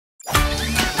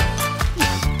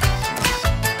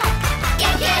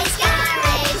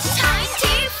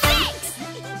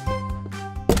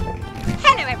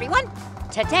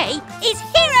Today is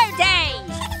Hero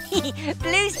Day!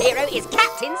 Blue's hero is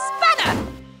Captain Spanner!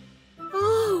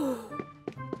 Oh,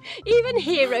 even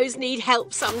heroes need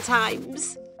help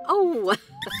sometimes. Oh.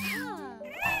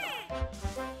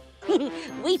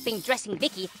 We've been dressing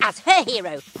Vicky as her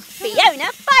hero, Fiona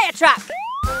Firetruck!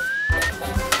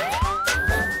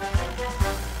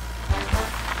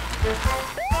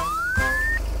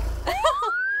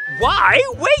 Why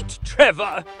wait,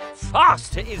 Trevor?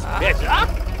 Faster is better.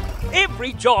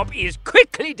 Every job is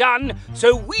quickly done,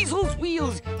 so Weasel's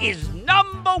Wheels is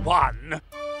 #1.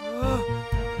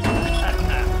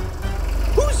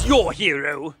 Who's your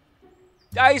hero?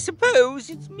 I suppose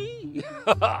it's me.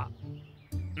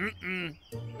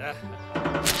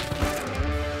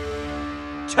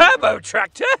 Turbo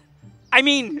Tractor?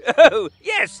 Oh,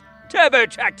 yes, Turbo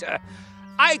Tractor.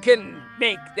 I can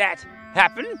make that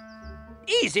happen.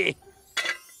 Easy.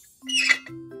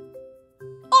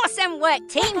 Awesome work,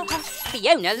 team!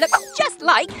 Fiona looks just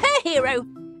like her hero,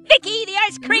 Vicky the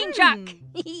ice cream truck!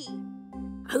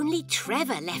 Only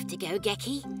Trevor left to go,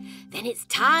 Gecky. Then it's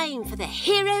time for the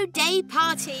Hero Day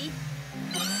party.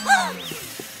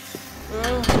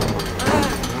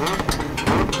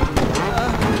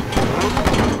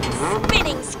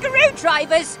 Spinning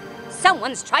screwdrivers!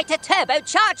 Someone's tried to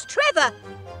turbocharge Trevor!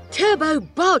 Turbo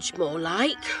bodge, more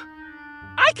like.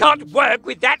 I can't work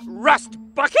with that rust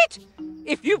bucket.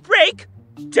 If you break,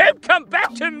 don't come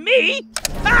back to me.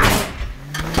 Ah!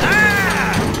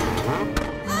 Ah!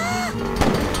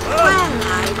 Well,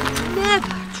 I'd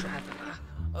never, Trevor.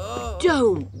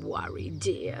 Don't worry,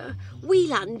 dear.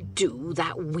 We'll undo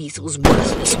that weasel's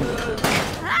worthless work.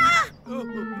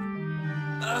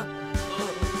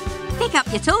 Pick up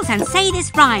your tools and say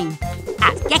this rhyme.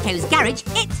 At Gecko's garage,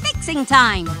 it's fixing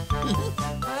time.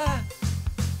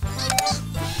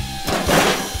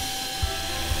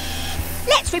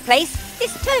 Let's replace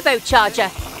this turbocharger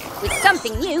with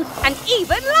something new and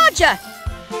even larger.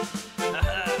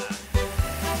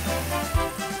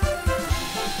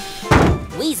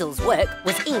 Weasel's work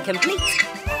was incomplete.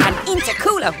 An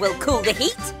intercooler will cool the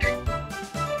heat.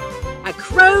 A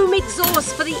chrome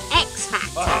exhaust for the X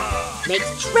Factor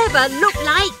makes Trevor look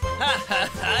like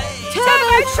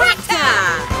Turbo Tractor.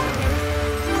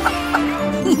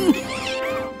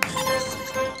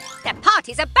 The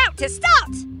party's about to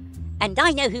start. And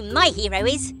I know who my hero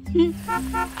is.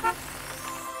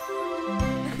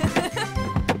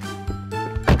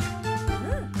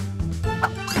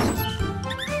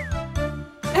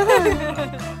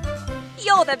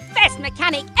 You're the best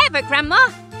mechanic ever,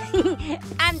 Grandma.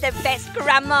 And the best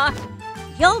Grandma.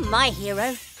 You're my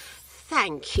hero.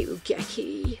 Thank you,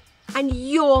 Gecky. And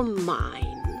you're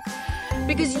mine.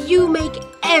 Because you make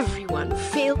everyone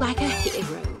feel like a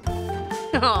hero.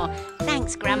 Oh,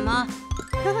 thanks, Grandma.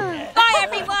 Bye,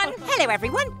 everyone. Hello,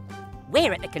 everyone.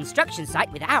 We're at the construction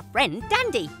site with our friend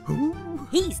Dandy.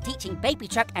 He's teaching Baby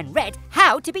Truck and Red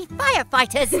how to be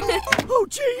firefighters. Oh,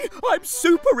 gee, I'm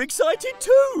super excited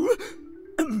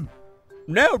too.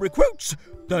 Now, recruits,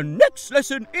 the next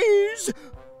lesson is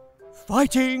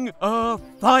fighting a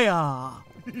fire.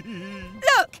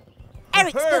 Look,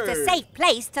 Eric's built a safe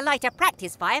place to light a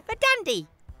practice fire for Dandy.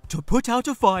 To put out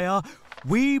a fire,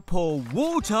 we pour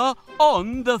water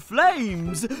on the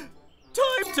flames.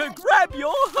 Time to grab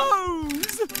your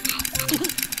hose.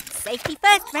 Safety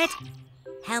first, Red.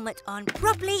 Helmet on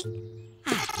properly.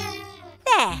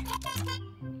 There.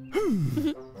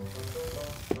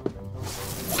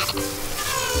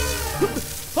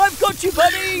 I've got you,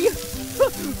 buddy.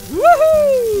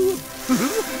 Woohoo!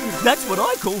 That's what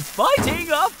I call fighting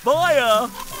a fire.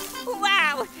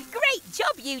 Wow, great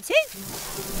job, you two.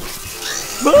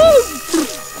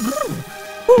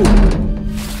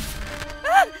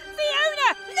 Fiona,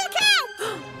 look out!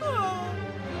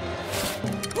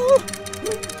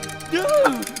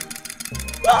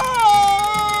 No!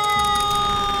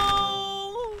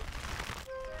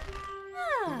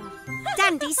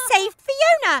 Dandy saved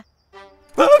Fiona.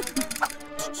 Oh.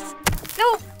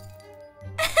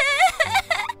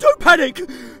 Don't panic!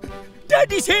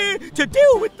 Dandy's here to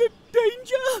deal with the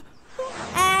danger.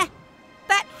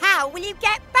 But how will you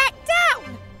get back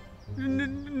down?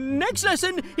 Next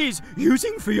lesson is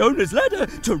using Fiona's ladder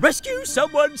to rescue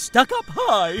someone stuck up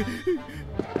high.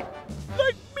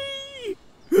 Like me.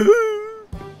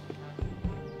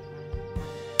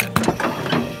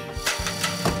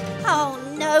 Oh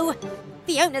no!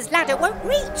 Fiona's ladder won't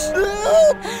reach!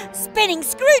 Spinning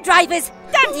screwdrivers!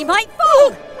 Dandy might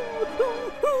fall!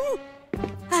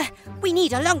 We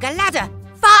need a longer ladder!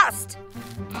 Fast!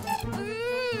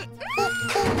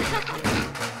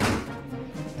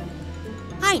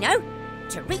 I know!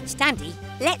 To reach Dandy,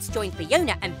 let's join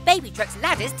Fiona and Baby Truck's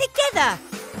ladders together.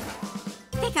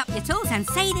 Pick up your tools and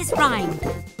say this rhyme.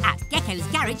 At Gecko's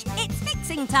garage, it's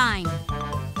fixing time.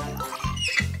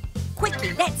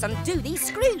 Quickly, let's undo these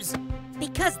screws,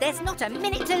 because there's not a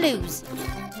minute to lose.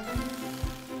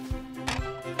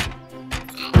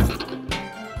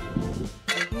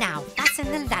 Now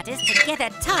fasten the ladders together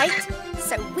tight,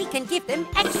 so we can give them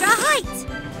extra height.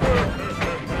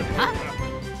 Huh?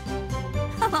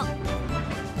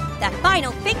 The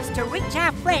final fix to reach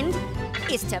our friend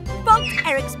is to bonk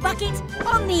Eric's bucket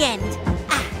on the end.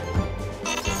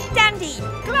 Dandy,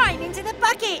 climb into the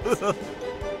bucket.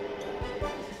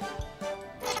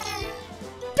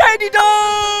 Dandy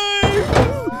dive!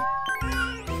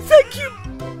 Thank you,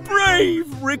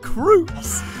 brave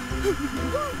recruits.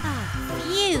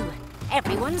 Phew,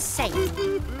 everyone's safe.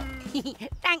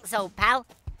 Thanks, old pal.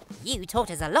 You taught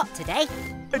us a lot today.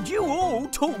 And you all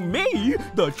taught me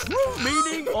the true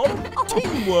meaning of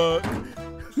teamwork.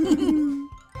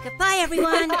 Goodbye,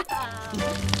 everyone.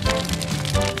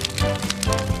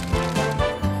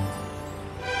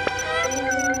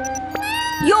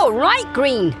 You're right,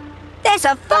 Green. There's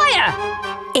a fire.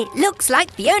 It looks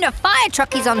like Fiona fire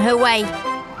truck is on her way.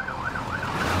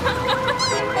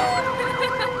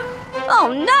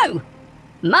 Oh, no.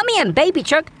 Mummy and Baby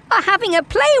Truck are having a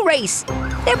play race.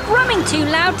 They're brumming too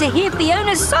loud to hear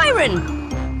Fiona's siren.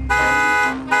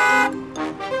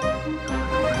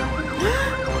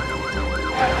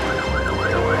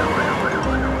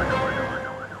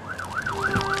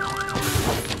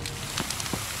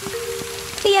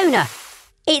 Fiona,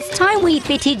 it's time we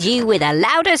fitted you with a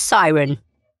louder siren.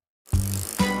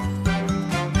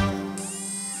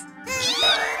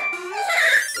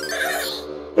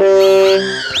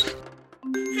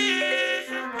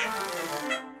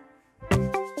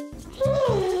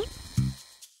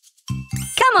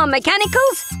 Come on,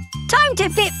 Mechanicals! Time to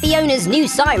fit Fiona's new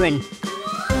siren.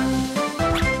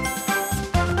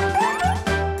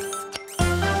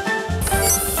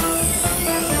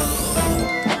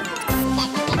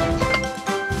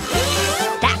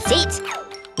 That's it!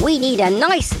 We need a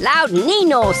nice loud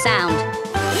Nino sound.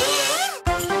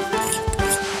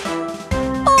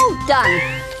 All done!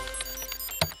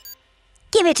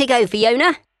 Give it a go,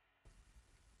 Fiona.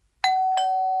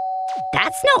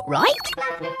 That's not right.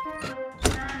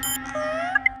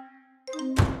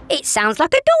 It sounds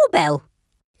like a doorbell.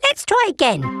 Let's try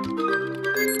again.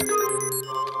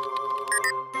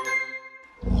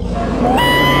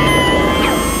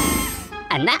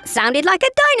 And that sounded like a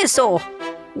dinosaur.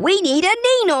 We need a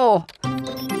Nino.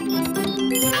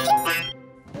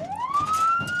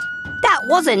 That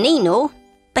was a Nino,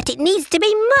 but it needs to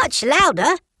be much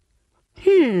louder.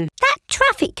 That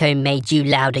traffic cone made you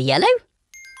louder, Yellow.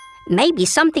 Maybe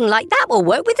something like that will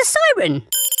work with the siren.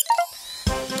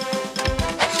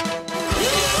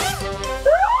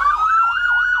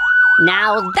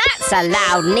 Now that's a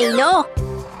loud Nino.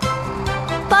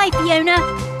 Bye, Fiona.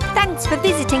 Thanks for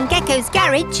visiting Gecko's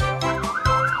garage.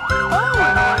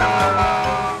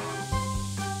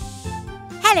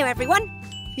 Hello, everyone.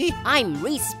 I'm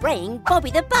respraying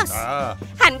Bobby the bus.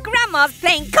 And Grandma's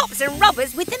playing cops and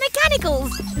robbers with the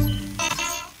mechanicals.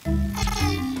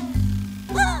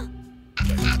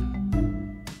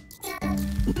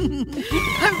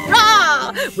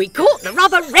 Hurrah! We caught the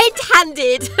robber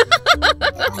red-handed.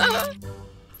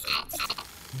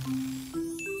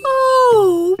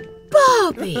 Oh,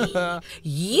 Bobby,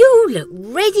 you look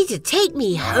ready to take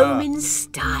me home in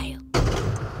style.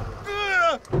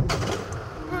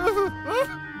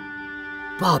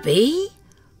 Bobby,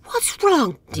 what's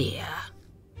wrong, dear?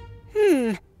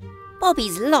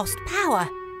 Bobby's lost power.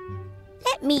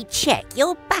 Let me check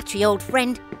your battery, old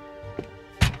friend.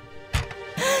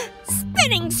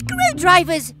 Spinning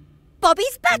screwdrivers!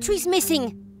 Bobby's battery's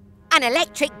missing. An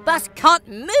electric bus can't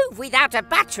move without a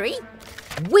battery.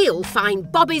 We'll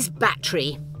find Bobby's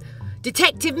battery.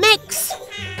 Detective Mix,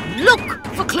 look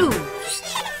for clues.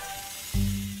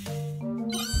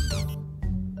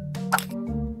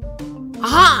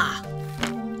 Aha!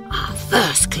 Our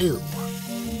first clue.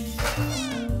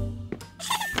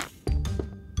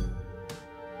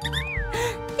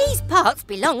 These parts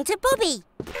belong to Bobby.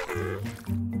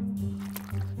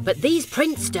 But these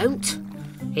prints don't.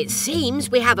 It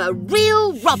seems we have a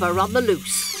real robber on the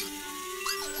loose.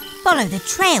 Follow the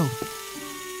trail.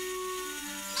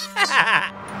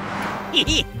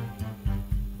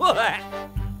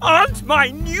 Aren't my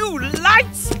new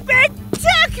lights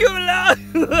spectacular?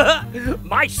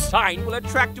 My sign will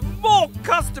attract more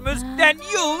customers than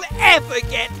you'll ever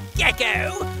get,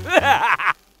 Gecko.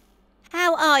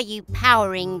 How are you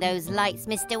powering those lights,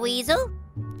 Mr. Weasel?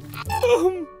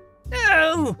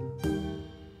 Oh,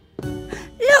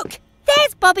 Look,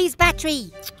 there's Bobby's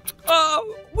battery.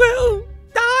 Well,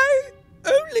 I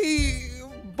only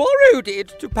borrowed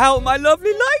it to power my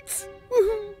lovely lights.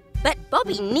 But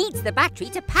Bobby needs the battery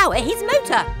to power his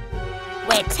motor.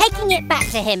 We're taking it back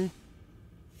to him.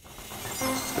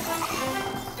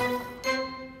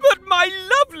 But my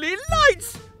lovely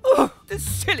lights! Oh, the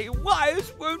silly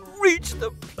wires won't reach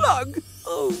the plug.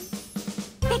 Oh.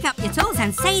 Pick up your tools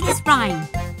and say this rhyme.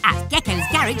 At Gecko's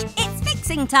garage, it's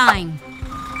fixing time.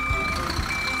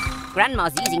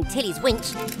 Grandma's using Tilly's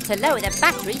winch to lower the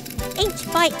battery inch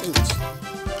by inch.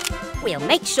 We'll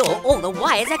make sure all the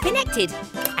wires are connected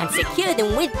and secure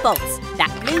them with bolts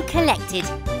that Blue collected.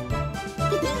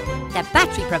 The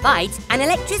battery provides an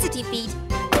electricity feed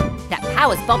that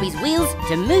powers Bobby's wheels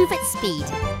to move at speed.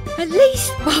 At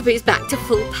least Bobby's back to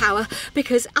full power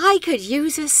because I could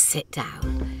use a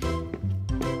sit-down.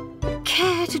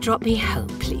 Care to drop me home,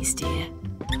 please, dear?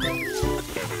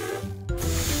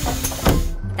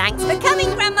 Thanks for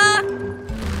coming, Grandma.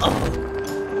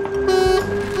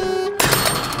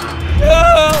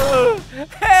 Oh,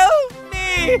 help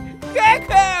me!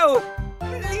 Gecko!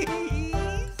 Please!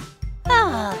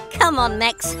 Oh, come on,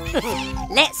 Mex.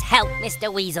 Let's help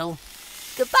Mr. Weasel.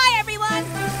 Goodbye, everyone.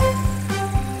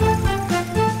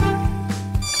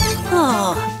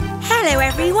 Oh, hello,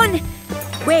 everyone.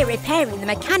 We're repairing the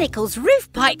mechanical's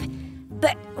roof pipe.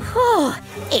 But,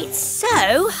 it's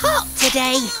so hot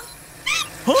today.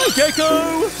 Hi,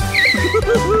 Gecko!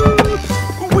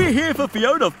 We're here for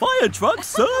Fiona Fire Truck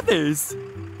service.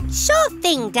 Sure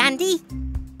thing, Dandy.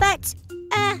 But,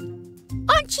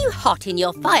 aren't you hot in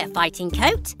your firefighting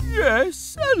coat?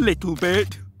 Yes, a little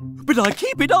bit. But I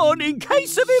keep it on in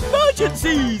case of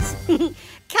emergencies.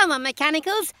 Come on,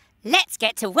 mechanicals. Let's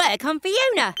get to work on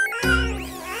Fiona.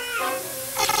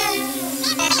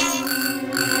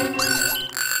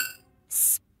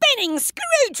 Spinning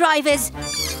screwdrivers!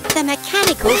 The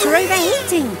mechanicals are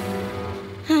overheating.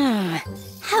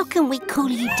 How can we cool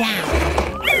you down?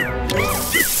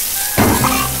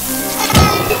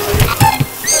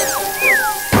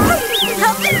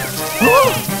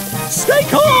 Stay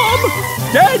calm!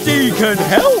 Daddy can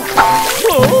help!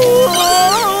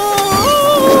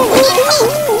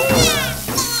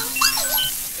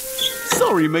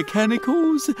 Sorry,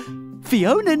 mechanicals.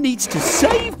 Fiona needs to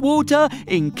save water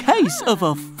in case of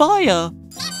a fire.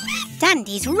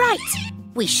 Dandy's right.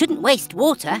 We shouldn't waste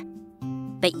water.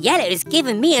 But Yellow's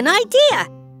given me an idea.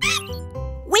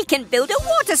 We can build a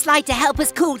water slide to help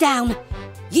us cool down,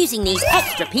 using these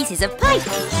extra pieces of pipe.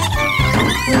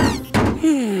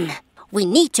 We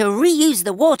need to reuse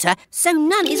the water so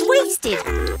none is wasted.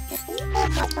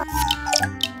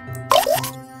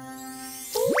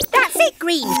 That's it,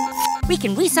 Green. We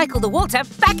can recycle the water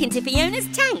back into Fiona's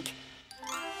tank.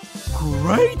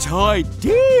 Great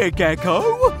idea,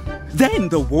 Gecko. Then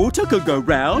the water could go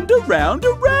round, around,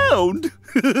 around.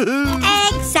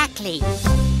 Exactly.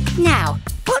 Now,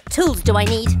 what tools do I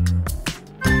need?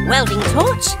 Welding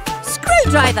torch,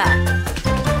 screwdriver.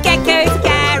 Gecko's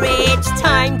garage,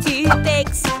 time to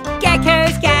fix.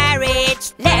 Gecko's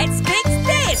garage, let's fix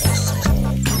this.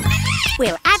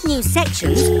 We'll add new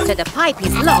sections so the pipe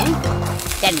is long,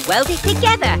 then weld it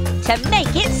together to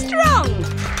make it strong.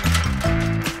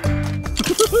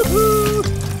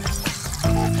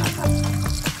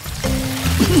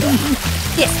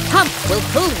 This pump will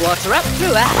pull water up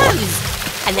through a hose,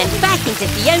 and then back into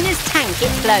Fiona's tank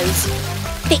it flows.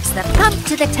 Fix the pump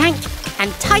to the tank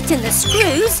and tighten the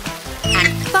screws,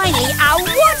 and finally our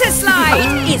water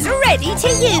slide is ready to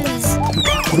use.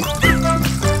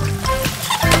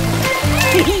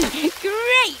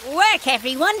 Great work,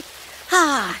 everyone.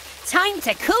 Time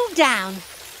to cool down.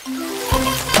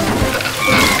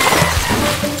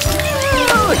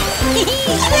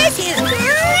 This is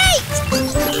great!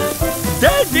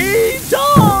 Daddy,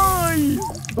 die!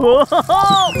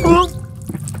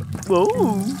 Whoa.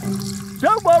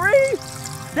 Don't worry,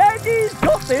 Daddy's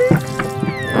got this.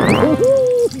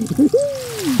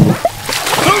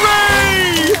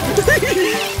 Hooray!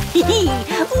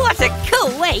 What a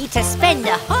cool way to spend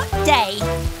a hot day.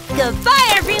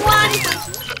 Goodbye, everyone.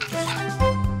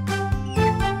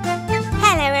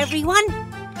 Hello, everyone.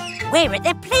 We're at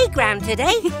the playground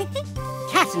today.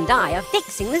 Cat and I are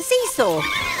fixing the seesaw. Be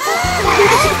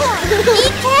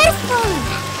careful!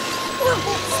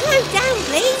 Slow down,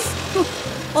 please.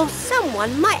 Or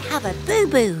someone might have a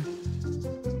boo-boo.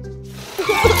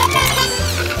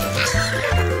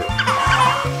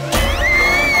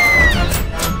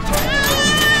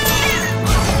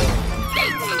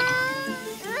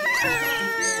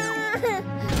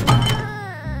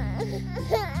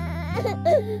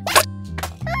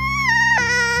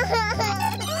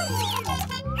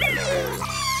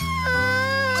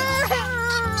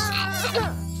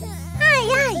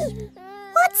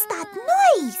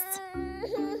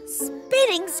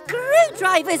 Spinning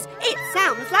screwdrivers! It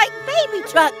sounds like Baby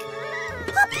Truck!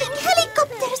 Popping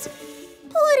helicopters!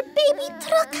 Poor Baby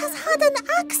Truck has had an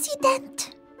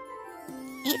accident.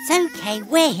 It's okay,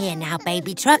 we're here now,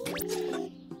 Baby Truck.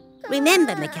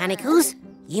 Remember, Mechanicals,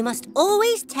 you must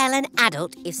always tell an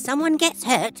adult if someone gets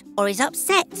hurt or is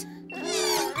upset.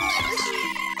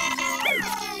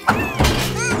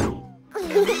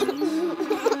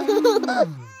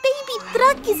 Baby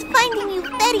Truck is finding you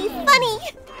very funny.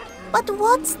 But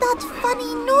what's that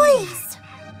funny noise?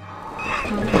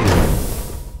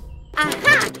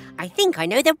 Aha! I think I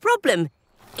know the problem.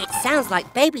 It sounds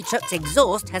like Baby Truck's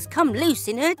exhaust has come loose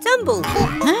in her tumble.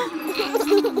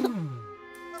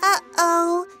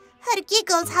 Uh-oh. Her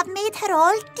giggles have made her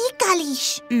all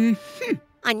ticklish.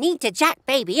 I need to jack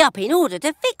Baby up in order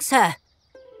to fix her.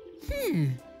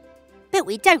 But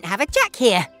we don't have a jack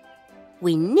here.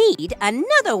 We need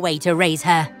another way to raise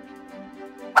her.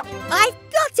 I've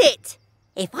got it!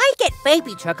 If I get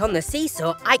Baby Truck on the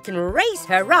seesaw, I can raise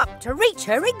her up to reach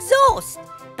her exhaust.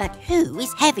 But who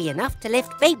is heavy enough to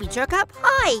lift Baby Truck up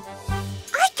high?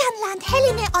 I can land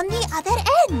Helena on the other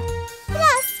end.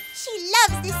 Plus, she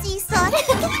loves the seesaw.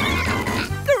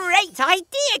 Great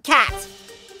idea, Cat!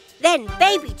 Then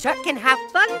Baby Truck can have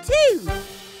fun too.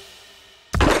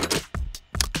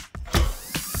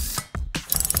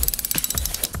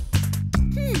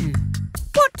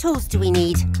 What tools do we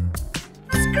need?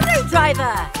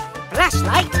 Screwdriver!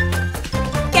 Flashlight!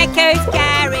 Gecko's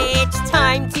garage,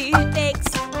 time to fix.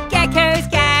 Gecko's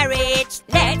garage,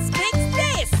 let's fix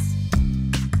this!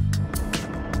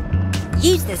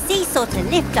 Use the seesaw to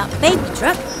lift up Baby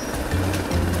Truck.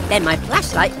 Then my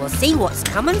flashlight will see what's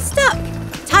come unstuck.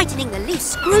 Tightening the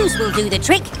loose screws will do the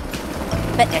trick.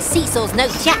 But the seesaw's no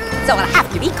jack, so I'll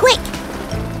have to be quick.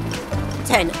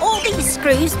 Turn all these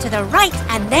screws to the right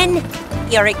and then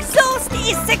your exhaust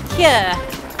is secure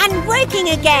and working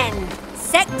again.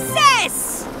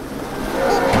 Success!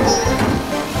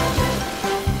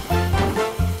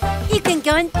 You can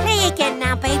go and play again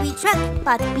now, Baby Truck.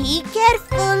 But be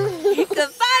careful.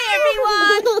 Goodbye,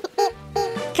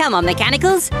 everyone! Come on,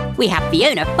 Mechanicals. We have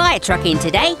Fiona Fire Truck in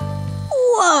today.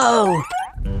 Whoa!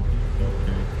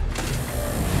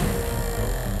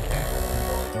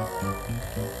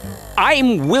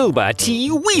 I'm Wilbur T.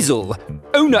 Weasel,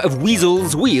 owner of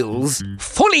Weasel's Wheels,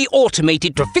 fully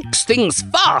automated to fix things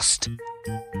fast.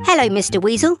 Hello, Mr.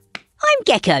 Weasel. I'm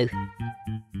Gecko.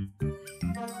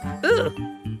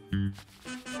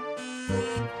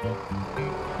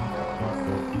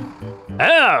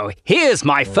 Oh, here's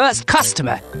my first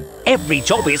customer. Every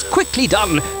job is quickly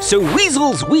done, so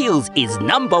Weasel's Wheels is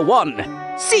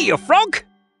 #1. See you, Frog?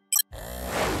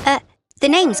 The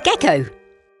name's Gecko.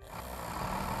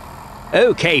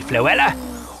 OK, Floella.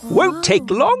 Won't take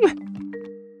long.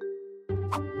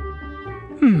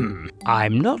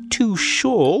 I'm not too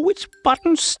sure which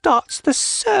button starts the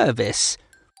service.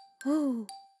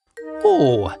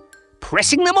 Oh,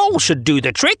 pressing them all should do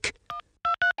the trick.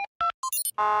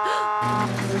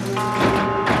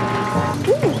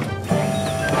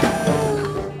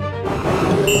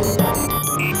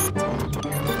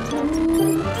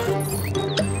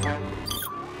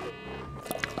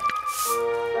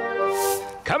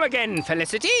 Come again,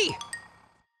 Felicity.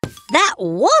 That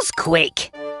was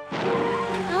quick.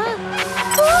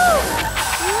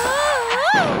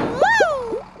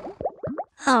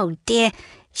 Oh dear,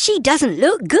 she doesn't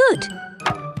look good.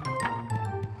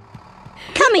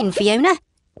 Come in, Fiona.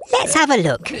 Let's have a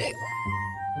look.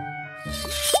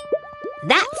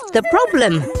 That's the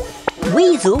problem.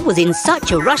 Weasel was in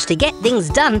such a rush to get things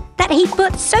done that he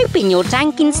put soap in your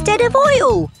tank instead of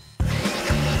oil.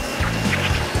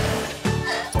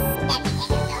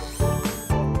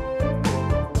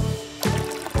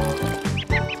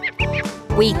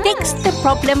 We fixed the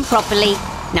problem properly.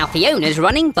 Now Fiona's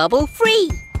running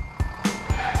bubble-free.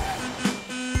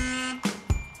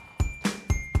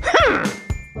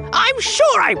 I'm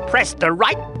sure I pressed the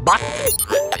right button.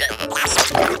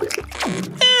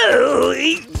 Oh,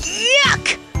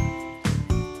 yuck!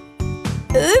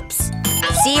 Oops!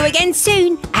 See you again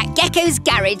soon at Gecko's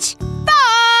garage.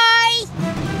 Bye!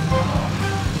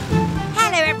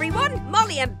 Hello, everyone.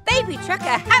 Molly and Baby Truck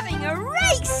are having a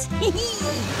race.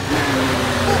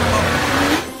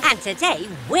 And today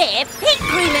we're pit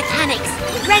crew mechanics,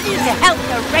 ready to help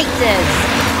the racers.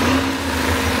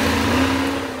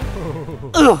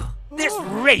 Ugh, this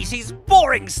race is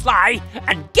boring, Sly,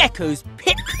 and Gecko's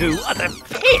pit crew are the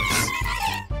pits.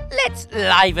 Let's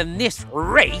liven this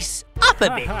race up a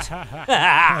bit.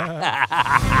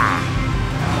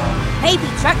 Baby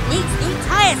Truck needs new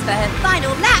tyres for her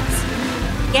final laps.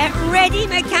 Get ready,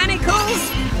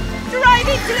 Mechanicals. Drive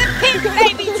into the pit,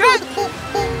 baby truck!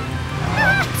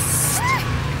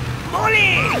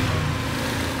 Molly!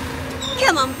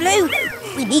 Come on, Blue.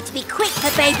 We need to be quick for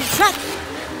baby truck.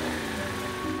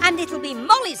 And it'll be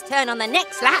Molly's turn on the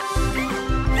next lap.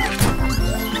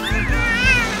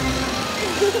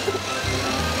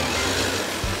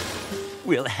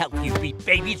 We'll help you beat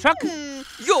Baby Truck.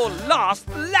 Your last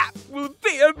lap will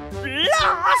be a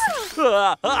blast!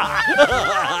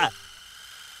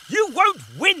 You won't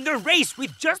win the race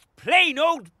with just plain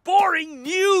old boring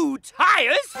new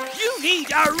tires. You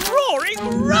need a roaring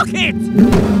rocket!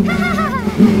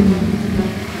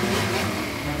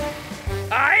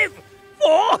 5,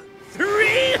 4,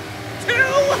 3, 2,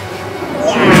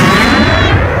 1!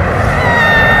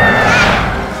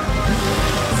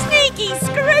 Sneaky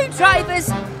screwdrivers!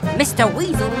 Mr.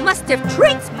 Weasel must have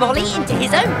tricked Molly into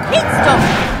his own pit stop.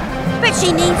 But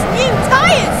she needs new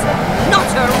tyres, not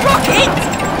a rocket!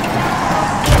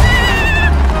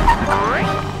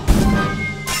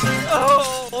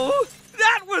 Oh,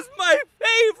 that was my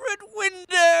favourite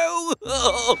window!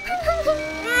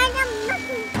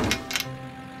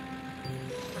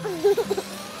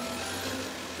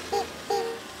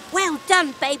 Well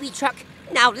done, baby truck.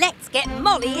 Now let's get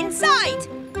Molly inside.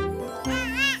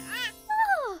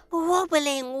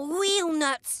 Wobbling wheel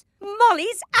nuts.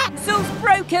 Molly's axle's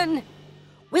broken.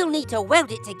 We'll need to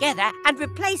weld it together and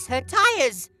replace her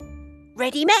tyres.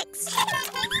 Ready, Mex?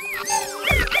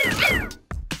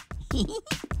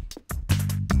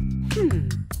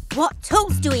 What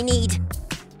tools do we need?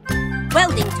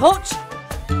 Welding torch,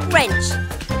 wrench.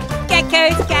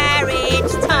 Gecko's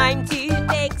garage, time to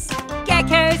fix.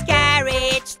 Gecko's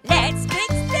garage, let's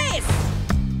fix this.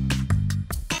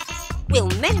 We'll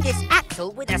mend this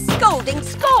axle with a scalding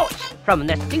scorch from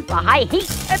the super high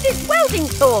heat of this welding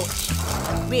torch.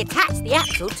 Reattach the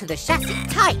axle to the chassis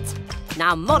tight.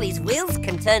 Now Molly's wheels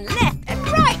can turn left and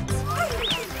right.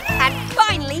 And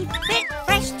finally fit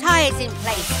fresh tyres in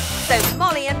place so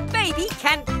Molly and Baby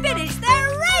can finish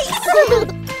their race.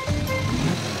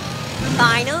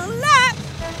 Final lap.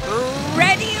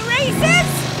 Ready,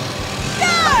 racers? Go!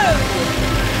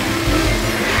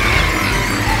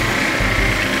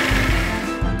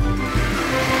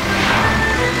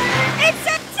 It's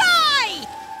a tie!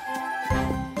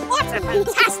 What a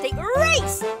fantastic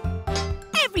race!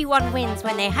 Everyone wins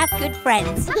when they have good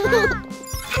friends. Goodbye,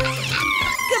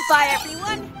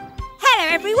 everyone. Hello,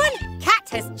 everyone. Kat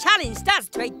has challenged us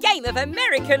to a game of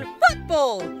American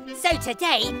football. So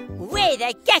today, we're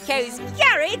the Gecko's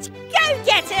Garage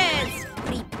Go-Getters.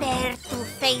 Prepare to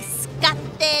face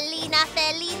Catalina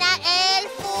Felina el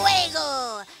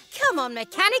Fuego. Come on,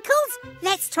 Mechanicals.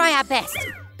 Let's try our best.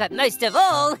 But most of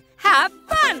all, have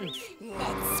fun.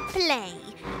 Let's play.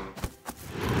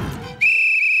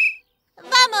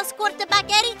 Vamos,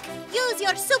 quarterback Eric. Use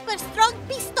your super strong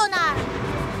piston arm.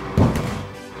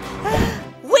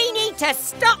 We need to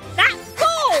stop that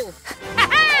ball!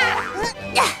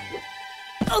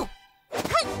 Oh.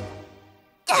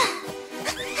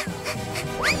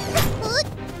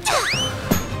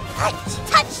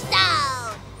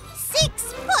 Touchdown!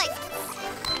 6 points.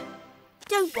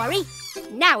 Don't worry.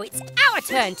 Now it's our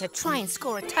turn to try and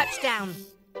score a touchdown.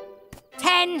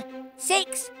 10,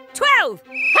 6, 12.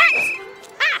 Hut!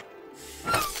 Ha!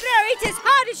 Throw it as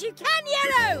hard as you can,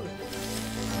 Yellow!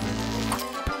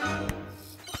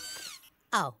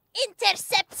 Oh.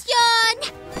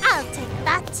 Interception! I'll take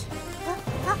that.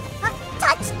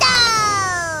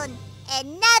 Touchdown!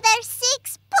 Another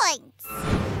 6 points.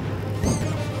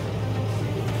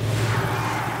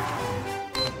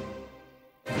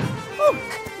 Ooh,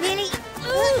 nearly.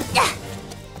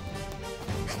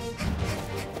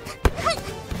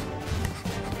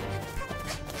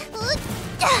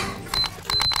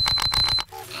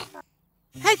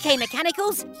 Okay,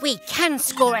 Mechanicals, we can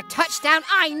score a touchdown,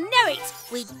 I know it!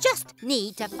 We just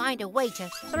need to find a way to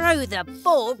throw the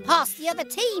ball past the other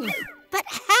team. But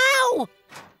how?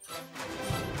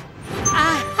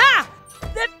 Aha!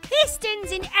 The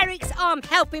pistons in Eric's arm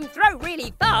help him throw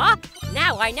really far.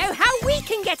 Now I know how we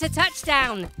can get a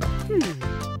touchdown.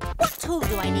 What tool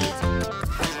do I need?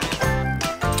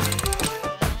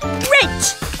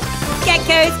 Wrench!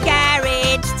 Gecko's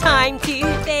garage, time to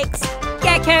fix.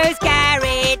 Gecko's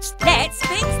garage, let's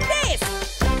fix this.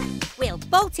 We'll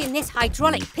bolt in this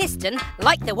hydraulic piston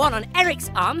like the one on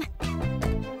Eric's arm.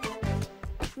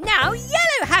 Now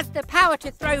Yellow has the power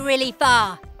to throw really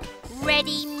far.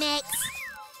 Ready, Mix?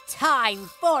 Time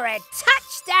for a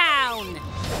touchdown!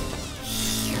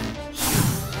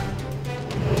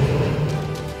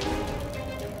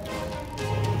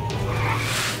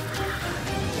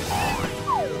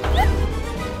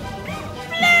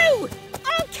 Blue!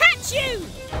 I'll catch you!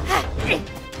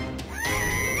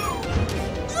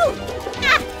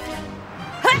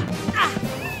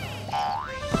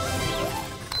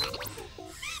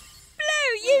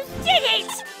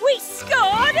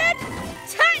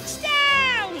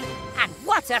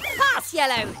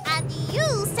 Yellow. And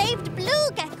you saved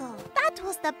Blue, Gecko. That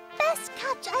was the best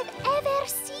catch I've ever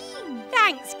seen.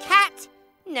 Thanks, Cat.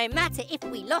 No matter if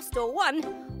we lost or won,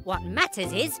 what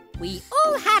matters is we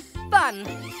all had fun.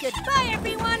 Goodbye,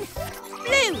 everyone.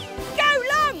 Blue, go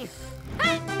long.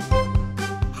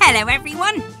 Hello,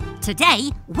 everyone.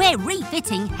 Today, we're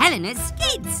refitting Helena's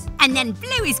skids. And then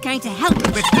Blue is going to help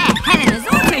repair Helena's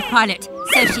autopilot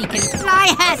so she can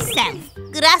fly herself.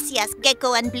 Gracias,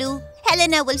 Gecko and Blue.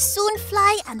 Helena will soon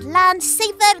fly and land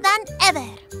safer than ever.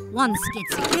 One skid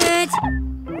secured,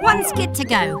 one skid to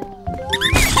go.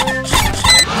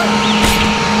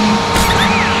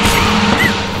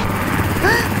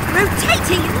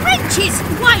 Rotating wrenches!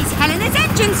 Why is Helena's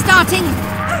engine starting?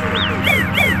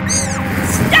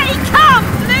 Stay calm,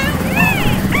 Blue!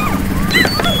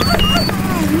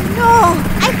 Oh no!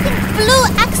 I think Blue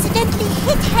accidentally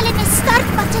hit Helena's start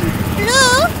button.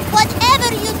 Blue, whatever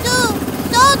you do,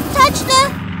 don't touch the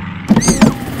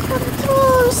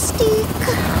control stick.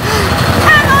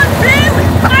 Come on, Blue!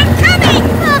 I'm coming!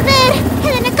 Mother,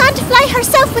 Helena can't fly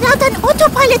herself without an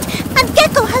autopilot, and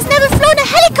Gecko has never flown a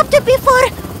helicopter before.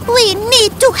 We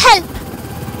need to help.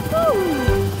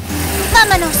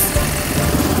 Vámonos.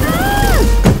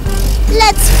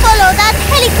 Let's follow that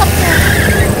helicopter.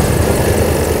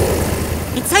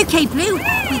 It's okay, Blue.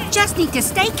 We just need to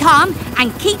stay calm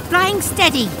and keep flying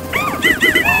steady.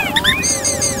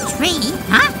 Tree?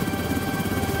 Huh?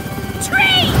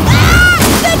 Tree! Ah!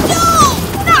 The door!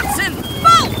 Nuts and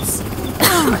bolts!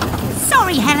 Oh,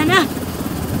 sorry, Helena.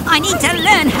 I need to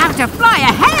learn how to fly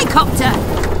a helicopter.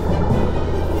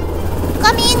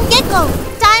 Come in, Gecko.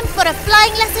 Time for a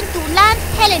flying lesson to land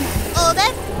Helena. Over.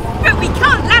 But we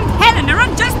can't land Helena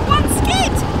on just one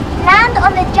skid. Land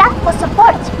on the jack for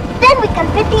support. Then we can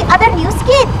fit the other new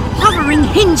skid. Hovering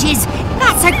hinges.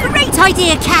 That's a great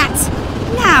idea, Cat.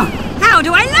 Now, how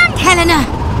do I land Helena?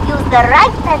 Use the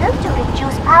right pedal to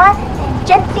reduce power, then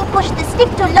gently push the stick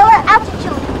to lower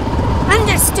altitude.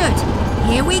 Understood.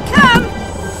 Here we come.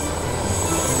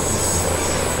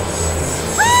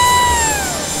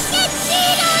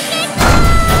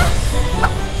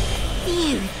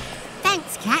 Phew.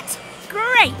 Thanks, Cat.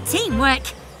 Great teamwork.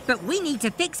 But we need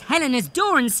to fix Helena's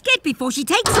door and skid before she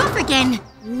takes off again.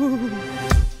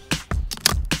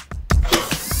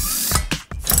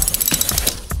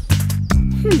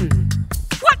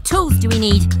 What tools do we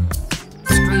need?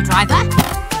 Screwdriver?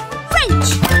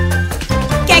 Wrench!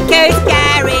 Gecko's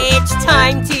garage,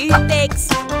 time to fix.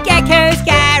 Gecko's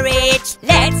garage,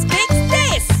 let's fix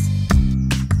this.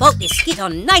 Bolt this skid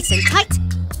on nice and tight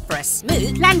for a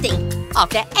smooth landing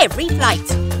after every flight.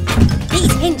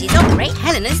 These hinges operate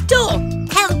Helena's door,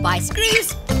 held by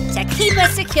screws to keep her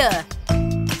secure.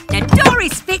 The door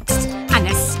is fixed and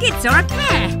the skids are a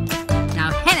pair.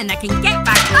 Now Helena can get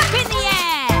back up in the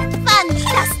air.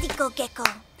 Fantastico, Gecko.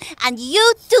 And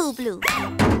you too, Blue.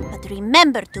 But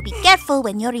remember to be careful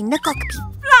when you're in the cockpit.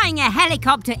 Flying a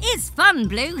helicopter is fun,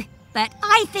 Blue. But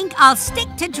I think I'll stick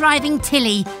to driving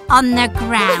Tilly on the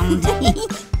ground.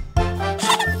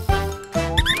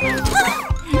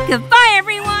 Goodbye,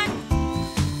 everyone.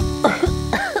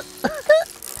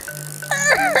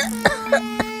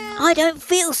 I don't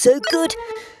feel so good.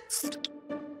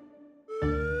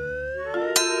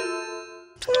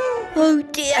 Oh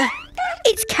dear,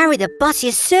 it's Carry the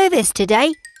Bus's service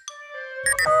today.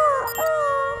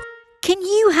 Can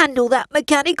you handle that,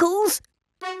 Mechanicals?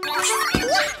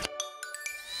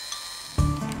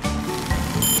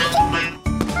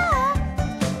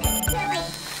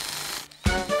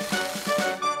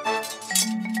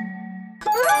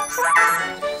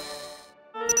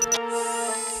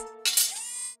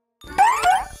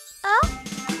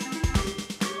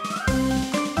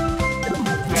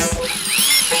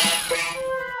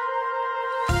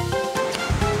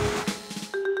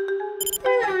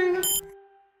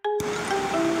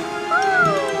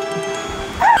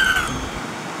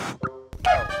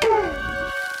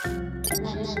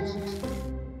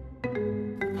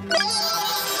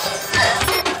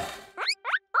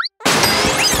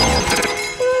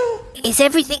 Is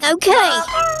everything okay?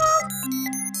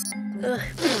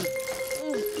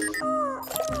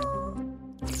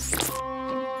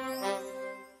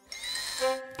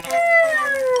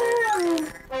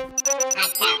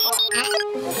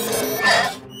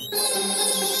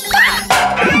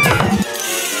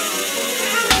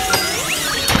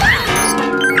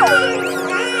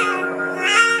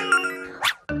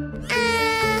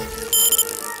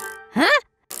 Huh?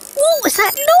 What was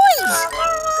that noise?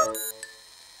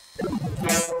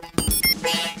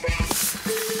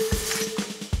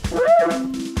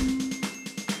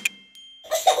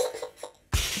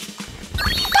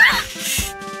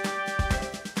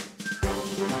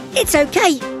 It's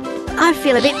okay. I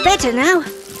feel a bit better now.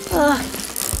 Huh?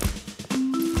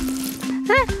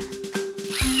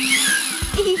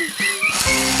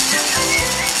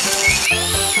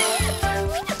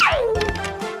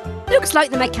 Looks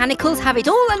like the mechanicals have it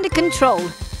all under control.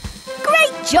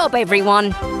 Great job,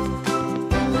 everyone.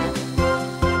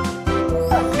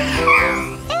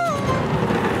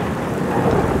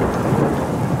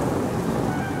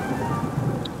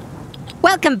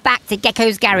 Welcome back to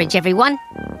Gecko's Garage, everyone.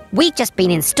 We've just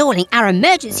been installing our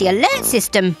emergency alert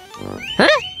system. Huh?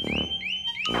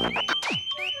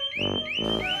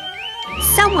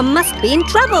 Someone must be in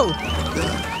trouble.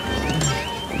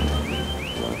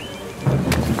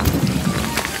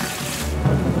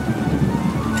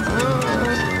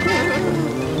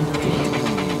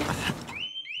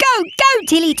 Go, go,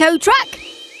 Tilly Tow Truck!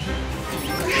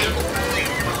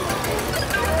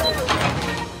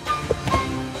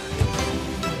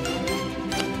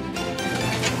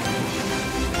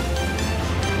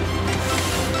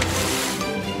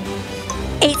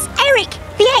 It's Eric,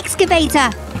 the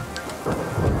excavator!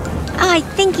 I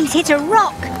think he's hit a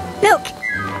rock. Look,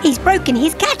 he's broken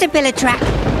his caterpillar track.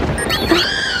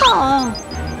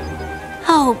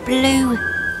 Oh, Blue,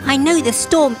 I know the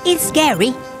storm is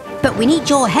scary, but we need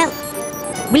your help.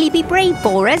 Will you be brave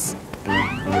for us?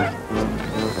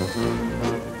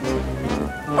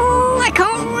 Oh, I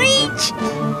can't reach!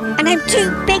 And I'm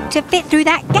too big to fit through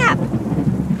that gap.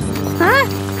 Huh?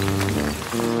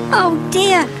 Oh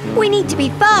dear, we need to be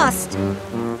fast.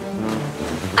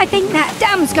 I think that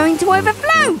dam's going to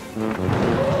overflow.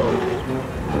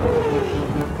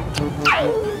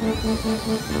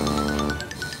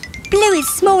 Blue is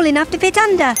small enough to fit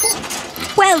under.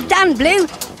 Well done, Blue.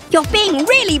 You're being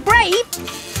really brave.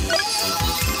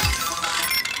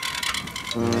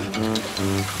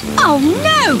 Oh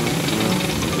no!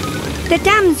 The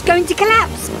dam's going to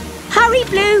collapse. Hurry,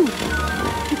 Blue.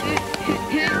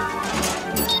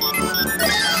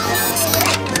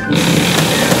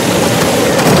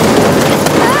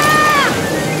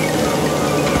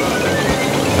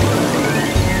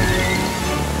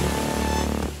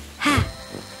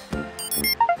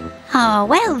 Oh,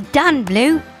 well done,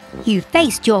 Blue. You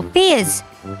faced your fears.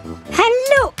 And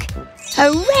look,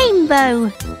 a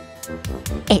rainbow.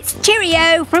 It's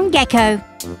cheerio from Gecko.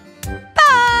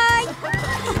 Bye!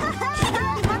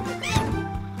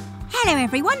 Hello,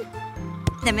 everyone.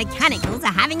 The mechanicals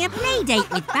are having a play date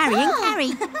with Barry and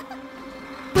Carrie.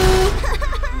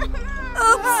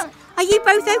 Oops! Are you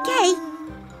both okay?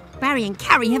 Barry and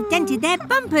Carrie have dented their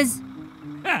bumpers.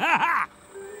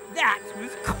 That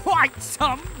was quite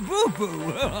some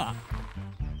boo-boo.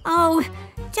 Oh,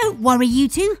 don't worry, you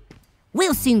two.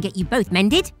 We'll soon get you both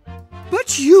mended.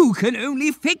 But you can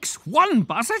only fix one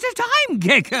bus at a time,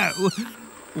 Gecko.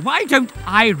 Why don't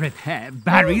I repair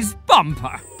Barry's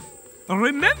bumper?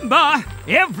 Remember,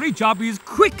 every job is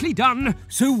quickly done,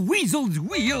 so Weasel's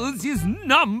Wheels is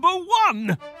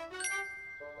 #1.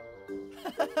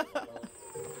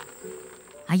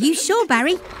 Are you sure,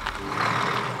 Barry?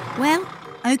 Well,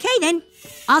 OK then.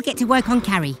 I'll get to work on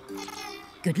Carrie.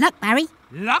 Good luck, Barry.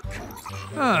 Luck?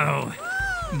 Oh,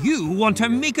 you want to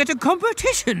make it a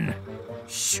competition?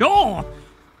 Sure.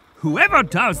 Whoever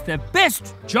does the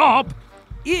best job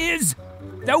is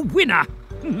the winner.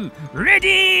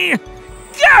 Ready?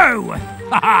 Go!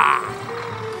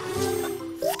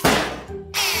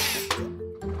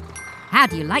 How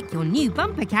do you like your new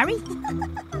bumper, Carrie?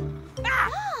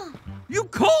 You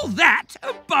call that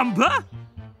a bumper?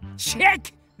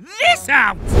 Check this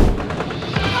out!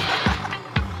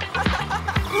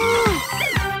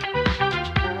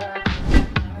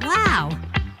 Wow!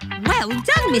 Well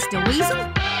done, Mr. Weasel.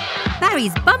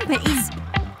 Barry's bumper is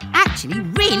actually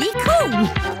really cool.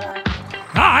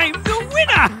 I'm the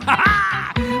winner!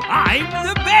 I'm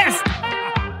the best!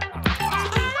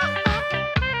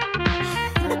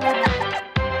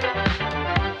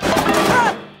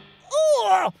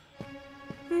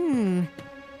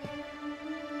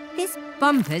 This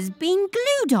bumper's been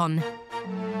glued on.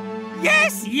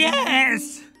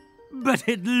 Yes! But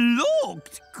it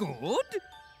looked good.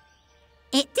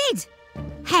 It did.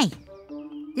 Hey,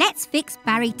 let's fix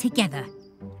Barry together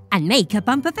and make a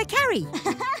bumper for Carrie.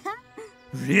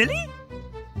 Really?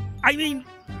 I mean,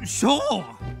 sure,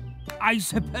 I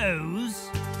suppose.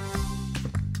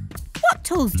 What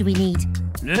tools do we need?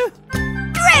 Huh?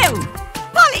 Drill!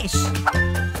 Polish!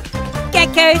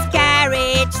 Gecko's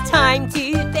Garage, time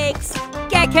to fix.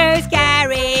 Gecko's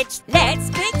Garage, let's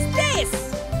fix this.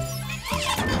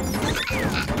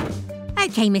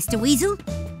 OK, Mr. Weasel.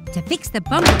 To fix the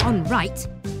bumper on right,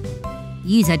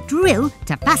 use a drill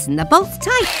to fasten the bolts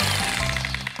tight.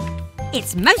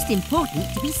 It's most important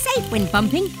to be safe when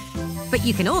bumping, but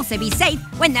you can also be safe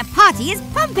when the party is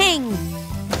pumping.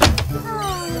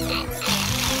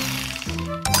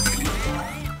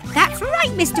 That's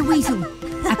right, Mr. Weasel.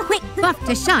 A quick buff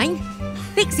to shine.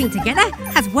 Fixing together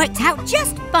has worked out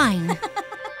just fine.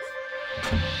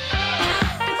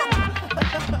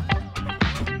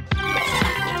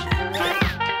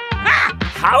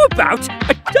 How about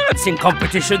a dancing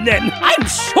competition then? I'm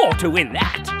sure to win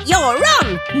that. You're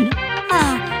wrong.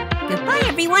 Oh, goodbye,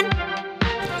 everyone.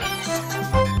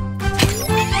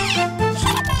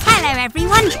 Hello,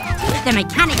 everyone. The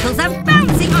mechanicals are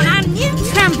bouncing on our new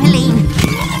trampoline.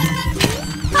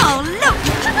 Oh, look.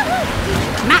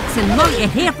 Max and Molly are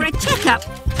here for a checkup.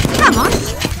 Come on,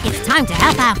 it's time to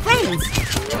help our friends.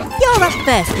 You're up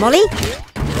first, Molly.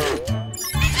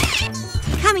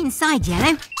 Come inside,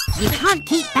 Yellow. You can't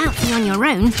keep bouncing on your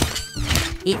own.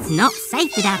 It's not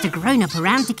safe without a grown-up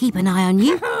around to keep an eye on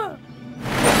you.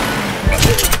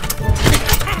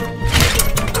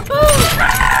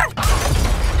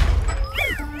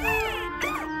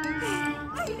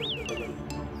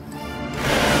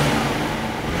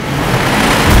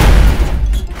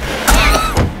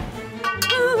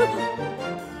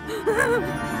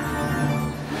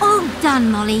 All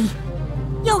done, Molly.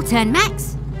 Your turn,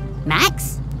 Max.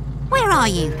 Max? Where are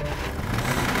you?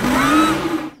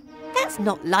 That's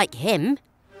not like him.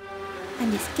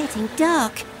 And it's getting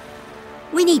dark.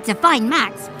 We need to find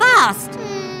Max fast.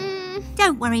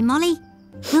 Don't worry, Molly.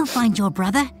 We'll find your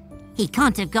brother. He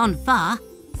can't have gone far.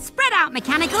 Spread out,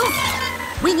 mechanicals.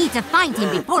 We need to find him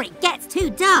before it gets too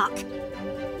dark.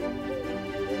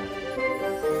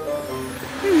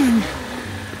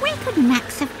 Where could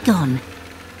Max have gone?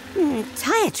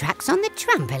 Tyre tracks on the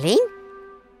trampoline?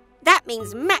 That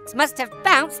means Max must have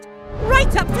bounced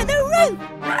right up to the roof.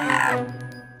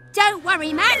 Don't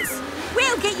worry, Max.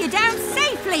 We'll get you down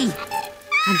safely.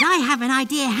 And I have an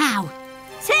idea how.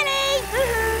 Tilly!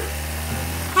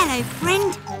 Hello,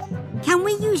 friend. Can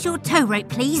we use your tow rope,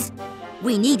 please?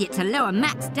 We need it to lower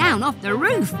Max down off the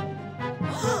roof.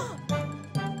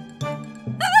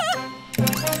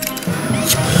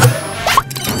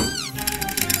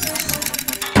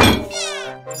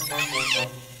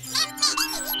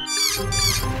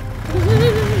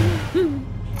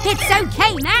 It's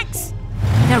okay, Max.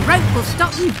 The rope will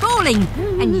stop you falling,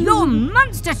 and your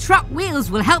monster truck wheels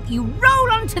will help you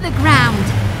roll onto the ground.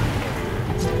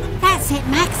 That's it,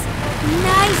 Max.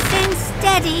 Nice and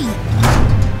steady.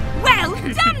 Well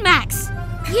done, Max.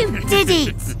 You did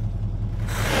it.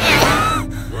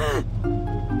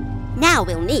 Now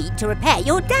we'll need to repair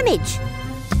your damage.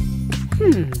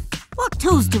 What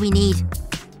tools do we need?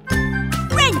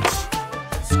 Wrench.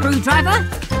 Screwdriver.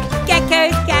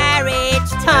 Gecko's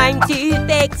garage, time to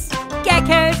fix.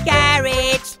 Gecko's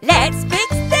garage, let's fix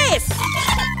this.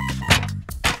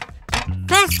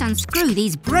 First unscrew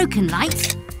these broken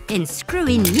lights, then screw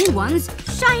in new ones,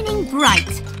 shining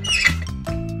bright.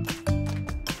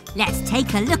 Let's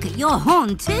take a look at your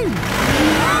horn too.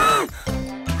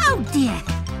 Oh dear,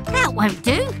 that won't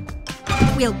do.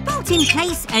 We'll bolt in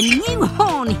place a new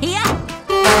horn here.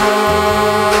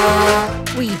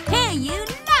 We hear you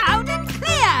loud and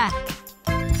clear.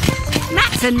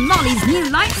 Max and Molly's new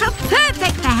lights are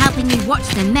perfect for helping you watch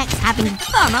the mechs having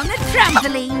fun on the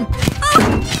trampoline. Oh,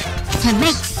 to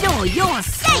make sure you're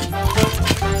safe.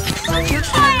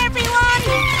 Goodbye, everyone.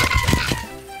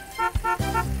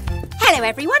 Hello,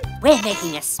 everyone. We're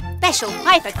making a special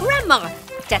pie for Grandma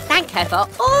to thank her for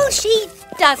all she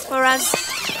does for us.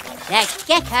 The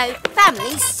Gecko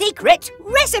family's secret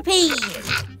recipe.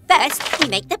 First, we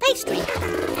make the pastry.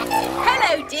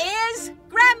 Hello, dears.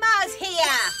 Grandma's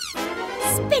here.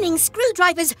 Spinning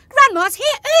screwdrivers. Grandma's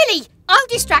here early. I'll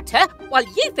distract her while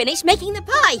you finish making the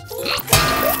pie.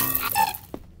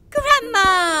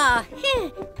 Grandma!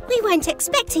 We weren't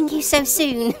expecting you so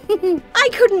soon. I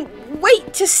couldn't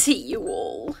wait to see you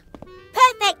all.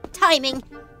 Perfect timing.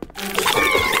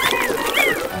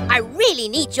 I really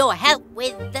need your help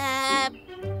with,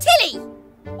 Tilly.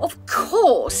 Of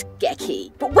course,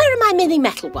 Gecky. But where are my mini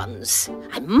metal ones?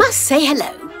 I must say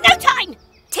hello. No time!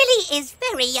 Tilly is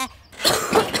very,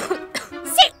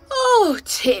 sick. Oh,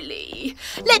 Tilly.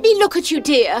 Let me look at you,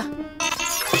 dear.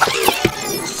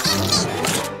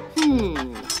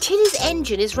 Tilly's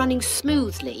engine is running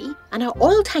smoothly and her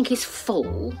oil tank is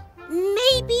full.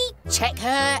 Maybe check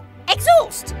her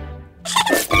exhaust.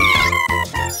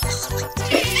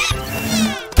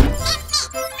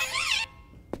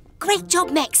 Great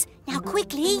job, Mex. Now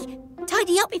quickly,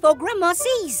 tidy up before Grandma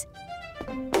sees.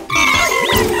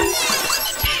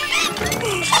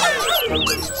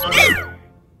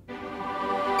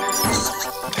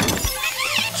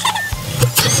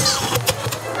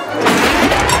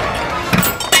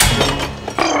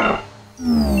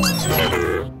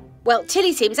 Well,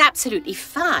 Tilly seems absolutely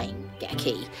fine,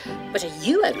 Gecky. But are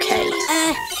you okay?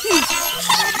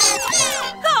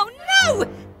 Oh no!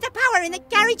 The power in the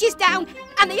garage is down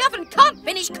and the oven can't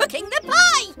finish cooking the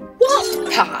pie!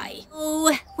 What pie?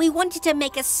 Oh, we wanted to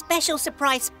make a special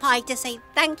surprise pie to say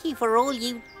thank you for all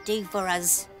you do for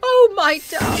us. Oh, my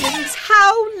darlings,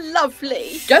 how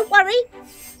lovely. Don't worry.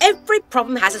 Every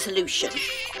problem has a solution.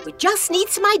 We just need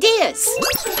some ideas.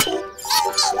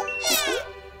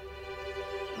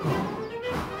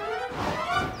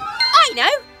 I know!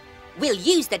 We'll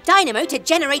use the dynamo to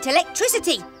generate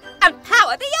electricity and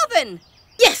power the oven!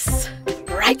 Yes!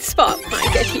 Right spot, my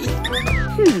Gecky.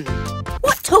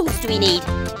 What tools do we need?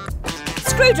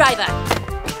 Screwdriver!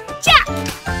 Jack!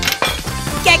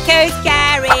 Gecko's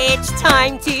garage,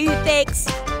 time to fix.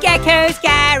 Gecko's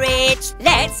garage,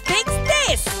 let's fix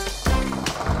this!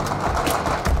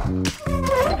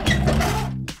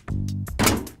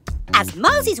 As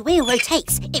Miles's wheel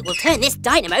rotates, it will turn this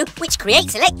dynamo, which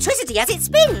creates electricity as it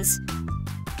spins.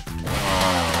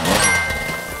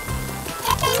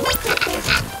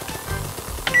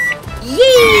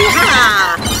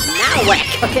 Yee-haw! Now we're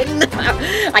cooking.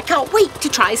 I can't wait to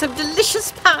try some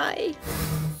delicious pie.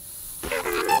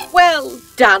 Well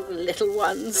done, little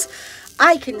ones.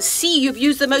 I can see you've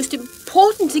used the most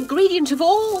important ingredient of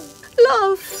all,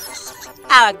 love.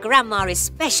 Our grandma is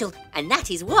special, and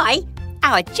that is why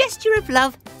our gesture of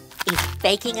love is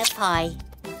baking a pie.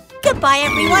 Goodbye,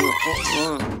 everyone.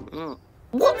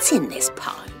 What's in this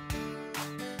pie?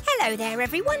 Hello there,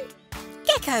 everyone.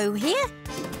 Gecko here.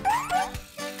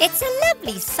 It's a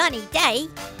lovely sunny day,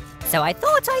 so I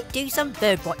thought I'd do some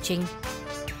bird watching.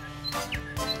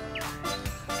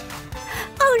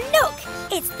 Oh, look!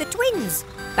 It's the twins,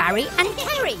 Barry and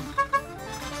Carrie.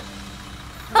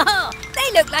 Oh,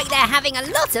 they look like they're having a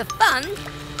lot of fun.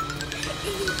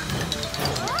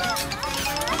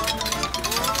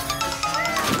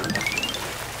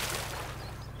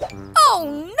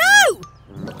 Oh, no!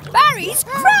 Barry's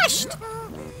crashed!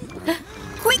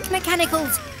 Quick,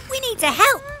 mechanicals! We need to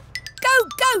help! Go,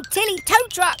 go, Tilly tow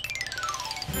truck!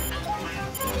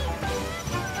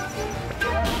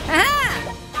 Aha!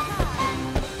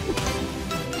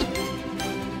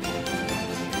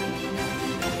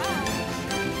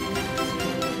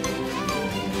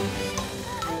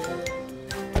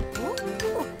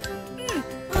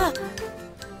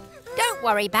 Don't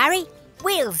worry, Barry.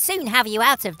 We'll soon have you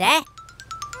out of there.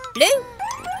 Blue?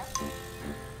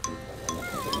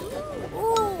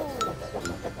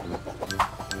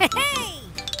 Hey!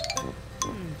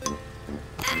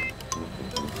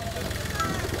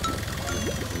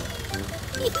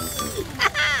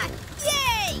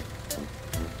 Yay!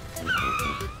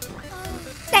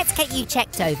 Let's get you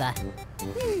checked over.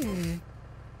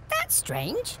 That's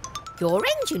strange. Your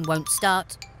engine won't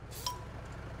start.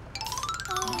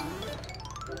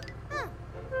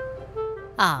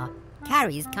 Ah,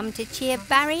 Carrie's come to cheer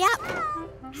Barry up.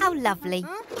 How lovely.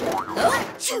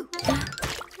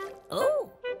 Oh,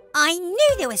 I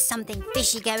knew there was something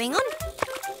fishy going on.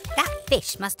 That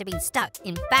fish must have been stuck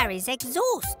in Barry's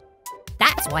exhaust.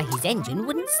 That's why his engine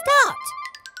wouldn't start.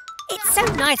 It's so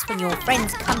nice when your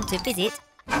friends come to visit.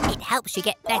 It helps you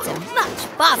get better much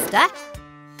faster.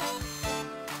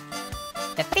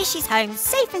 The fish is home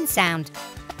safe and sound.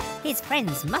 His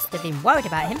friends must have been worried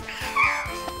about him.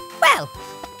 Well,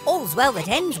 all's well that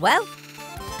ends well.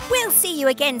 We'll see you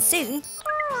again soon.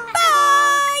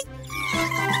 Bye!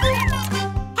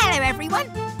 Hello,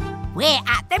 everyone. We're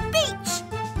at the beach,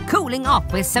 cooling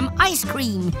off with some ice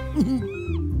cream.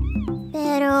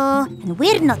 Pero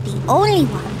we're not the only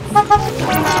ones.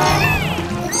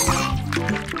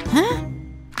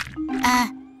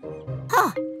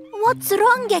 Huh? What's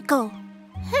wrong, Gecko?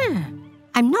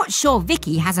 I'm not sure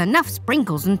Vicky has enough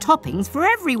sprinkles and toppings for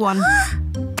everyone.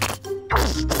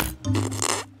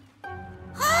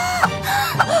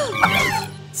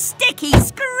 Sticky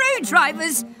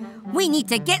screwdrivers! We need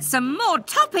to get some more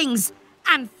toppings,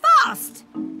 and fast!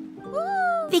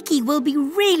 Vicky will be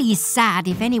really sad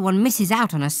if anyone misses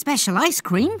out on a special ice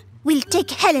cream. We'll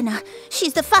take Helena.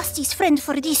 She's the fastest friend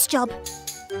for this job.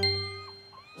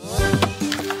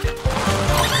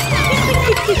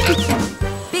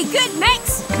 Be good,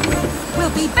 Max! We'll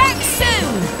be back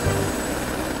soon!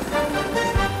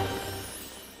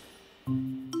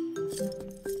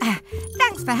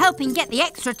 Thanks for helping get the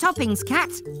extra toppings, Kat.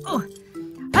 Oh,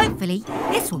 hopefully,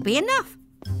 this will be enough.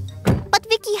 But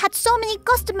Vicky had so many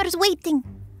customers waiting.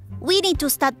 We need to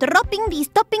start dropping these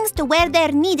toppings to where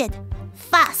they're needed.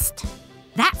 Fast.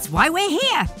 That's why we're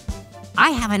here.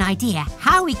 I have an idea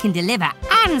how we can deliver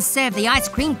and serve the ice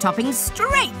cream toppings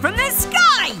straight from the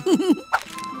sky.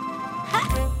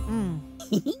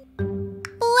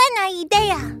 Buena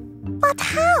idea. But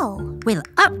how? We'll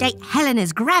update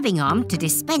Helena's grabbing arm to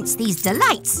dispense these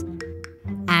delights.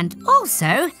 And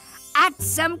also add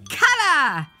some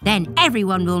colour. Then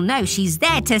everyone will know she's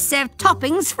there to serve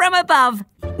toppings from above.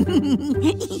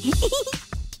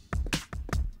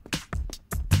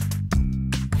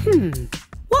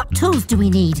 What tools do we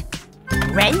need?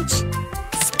 Wrench,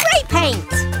 spray paint.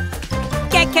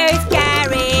 Gecko's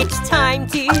garage, time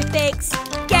to fix.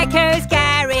 Gecko's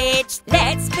garage,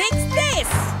 let's fix this.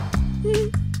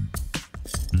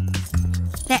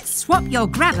 Let's swap your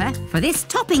grabber for this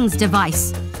toppings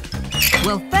device.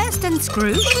 We'll first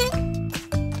unscrew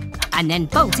and then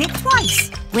bolt it twice.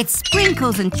 With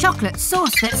sprinkles and chocolate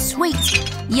sauce that's sweet,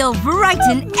 you'll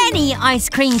brighten any ice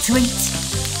cream treat.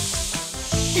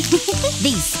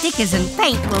 These stickers and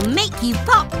paint will make you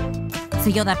pop, so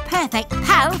you're the perfect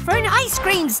pal for an ice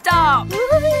cream stop.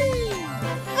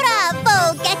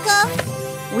 Bravo, Gecko.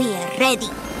 We're ready.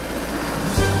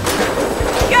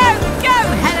 Go, go,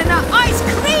 Helena! Ice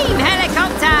cream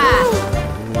helicopter!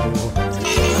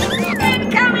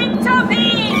 Incoming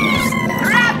toppings!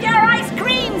 Grab your ice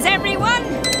creams, everyone!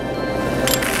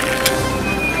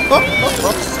 Perfect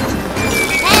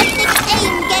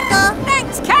aim, Gecko.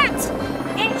 Thanks, Cat!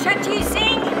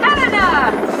 Introducing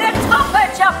Helena, the Topper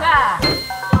Chopper!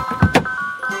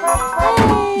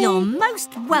 You're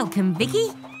most welcome,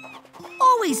 Vicky.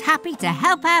 Always happy to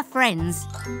help our friends.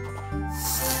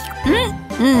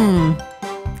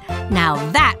 Now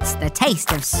that's the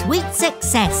taste of sweet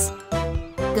success.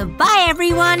 Goodbye,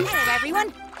 everyone. Hello,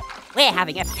 everyone. We're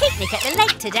having a picnic at the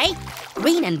lake today.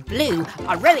 Green and blue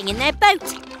are rowing in their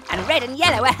boat, and red and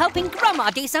yellow are helping Grandma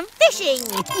do some fishing.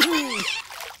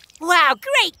 Wow,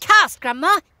 great cast,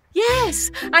 Grandma. Yes,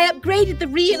 I upgraded the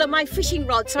reel on my fishing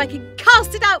rod so I can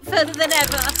cast it out further than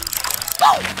ever.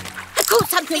 Oh, I caught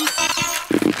something.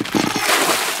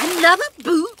 Another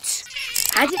boot.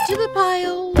 Add it to the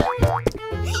pile.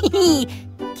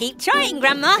 Keep trying,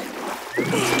 Grandma.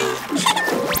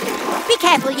 Be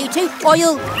careful, you two, or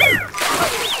you'll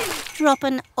drop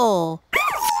an oar.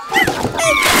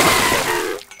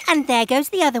 And there goes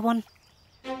the other one.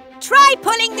 Try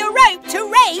pulling the rope to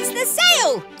raise the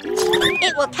sail.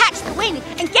 It will catch the wind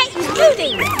and get you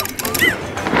moving.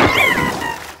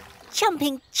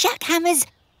 Jumping jackhammers.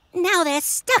 Now they're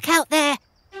stuck out there.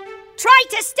 Try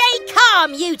to stay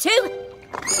calm, you two.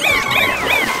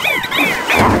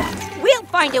 We'll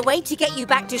find a way to get you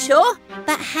back to shore.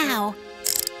 But how?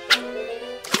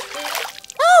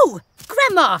 Oh,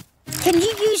 Grandma, can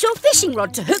you use your fishing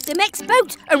rod to hook the next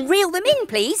boat and reel them in,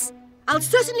 please? I'll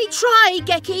certainly try,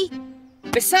 Gecky.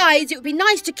 Besides, it would be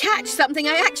nice to catch something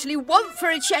I actually want for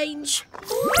a change.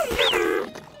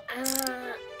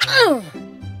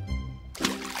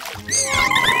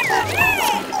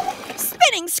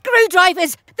 Spinning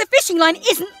screwdrivers! The fishing line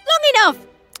isn't long enough!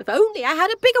 If only I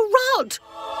had a bigger rod.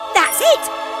 That's it!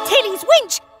 Tilly's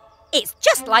winch! It's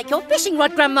just like your fishing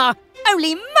rod, Grandma,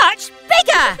 only much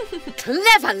bigger!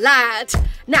 Clever lad.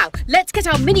 Now, let's get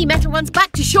our mini metal ones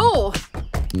back to shore.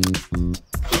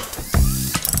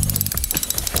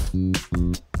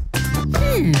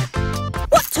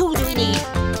 What tool do we need?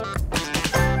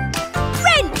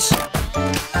 Wrench!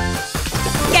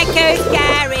 Gecko's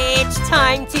garage,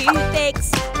 time to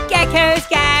fix. Gecko's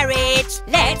garage,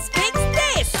 let's fix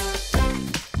this.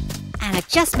 An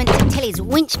adjustment to Tilly's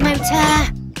winch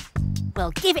motor.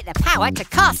 We'll give it the power to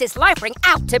cast this life ring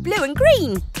out to blue and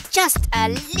green. Just a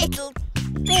little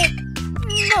bit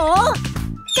more.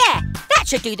 There, that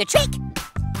should do the trick.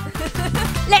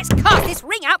 Let's cast this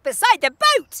ring out beside the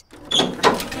boat.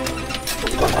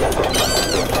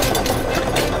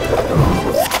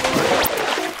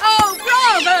 Oh,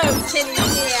 bravo, Tilly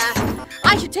dear.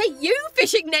 I should take you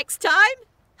fishing next time.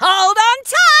 Hold on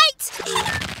tight.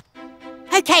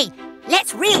 OK,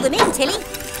 let's reel them in, Tilly.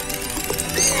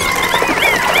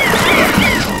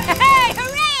 Hey,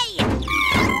 hooray!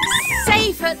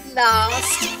 Safe at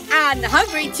last. And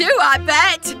hungry too, I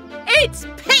bet. It's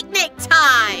picnic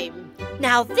time.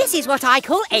 Now this is what I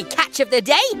call a catch of the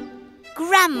day.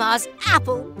 Grandma's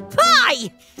apple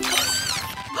pie.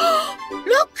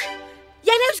 Look,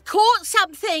 Yellow's caught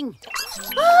something.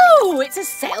 Oh, it's a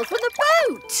sail from the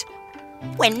boat.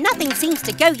 When nothing seems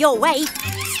to go your way,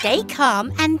 stay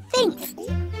calm and think.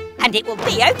 And it will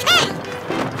be OK.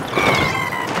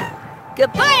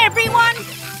 Goodbye, everyone.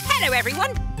 Hello,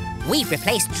 everyone. We've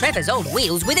replaced Trevor's old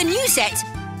wheels with a new set.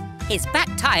 His back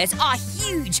tyres are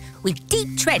huge, with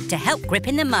deep tread to help grip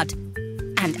in the mud.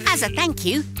 And as a thank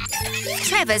you,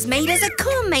 Trevor's made us a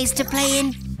corn maze to play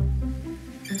in.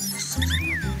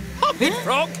 Hop it,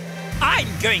 Frog. I'm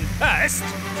going first.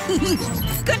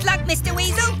 Good luck, Mr.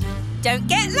 Weasel. Don't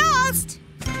get lost.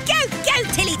 Go!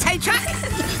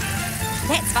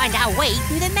 Let's find our way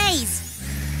through the maze.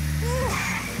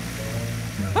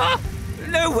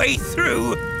 No way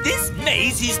through. This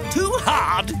maze is too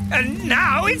hard, and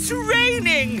now it's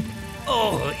raining.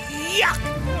 Oh, yuck!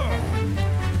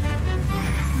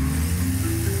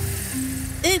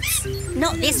 Oops,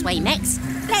 not this way, Mex.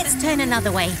 Let's turn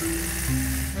another way.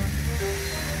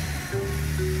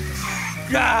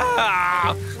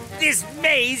 Ah, this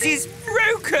maze is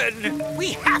broken.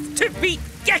 We have to beat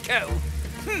Gecko.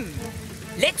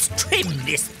 Let's trim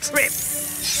this trip.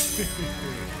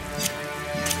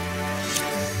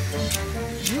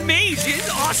 Mazes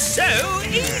are so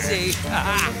easy.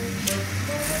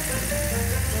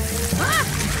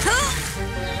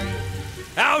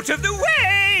 Out of the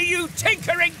way, you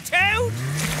tinkering toad!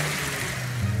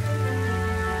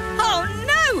 Oh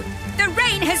no! The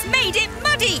rain has made it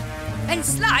muddy, and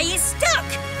Sly is stuck.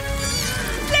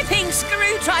 Flipping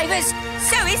screwdrivers,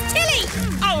 so is Tilly.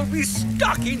 I'll be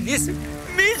stuck in this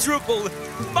miserable,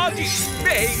 muddy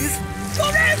maze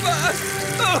forever!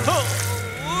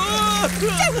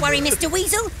 Don't worry, Mr.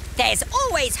 Weasel. There's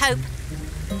always hope.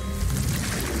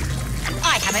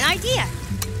 I have an idea.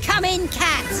 Come in,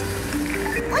 Cat.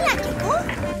 Hola,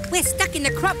 Gecko. We're stuck in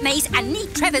the crop maze and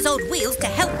need Trevor's old wheels to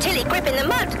help Tilly grip in the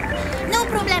mud. No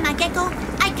problema, Gecko.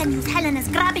 I can use Helena's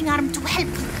grabbing arm to help.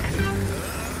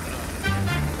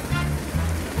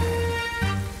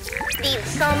 Did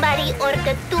somebody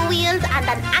order 2 wheels and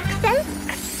an axle?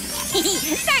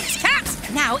 Thanks, Cat.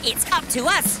 Now it's up to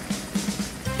us.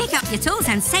 Pick up your tools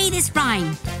and say this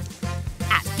rhyme.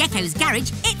 At Gecko's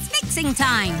garage, it's fixing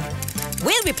time.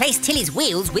 We'll replace Tilly's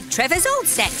wheels with Trevor's old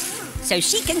set, so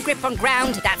she can grip on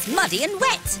ground that's muddy and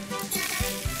wet.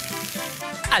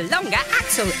 A longer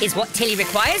axle is what Tilly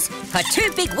requires for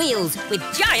 2 big wheels with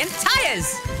giant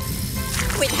tyres.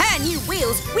 With her new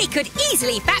wheels, we could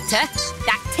easily factor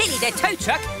that Tilly the tow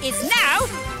truck is now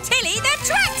Tilly the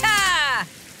Tractor!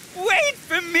 Wait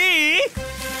for me!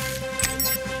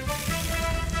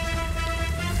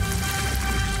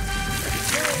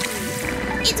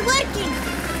 It's working!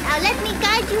 Now let me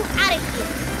guide you out of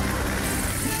here.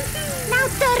 Now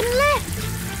turn left.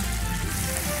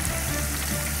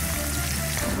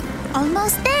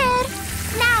 Almost there.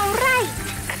 Now right.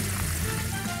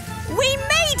 We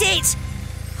made it!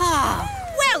 Ah,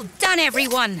 well done,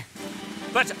 everyone.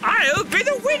 But I'll be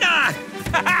the winner!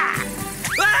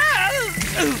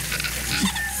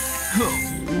 Oh,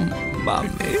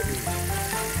 Mummy.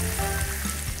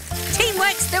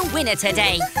 Teamwork's the winner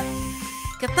today.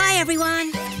 Goodbye,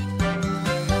 everyone.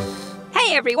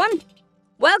 Hey, everyone.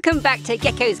 Welcome back to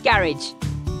Gecko's garage.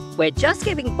 We're just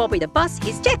giving Bobby the bus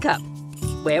his checkup.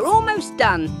 We're almost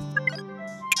done.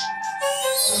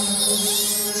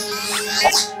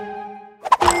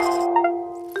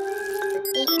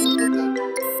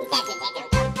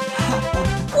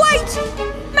 Wait!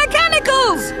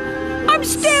 Mechanicals! I'm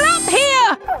still up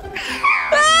here!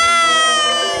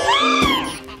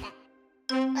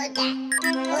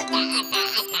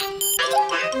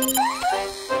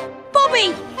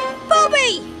 Bobby!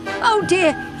 Bobby! Oh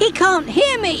dear, he can't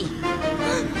hear me.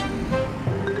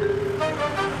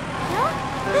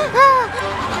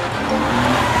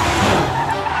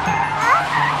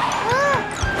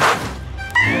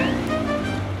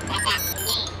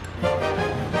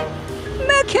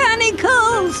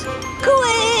 Mechanicals!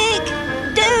 Quick!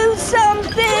 Do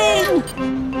something!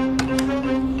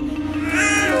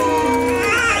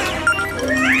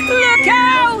 Look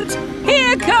out!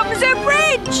 Here comes a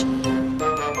bridge!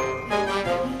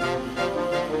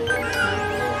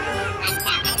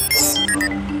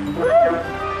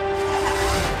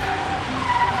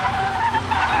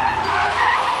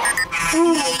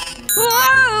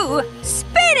 Whoa!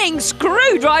 Spinning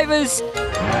screwdrivers!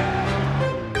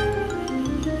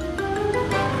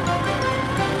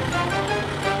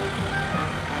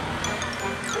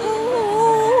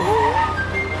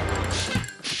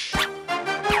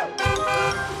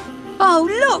 Oh,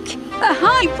 look! A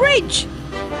high bridge!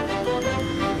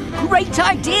 Great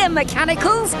idea,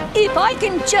 Mechanicals! If I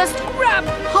can just grab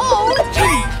hold...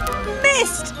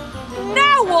 Missed!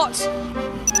 Now what?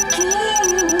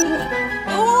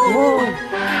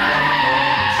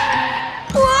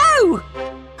 Whoa!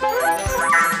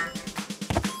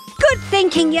 Good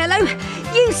thinking, Yellow.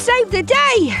 You saved the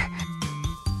day.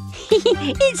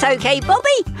 It's okay,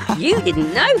 Bobby. You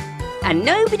didn't know, and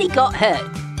nobody got hurt.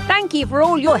 Thank you for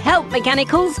all your help,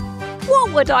 Mechanicals.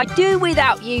 What would I do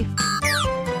without you?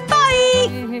 Bye!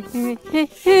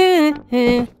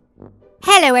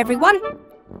 Hello, everyone.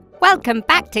 Welcome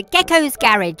back to Gecko's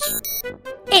garage.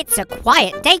 It's a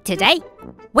quiet day today.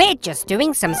 We're just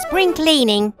doing some spring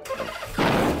cleaning.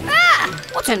 Ah!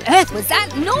 What on earth was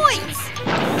that noise?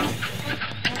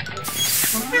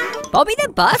 Bobby the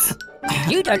bus?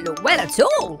 You don't look well at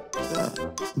all.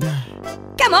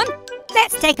 Come on,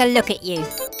 let's take a look at you.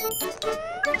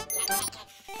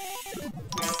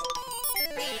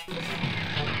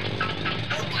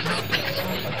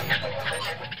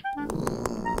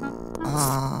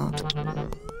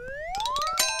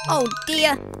 Oh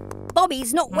dear,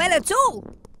 Bobby's not well at all.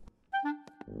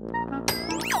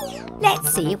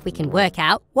 Let's see if we can work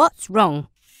out what's wrong.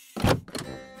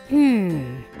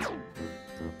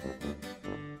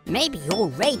 Maybe your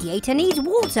radiator needs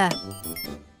water.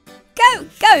 Go,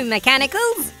 go,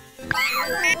 mechanicals!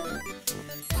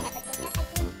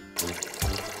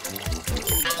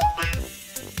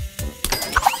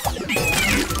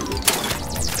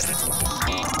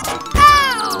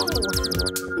 Ow!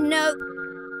 No,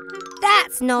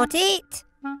 that's not it.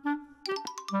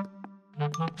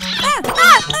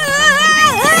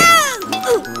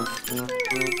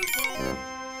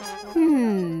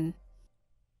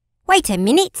 Wait a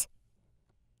minute.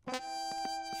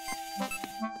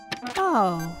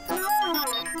 Oh.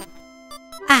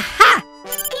 Aha!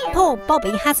 Poor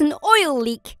Bobby has an oil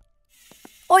leak.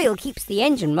 Oil keeps the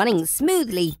engine running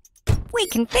smoothly. We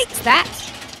can fix that.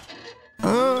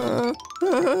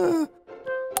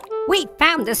 We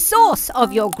found the source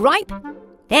of your gripe.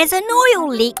 There's an oil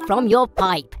leak from your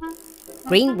pipe.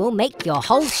 Green will make your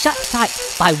hole shut tight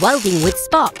by welding with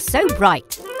sparks so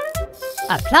bright.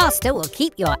 A plaster will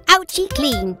keep your ouchie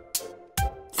clean.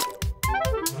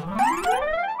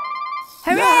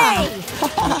 Hooray!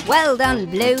 Well done,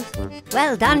 Blue.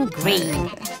 Well done,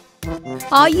 Green.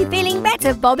 Are you feeling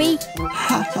better, Bobby?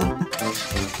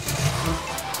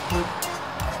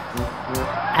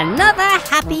 Another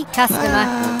happy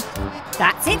customer.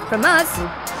 That's it from us.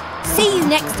 See you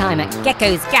next time at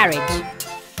Gecko's Garage.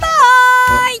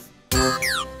 Bye!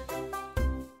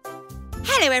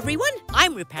 Hello everyone,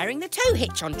 I'm repairing the tow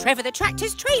hitch on Trevor the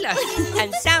Tractor's trailer.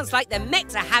 And sounds like the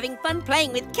mechs are having fun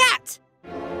playing with Cat.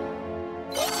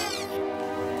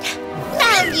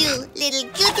 Now you, little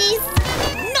goodies.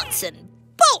 Nuts and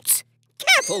bolts!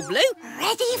 Careful, Blue.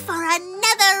 Ready for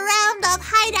another round of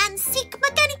hide-and-seek,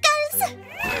 mechanicals?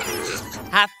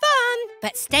 Have fun,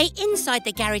 but stay inside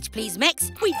the garage, please, mechs.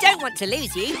 We don't want to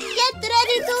lose you. Get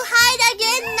ready to hide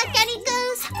again,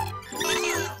 mechanicals.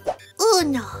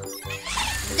 1, 2,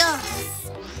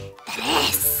 3.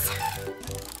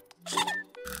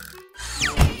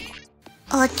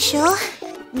 8,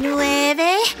 9.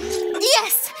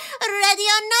 Yes! Ready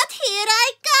or not, here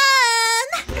I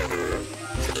come!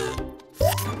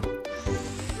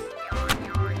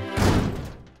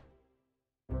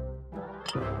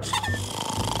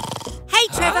 Hey,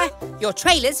 Trevor, your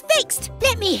trailer's fixed.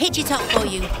 Let me hitch it up for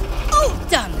you. All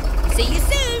done. See you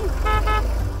soon.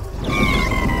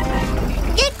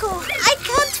 Gecko, I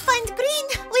can't find Green.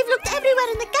 We've looked everywhere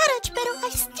in the garage, but I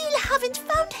still haven't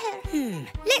found her.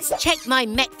 Let's check my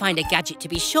mech finder gadget to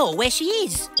be sure where she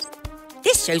is.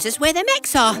 This shows us where the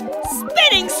mechs are.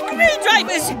 Spinning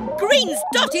screwdrivers! Green's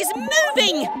dot is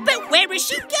moving! But where is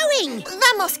she going?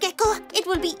 Vamos, Gecko. It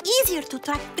will be easier to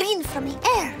track Green from the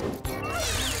air.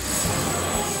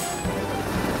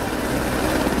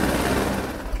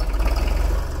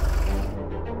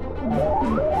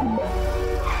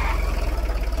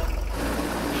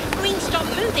 Green, stop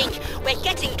moving. We're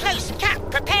getting close. Cat,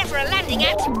 prepare for a landing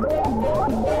at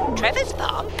Trevor's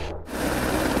farm.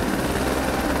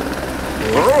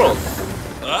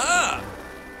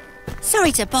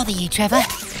 Sorry to bother you, Trevor,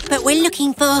 but we're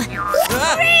looking for... Oh,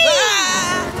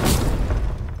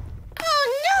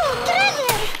 no,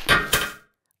 Trevor!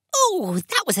 Oh,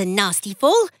 that was a nasty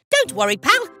fall. Don't worry,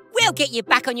 pal. We'll get you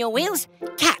back on your wheels.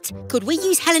 Cat, could we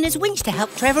use Helena's winch to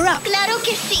help Trevor up? Claro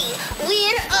que sí.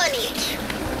 We're on it.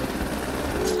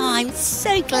 Oh, I'm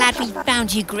so glad we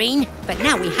found you, Green. But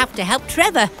now we have to help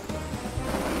Trevor.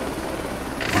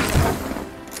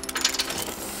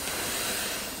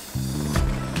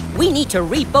 We need to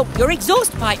rebolt your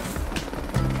exhaust pipe.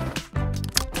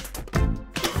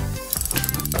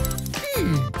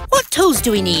 What tools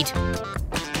do we need?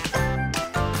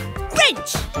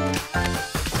 Wrench!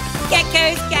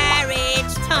 Gecko's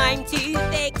Garage, time to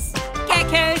fix.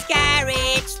 Gecko's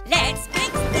Garage, let's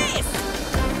fix this.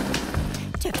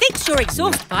 To fix your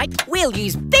exhaust pipe, we'll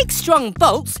use big strong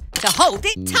bolts to hold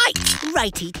it tight.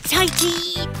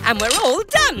 Righty-tighty. And we're all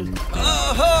done.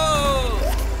 Oh-ho!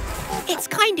 It's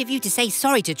kind of you to say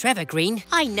sorry to Trevor, Green.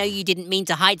 I know you didn't mean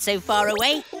to hide so far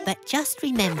away. But just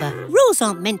remember, rules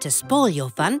aren't meant to spoil your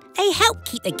fun. They help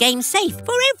keep the game safe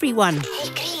for everyone. Hey,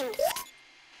 Green.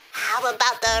 How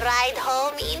about the ride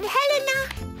home in Helena?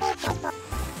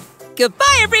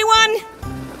 Goodbye, everyone!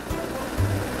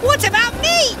 What about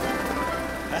me?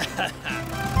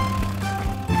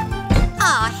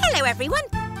 everyone.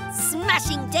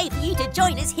 Smashing day for you to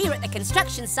join us here at the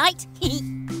construction site.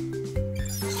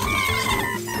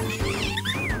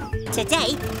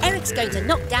 Today, Eric's going to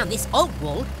knock down this old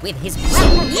wall with his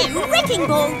brand new wrecking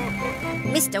ball.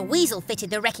 Mr. Weasel fitted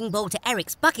the wrecking ball to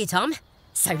Eric's bucket on,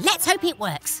 so let's hope it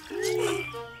works.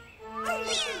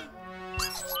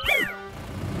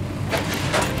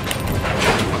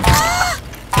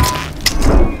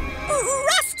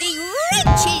 Rusty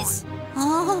wrenches!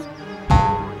 Oh.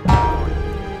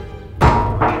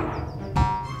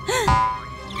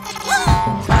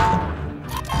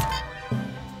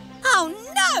 Oh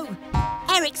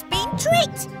no! Eric's been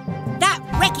tricked! That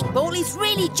wrecking ball is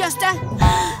really just a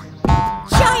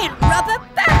giant rubber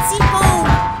bouncy ball!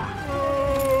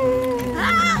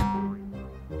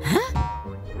 Huh?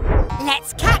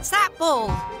 Let's catch that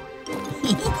ball!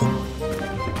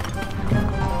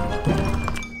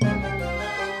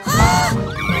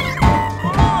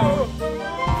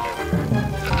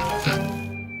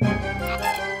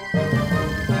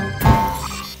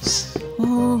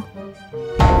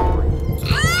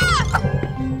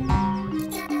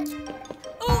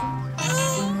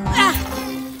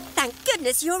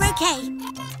 You're okay.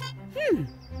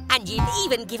 And you've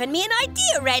even given me an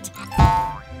idea, Red.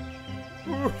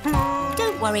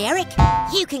 Don't worry, Eric.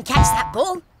 You can catch that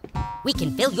ball. We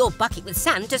can fill your bucket with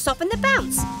sand to soften the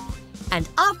bounce. And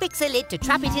I'll fix a lid to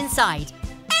trap it inside.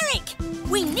 Eric,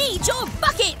 we need your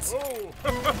bucket.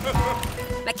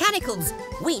 Mechanicals,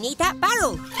 we need that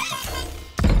barrel.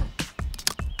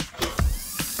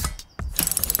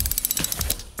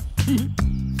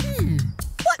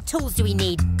 What tools do we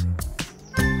need?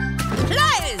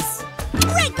 Pliers!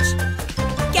 Wrench!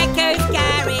 Gecko's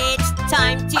garage,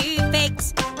 time to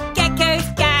fix. Gecko's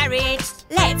garage,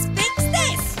 let's fix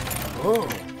this! Oh.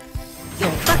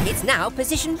 Your bucket's now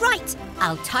positioned right.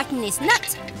 I'll tighten this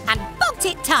nut and bolt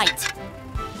it tight.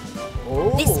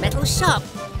 Oh. This metal's sharp,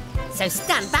 so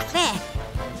stand back there.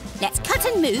 Let's cut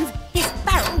and move this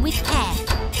barrel with care.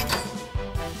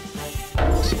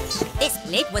 This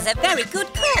lid was a very good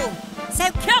call,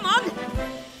 so come on!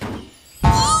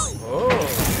 Oh.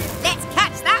 Let's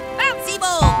catch that bouncy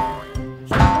ball!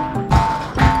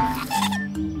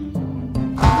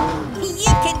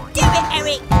 You can do it,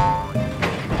 Eric!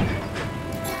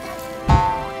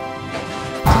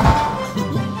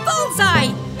 Bullseye!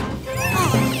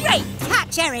 Oh, great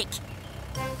catch, Eric!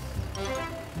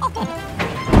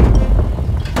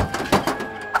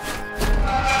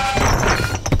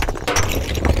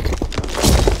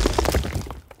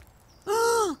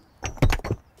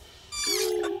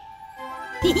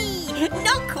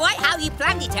 Not quite how you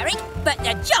planned it, Eric, but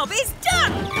the job is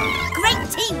done! Great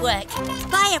teamwork!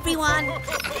 Bye, everyone!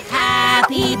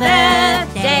 Happy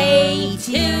birthday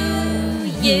to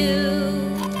you!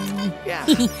 Yeah.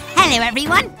 Hello,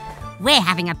 everyone. We're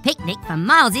having a picnic for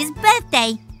Miles's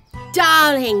birthday.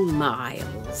 Darling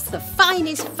Miles, the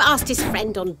finest, fastest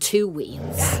friend on two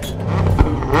wheels.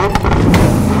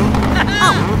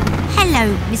 Oh,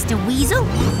 hello, Mr. Weasel.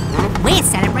 We're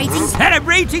celebrating...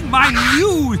 Celebrating my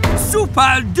new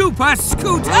super-duper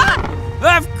scooter?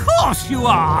 Of course you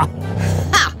are!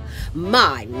 Ha!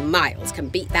 My Miles can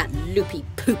beat that loopy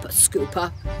pooper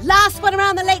scooper. Last one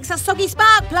around the lake's a soggy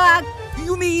spark plug.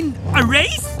 You mean a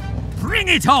race? Bring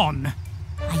it on!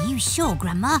 Are you sure,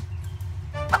 Grandma?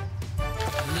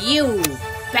 You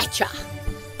betcha.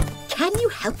 Can you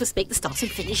help us make the start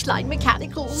and finish line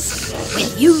mechanicals?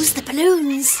 We'll use the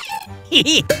balloons.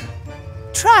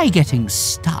 Try getting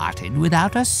started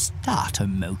without a starter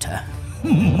motor.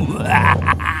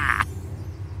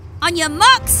 On your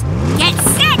marks, get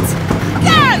set,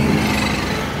 go!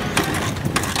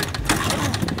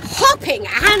 Hopping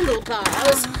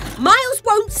handlebars. Miles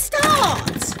won't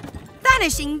start.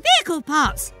 Vanishing vehicle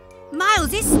parts.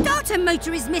 Miles's starter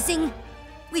motor is missing.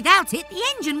 Without it, the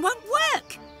engine won't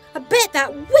work. I bet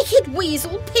that wicked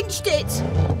Weasel pinched it.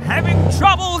 Having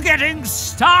trouble getting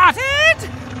started?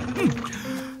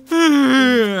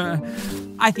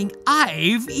 I think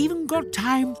I've even got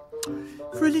time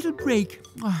for a little break.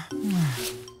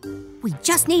 We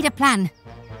just need a plan.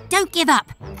 Don't give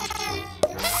up.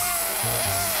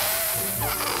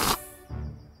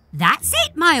 That's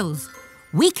it, Miles.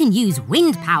 We can use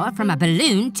wind power from a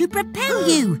balloon to propel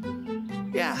you.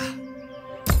 Yeah.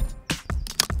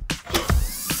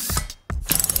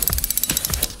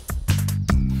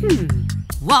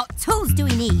 What tools do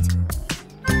we need?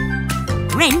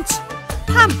 Wrench,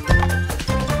 pump.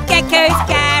 Gecko's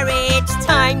garage,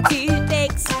 time to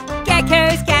fix.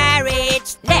 Gecko's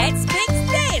garage, let's fix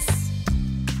this!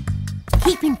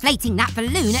 Keep inflating that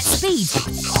balloon at speed.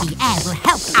 The air will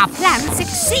help our plan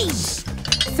succeed.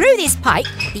 Through this pipe,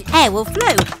 the air will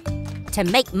flow. to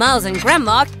make Miles and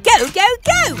Grandma go, go,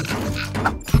 go!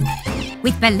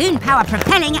 With balloon power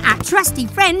propelling our trusty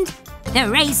friend, the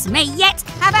race may yet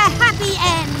have a happy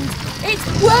end. It's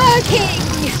working!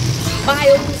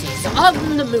 Miles is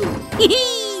on the moon.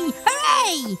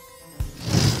 Hooray!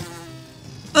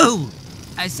 Oh,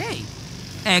 I say,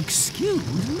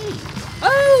 excuse me.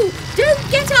 Oh,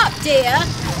 don't get up, dear.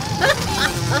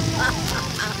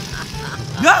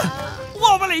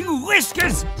 Wobbling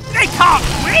whiskers! They can't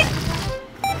win!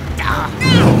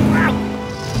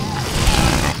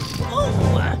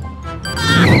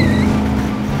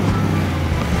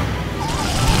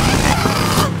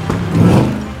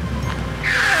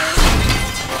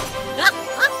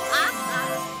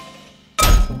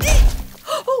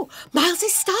 Oh,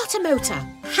 Miles' starter motor.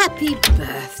 Happy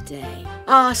birthday,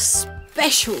 our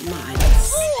special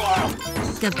Miles.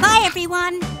 Goodbye,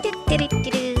 everyone.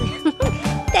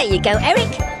 There you go,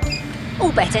 Eric.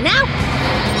 All better now.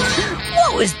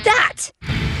 What was that?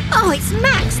 Oh, it's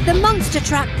Max, the monster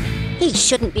truck. He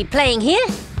shouldn't be playing here.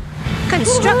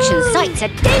 Construction sites are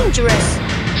dangerous.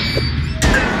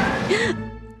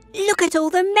 Look at all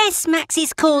the mess Max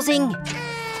is causing.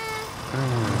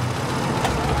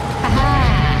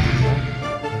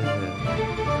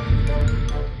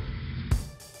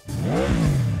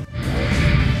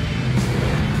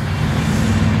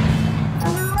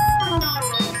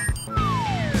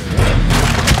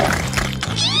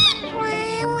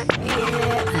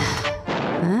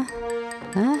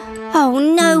 Oh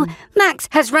no, Max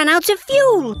has run out of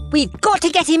fuel. We've got to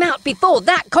get him out before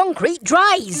that concrete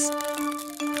dries.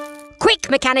 Quick,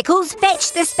 mechanicals,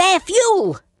 fetch the spare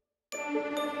fuel.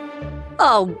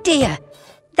 Oh dear,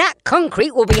 that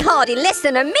concrete will be hard in less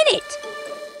than a minute.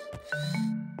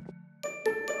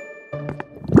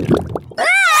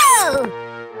 Oh!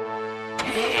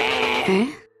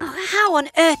 Oh, how on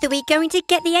earth are we going to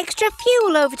get the extra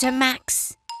fuel over to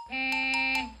Max?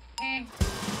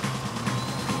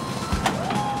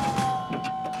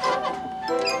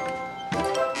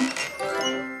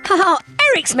 Oh,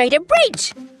 Eric's made a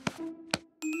bridge!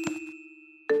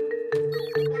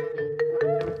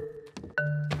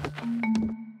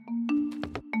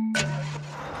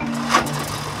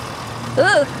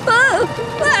 Oh, oh,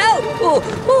 oh, oh,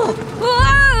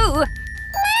 oh,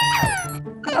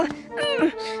 oh.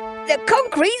 The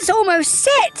concrete's almost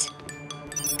set.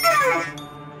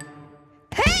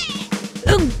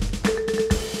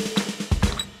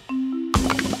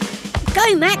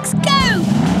 Go, Max, go!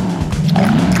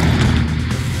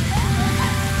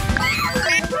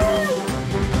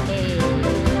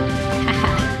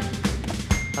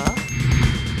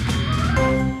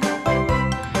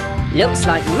 Looks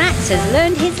like Max has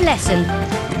learned his lesson.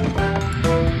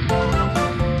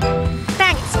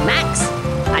 Thanks, Max.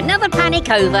 Another panic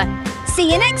over.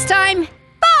 See you next time.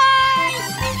 Bye!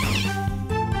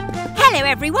 Hello,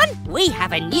 everyone. We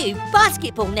have a new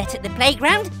basketball net at the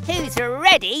playground. Who's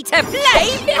ready to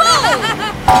play ball?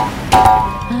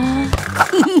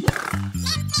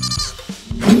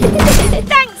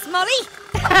 Thanks, Molly.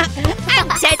 And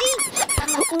Teddy.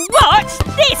 Watch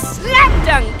this slam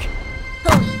dunk.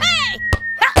 Hey!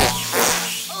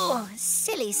 Oh,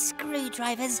 silly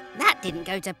screwdrivers. That didn't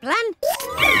go to plan.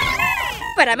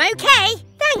 But I'm okay.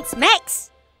 Thanks,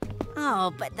 Max.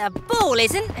 Oh, but the ball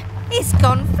isn't. It's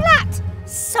gone flat.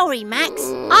 Sorry, Max.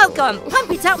 I'll go and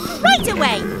pump it up right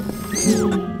away.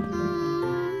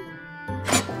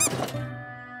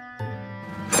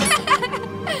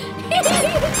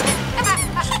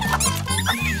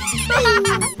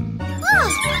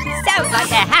 Sounds like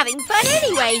they're having fun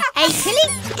anyway, eh, Tilly?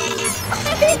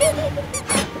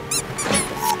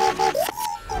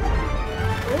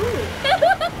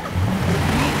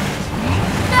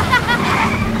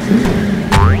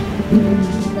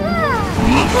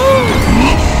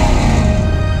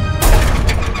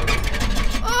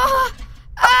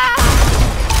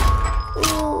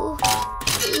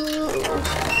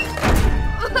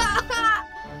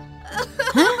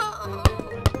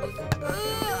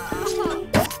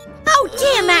 Oh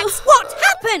dear, Max, what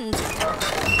happened?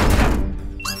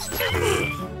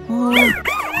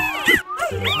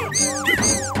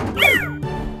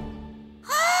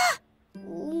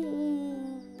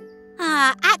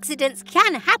 Accidents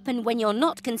can happen when you're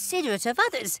not considerate of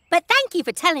others. But thank you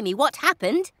for telling me what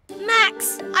happened.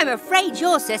 Max, I'm afraid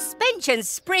your suspension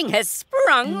spring has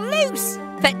sprung loose.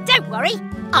 But don't worry,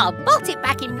 I'll bolt it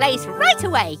back in place right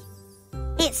away.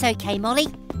 It's okay, Molly.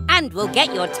 And we'll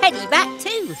get your teddy back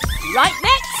too. Right,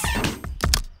 Max?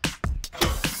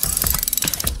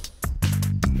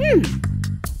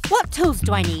 What tools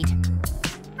do I need?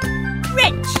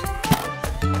 Wrench.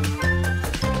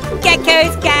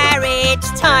 Gecko's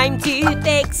garage, time to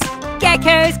fix.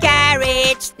 Gecko's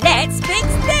garage. Let's fix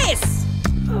this.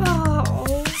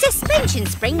 Oh. Suspension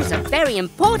springs are very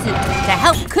important to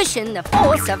help cushion the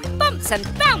force of bumps and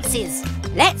bounces.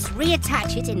 Let's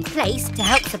reattach it in place to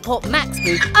help support Max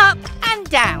move up and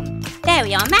down. There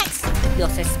we are, Max. Your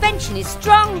suspension is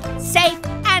strong, safe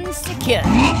and secure.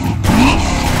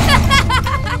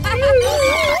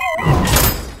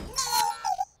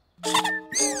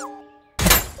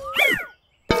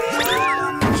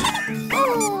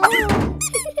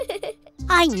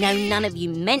 I know none of you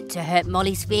meant to hurt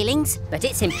Molly's feelings, but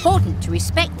it's important to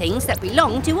respect things that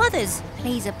belong to others.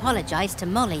 Please apologise to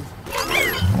Molly.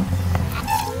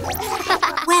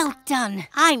 Well done.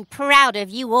 I'm proud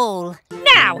of you all.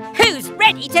 Now, who's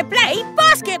ready to play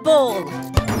basketball?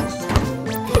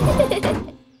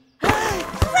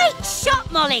 Great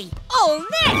shot, Molly. All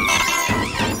net.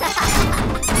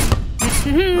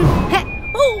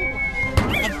 Oh,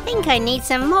 I think I need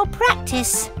some more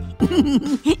practice.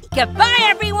 Goodbye,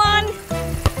 everyone.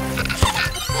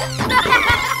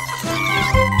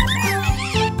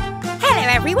 Hello,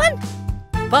 everyone.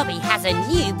 Bobby has a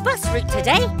new bus route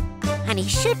today, and he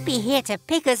should be here to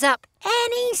pick us up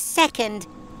any second.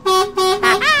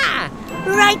 Aha!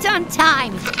 Right on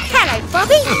time. Hello,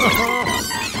 Bobby.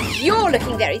 You're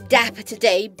looking very dapper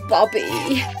today,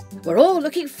 Bobby. We're all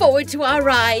looking forward to our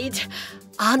ride.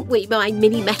 Aren't we, my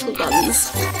mini metal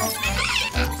ones?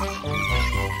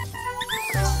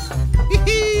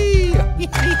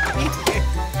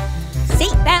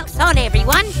 Seatbelts on,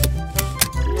 everyone.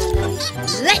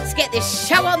 Let's get this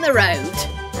show on the road.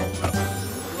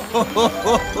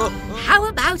 How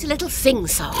about a little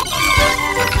sing-song?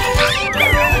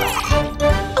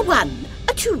 A 1,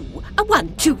 a 2, a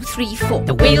 1, 2, 3, 4.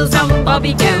 The wheels on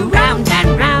Bobby go round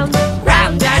and round,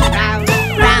 round and round,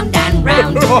 round and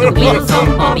round. The wheels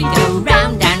on Bobby go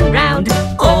round and round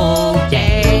all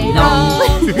day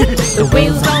long. The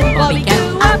wheels on Bobby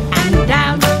go up and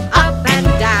down, up and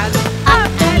down,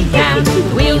 up and down. The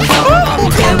wheels on Bobby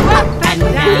go up and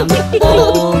down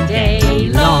all day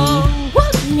long.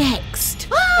 What next?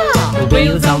 The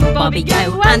wheels on Bobby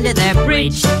go under the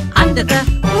bridge, under the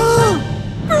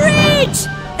bridge!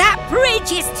 That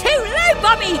bridge is too low,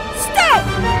 Bobby! Stop!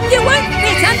 You won't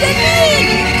fit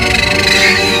underneath!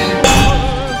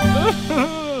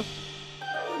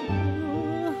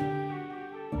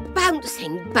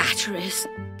 Bouncing batteries.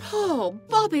 Poor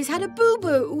Bobby's had a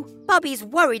boo-boo. Bobby's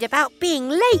worried about being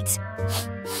late.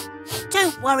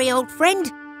 Don't worry, old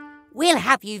friend. We'll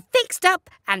have you fixed up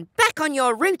and back on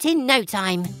your route in no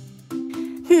time.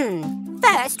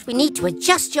 First, we need to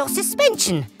adjust your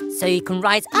suspension so you can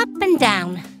rise up and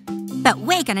down. But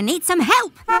we're going to need some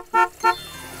help.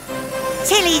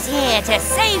 Tilly's here to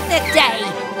save the day.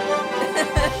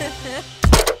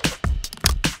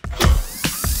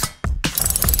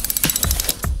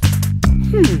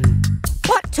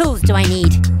 What tools do I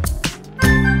need?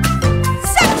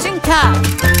 Suction cup!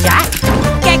 Jack!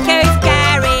 Gecko's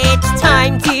garage,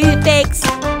 time to fix.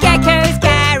 Gecko's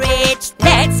garage,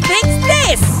 let's fix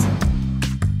this!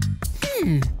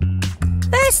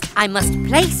 First, I must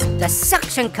place the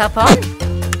suction cup on.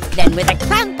 Then with a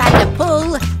clamp and a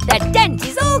pull, the dent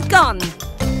is all gone.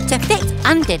 To fit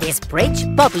under this bridge,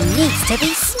 Bobby needs to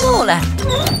be smaller.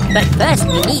 But first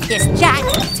we need this jack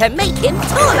to make him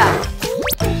taller.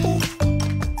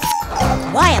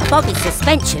 Wire Bobby's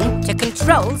suspension to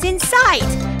controls inside.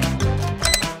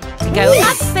 To go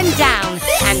up and down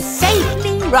and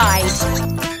safely ride.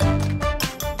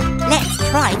 Let's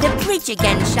try the bridge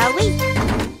again, shall we?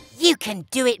 You can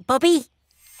do it, Bobby.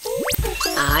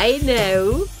 I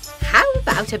know. How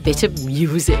about a bit of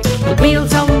music? The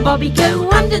wheels on Bobby go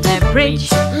under the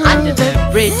bridge, under the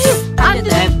bridge, under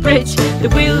the bridge. The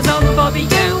wheels on Bobby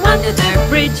go under the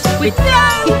bridge with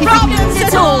no problems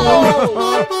at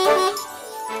all.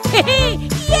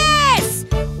 Yes!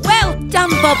 Well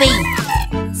done, Bobby.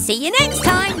 See you next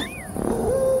time.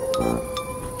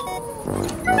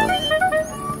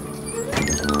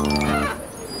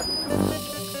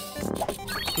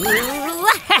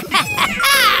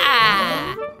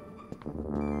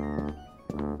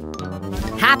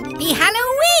 Happy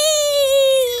Halloween!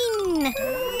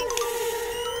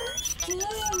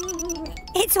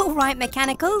 It's all right,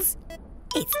 Mechanicals.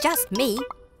 It's just me,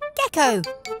 Gecko.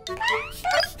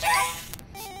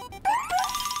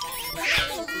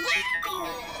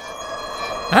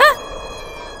 Huh?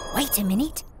 Wait a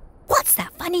minute. What's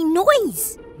that funny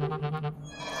noise?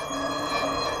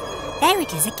 There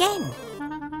it is again.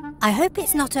 I hope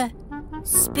it's not a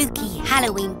spooky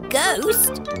Halloween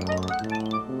ghost.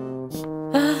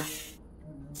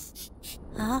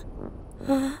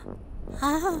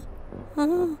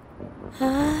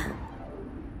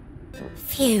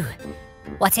 Phew.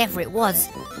 Whatever it was,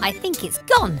 I think it's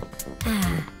gone.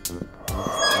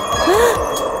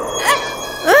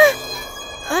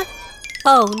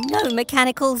 Oh no,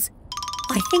 Mechanicals.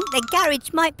 I think the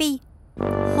garage might be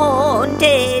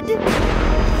haunted.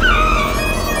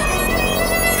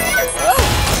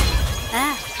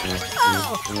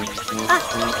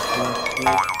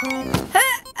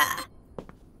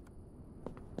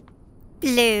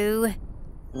 Blue.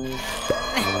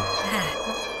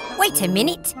 Wait a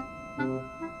minute.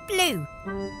 Blue,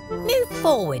 move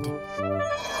forward.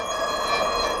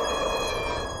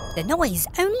 The noise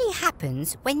only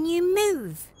happens when you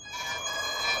move.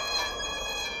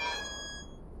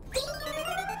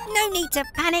 No need to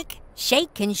panic,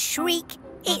 shake and shriek.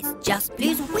 It's just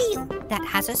Blue's wheel that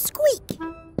has a squeak.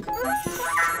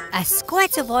 A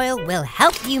squirt of oil will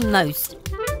help you most.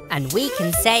 And we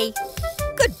can say,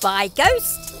 goodbye,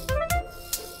 ghost.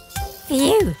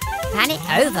 Phew, panic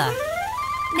over.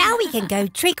 Now we can go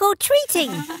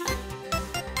trick-or-treating.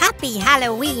 Happy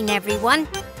Halloween, everyone.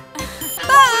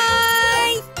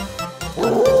 Bye!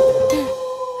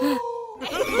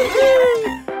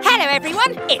 Hello,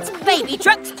 everyone. It's Baby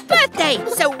Truck's birthday,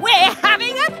 so we're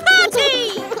having a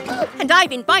party! And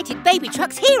I've invited Baby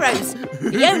Truck's heroes,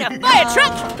 Fiona, Fire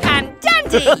Truck, and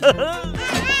Dandy.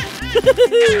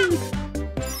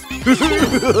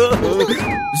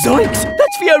 Zoinks!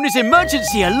 That's Fiona's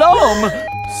emergency alarm!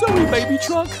 Sorry, Baby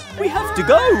Truck. We have to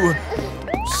go.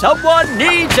 Someone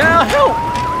needs our help.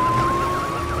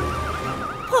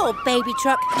 Poor Baby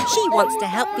Truck. She wants to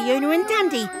help Fiona and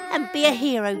Dandy and be a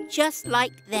hero just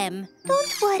like them.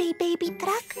 Don't worry, Baby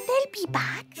Truck. They'll be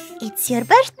back. It's your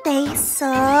birthday,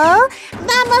 so...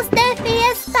 Vamos de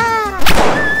fiesta!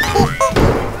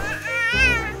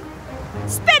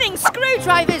 Spinning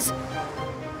screwdrivers!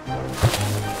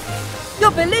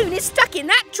 Your balloon is stuck in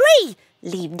that tree!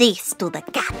 Leave this to the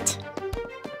cat.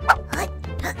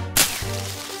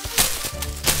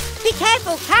 Be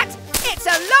careful, Cat! It's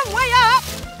a long way up!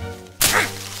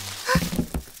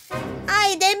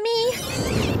 Ay de mí!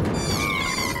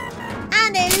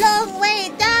 And a long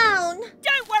way down!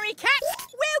 Don't worry, Cat!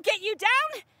 We'll get you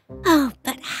down! Oh,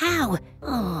 but how?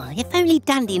 Oh, if only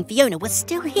Dandy and Fiona were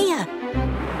still here.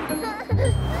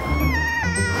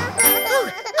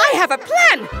 I have a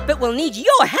plan, but we'll need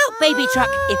your help, Baby Truck.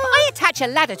 If I attach a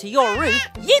ladder to your roof,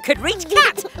 you could reach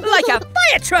Cat like a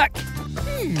fire truck.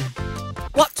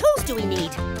 What tools do we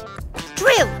need?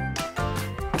 Drill.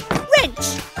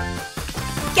 Wrench.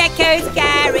 Gecko's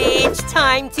garage,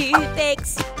 time to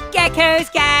fix. Gecko's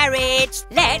garage,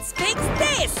 let's fix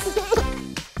this.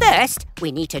 First,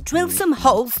 we need to drill some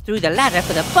holes through the ladder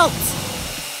for the bolts.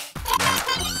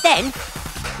 Then,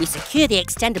 we secure the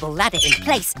extendable ladder in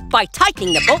place by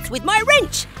tightening the bolts with my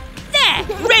wrench. There,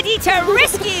 ready to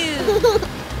rescue!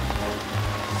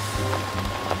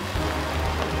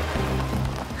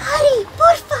 Hurry,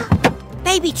 porfa!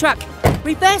 Baby Truck,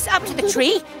 reverse up to the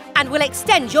tree and we'll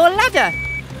extend your ladder.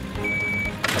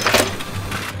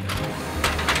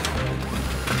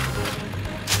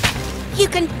 You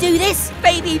can do this,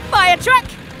 Baby Fire Truck!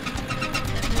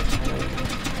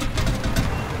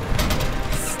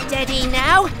 Steady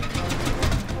now.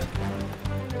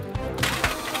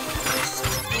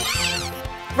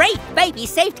 Great Baby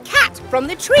saved Cat from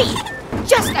the tree,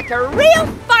 just like a real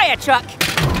fire truck.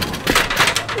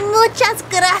 Muchas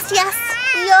gracias.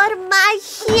 You're my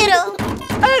hero.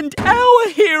 And our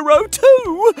hero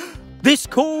too. This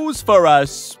calls for a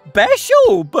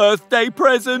special birthday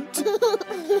present.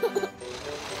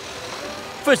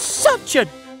 For such a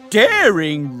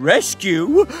daring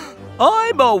rescue,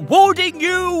 I'm awarding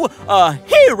you a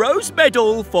Hero's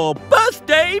Medal for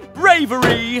birthday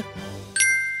bravery.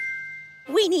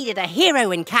 We needed a hero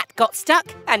when Cat got stuck,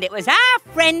 and it was our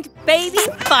friend Baby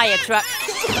Fire Truck.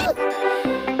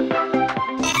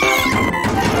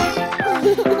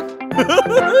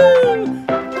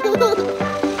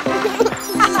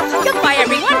 Goodbye,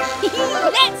 everyone.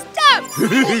 Let's dance.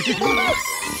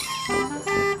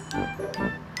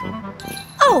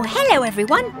 Oh, hello,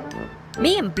 everyone.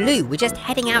 Me and Blue were just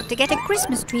heading out to get a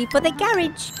Christmas tree for the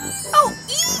garage. Oh,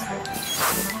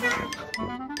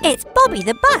 it's Bobby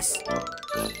the bus.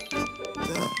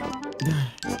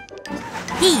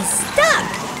 He's stuck.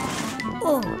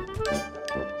 Oh.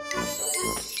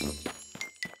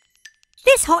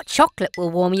 This hot chocolate will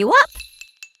warm you up.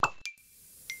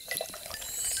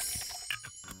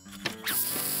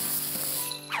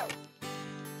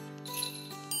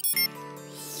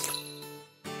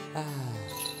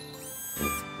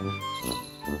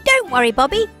 Don't worry,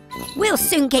 Bobby. We'll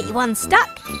soon get you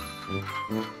unstuck.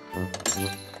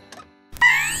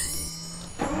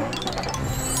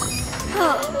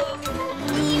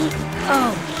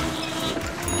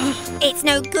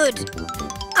 That's no good.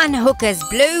 Unhook us,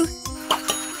 Blue.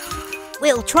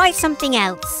 We'll try something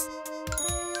else.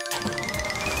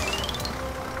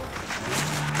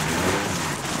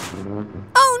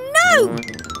 Oh no!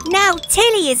 Now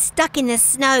Tilly is stuck in the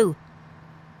snow.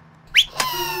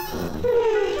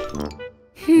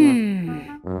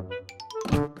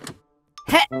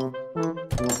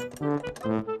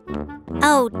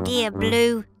 Oh dear,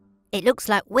 Blue. It looks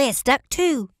like we're stuck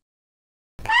too.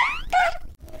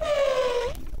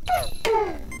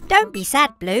 Don't be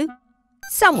sad, Blue.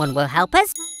 Someone will help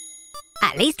us.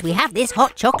 At least we have this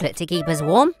hot chocolate to keep us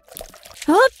warm.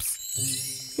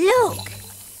 Oops! Look!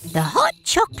 The hot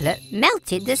chocolate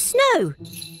melted the snow.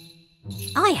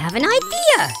 I have an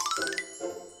idea.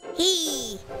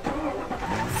 Hee!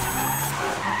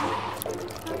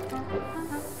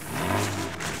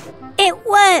 It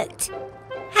worked.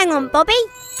 Hang on, Bobby.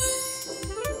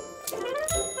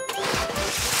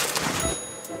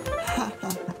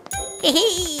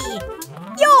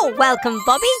 You're welcome,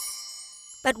 Bobby.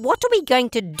 But what are we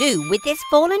going to do with this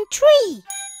fallen tree?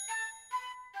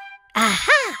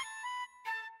 Aha!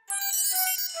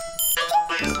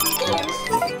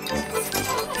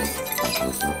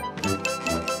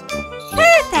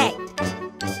 Perfect!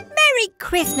 Merry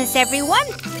Christmas, everyone!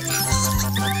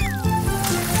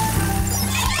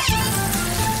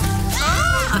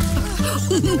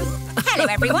 Hello,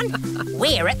 everyone.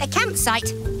 We're at the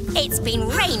campsite. It's been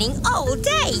raining all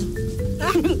day.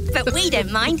 But we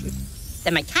don't mind.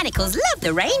 The mechanicals love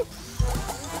the rain.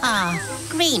 Ah,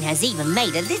 Green has even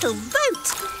made a little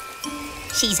boat.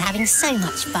 She's having so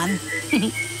much fun.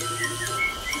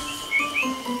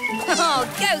 Oh,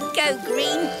 go,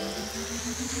 Green.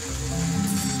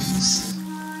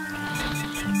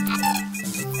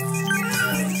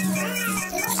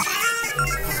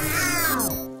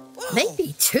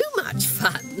 Maybe too much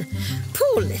fun.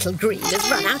 Poor little Green has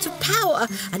run out of power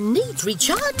and needs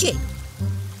recharging.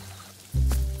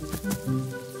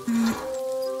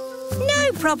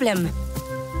 No problem.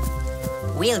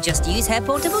 We'll just use her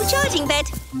portable charging bed.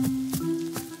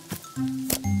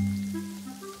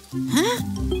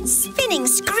 Huh? Spinning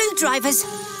screwdrivers.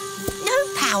 No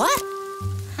power?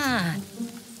 Huh.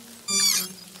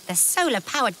 The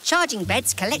solar-powered charging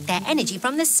beds collect their energy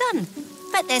from the sun.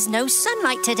 But there's no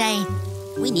sunlight today.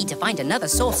 We need to find another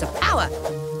source of power.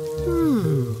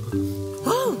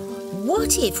 Oh,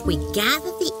 what if we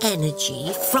gather the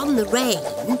energy from the rain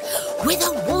with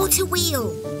a water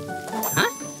wheel? Huh?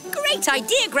 Great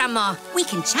idea, Grandma. We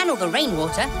can channel the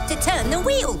rainwater to turn the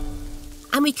wheel.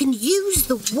 And we can use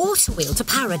the water wheel to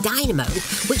power a dynamo,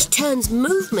 which turns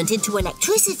movement into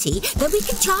electricity that we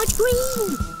can charge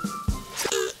Green.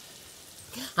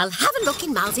 I'll have a look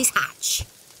in Miles's hatch.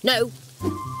 No.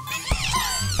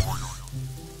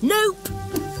 Nope.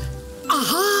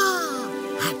 Aha!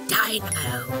 A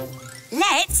dynamo.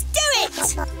 Let's do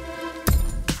it!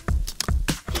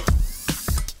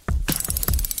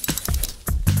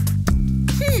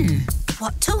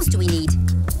 What tools do we need?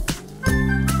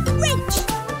 Wrench.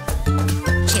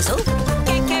 Chisel.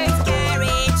 Gecko's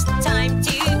garage. Time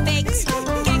to fix.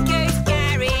 Gecko's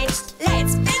garage.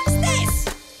 Let's fix this.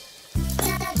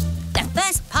 The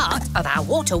first part of our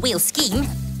water wheel scheme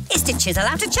is to chisel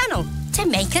out a channel to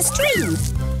make a stream.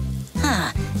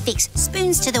 Fix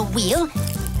spoons to the wheel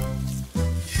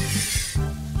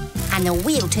and the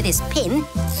wheel to this pin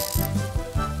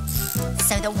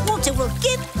so the water will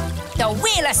give the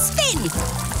wheel a spin.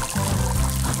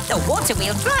 The water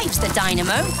wheel drives the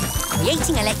dynamo,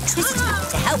 creating electricity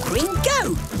to help Green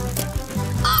go.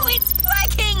 Oh, it's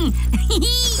working!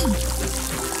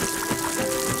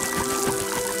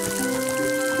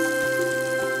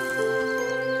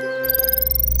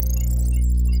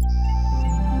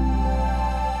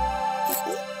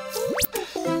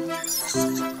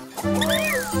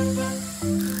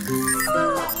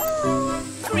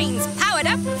 Green's powered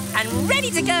up and ready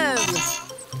to go.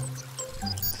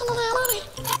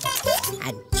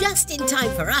 And just in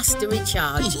time for us to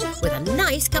recharge with a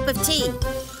nice cup of tea.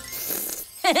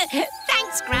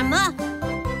 Thanks, Grandma.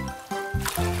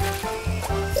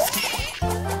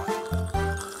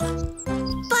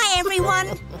 Bye,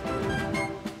 everyone.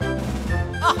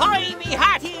 Ahoy, me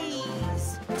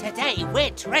hearties! Today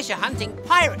we're treasure hunting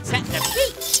pirates at the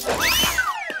beach.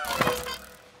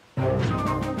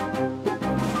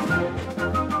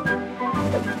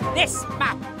 This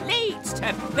map leads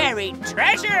to buried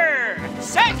treasure.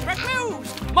 Search for clues,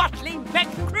 motley bed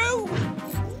crew.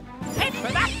 Head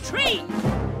for that tree.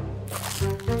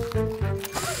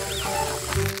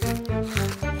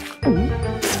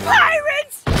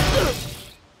 Pirates!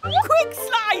 Quick,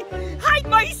 Sly! Hide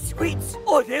my sweets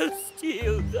or they'll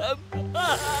steal them.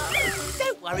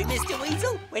 Don't worry, Mr.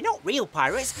 Weasel. We're not real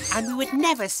pirates, and we would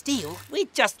never steal. We're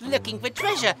just looking for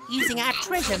treasure using our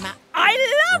treasure map. I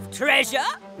love treasure.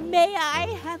 May I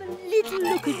have a little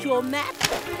look at your map?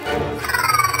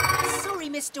 Sorry,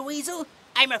 Mr. Weasel.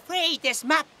 I'm afraid this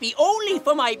map be only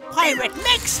for my pirate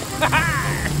mix.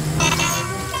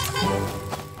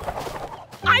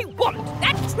 I want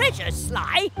that treasure,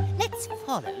 Sly. Let's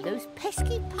follow those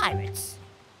pesky pirates.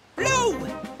 Blue,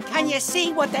 can you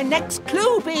see what the next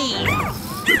clue be?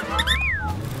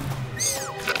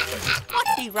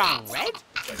 What'd be wrong, Red?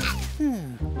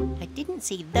 I didn't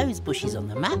see those bushes on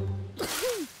the map.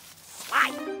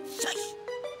 Sly, shush.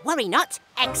 Worry not.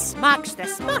 X marks the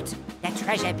spot. The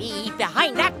treasure be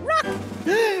behind that rock.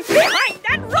 Behind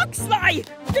that rock, Sly!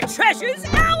 The treasure's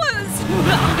ours!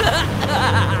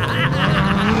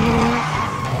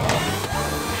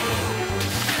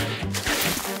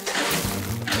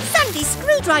 Sandy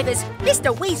screwdrivers!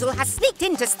 Mr. Weasel has sneaked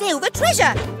in to steal the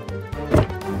treasure!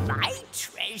 My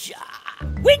treasure!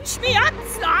 Winch me up,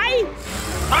 Sly!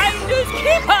 Finders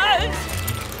keepers!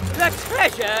 The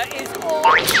treasure is all...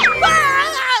 Are you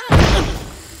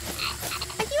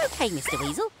okay, Mr.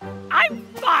 Weasel? I'm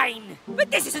fine!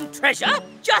 But this isn't treasure,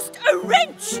 just a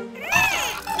wrench!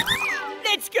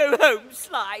 Let's go home,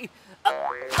 Sly.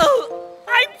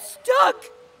 I'm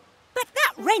stuck! But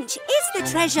that wrench is the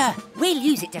treasure. We'll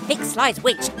use it to fix Sly's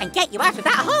winch and get you out of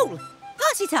that hole.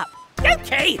 Pass it up.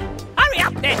 Okay, hurry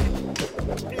up then.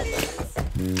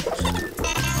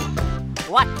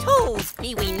 What tools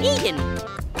be we needing?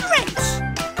 Wrench!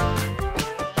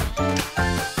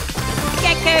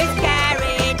 Gecko's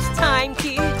garage, time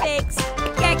to fix.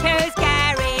 Gecko's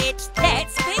garage,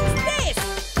 let's fix this.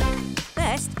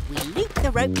 First, we loop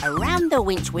the rope around the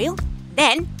winch wheel.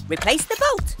 Then, replace the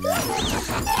bolt.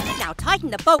 Now tighten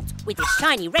the bolt with this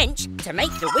shiny wrench to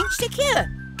make the winch secure.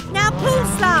 Now pull,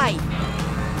 Sly.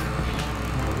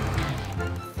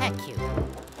 Thank you.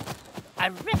 A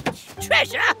rich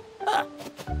treasure?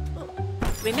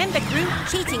 Remember, crew,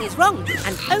 cheating is wrong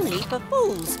and only for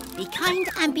fools. Be kind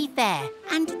and be fair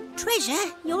and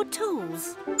treasure your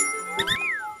tools.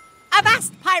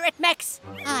 Avast, pirate mechs!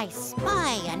 I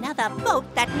spy another boat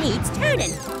that needs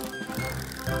turning.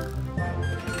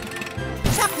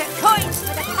 Chocolate coins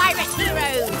for the pirate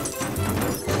heroes!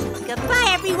 Goodbye,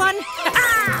 everyone!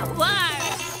 Whoa.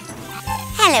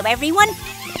 Hello, everyone!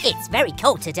 It's very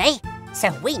cold today,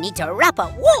 so we need to wrap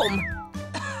up warm.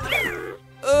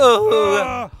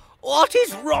 What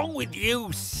is wrong with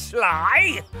you,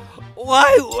 Sly?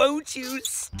 Why won't you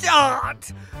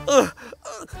start?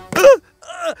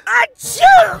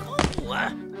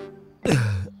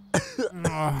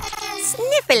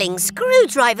 Sniffling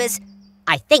screwdrivers.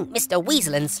 I think Mr.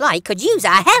 Weasel and Sly could use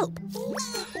our help.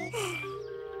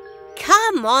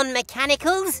 Come on,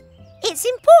 mechanicals. It's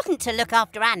important to look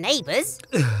after our neighbours.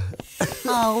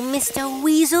 Oh, Mr.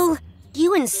 Weasel,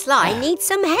 you and Sly need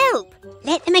some help.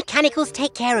 Let the mechanicals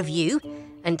take care of you,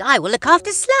 and I will look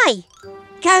after Sly.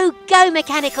 Go, go,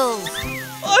 mechanicals.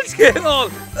 What's going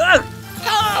on? Oh,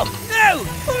 no!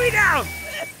 Pull me down!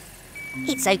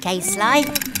 It's okay, Sly.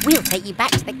 We'll take you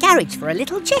back to the garage for a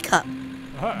little checkup.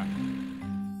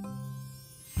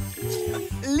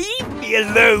 Leave me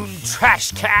alone,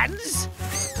 trash cans!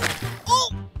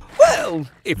 Oh, well,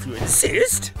 if you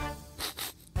insist.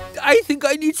 I think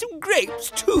I need some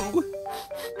grapes, too.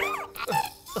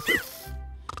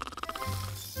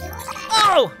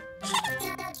 Oh!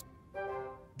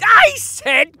 I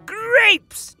said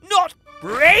grapes, not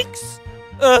brakes!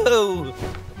 Oh!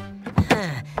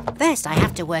 First, I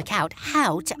have to work out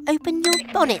how to open your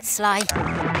bonnet, Sly.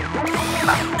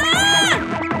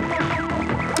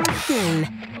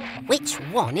 Which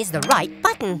one is the right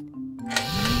button?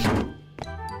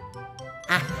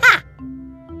 Aha!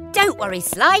 Don't worry,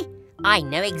 Sly. I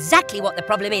know exactly what the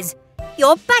problem is.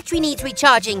 Your battery needs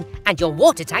recharging and your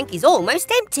water tank is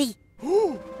almost empty.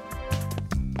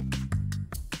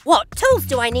 What tools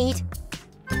do I need?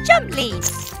 Jump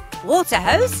leads, water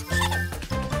hose,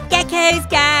 Gecko's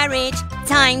garage,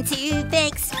 time to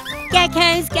fix.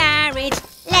 Gecko's garage,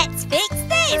 let's fix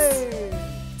this.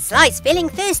 Sly's feeling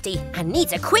thirsty and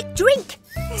needs a quick drink.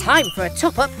 Time for a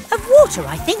top-up of water,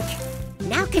 I think.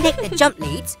 Now connect the jump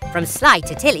leads from Sly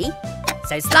to Tilly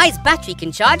so Sly's battery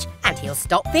can charge and he'll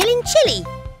stop feeling chilly.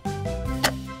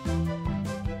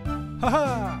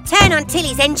 Turn on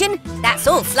Tilly's engine, that's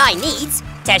all Sly needs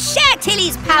to share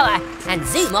Tilly's power and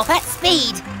zoom off at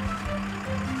speed.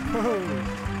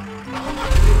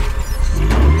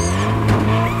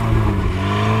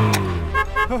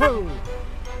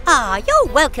 Ah, you're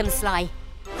welcome, Sly.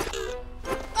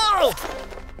 Oh!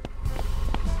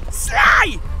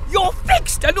 Sly! You're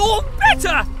fixed and all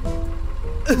better!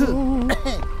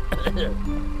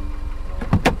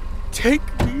 Take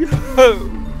me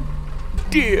home,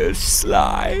 dear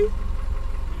Sly.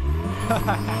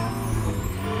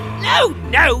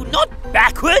 No, not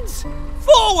backwards!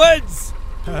 Forwards!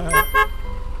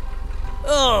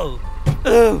 Oh,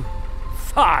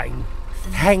 fine.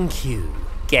 Thank you,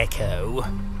 Gecko.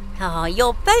 Oh,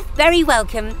 you're both very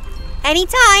welcome.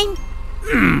 Anytime.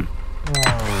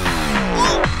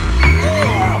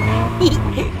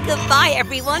 Goodbye,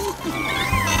 everyone.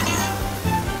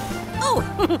 Oh,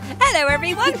 hello,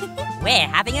 everyone. We're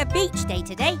having a beach day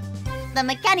today. The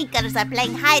mechanicals are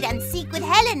playing hide and seek with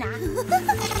Helena.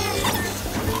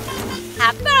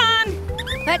 Have fun!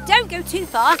 But don't go too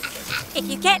far. If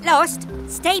you get lost,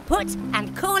 stay put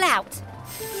and call out.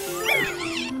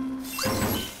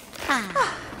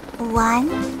 1,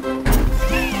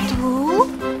 2,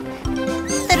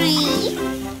 3,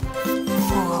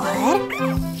 4,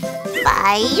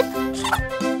 5,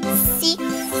 6,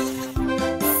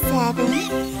 7,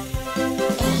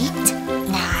 8,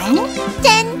 9,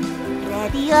 10.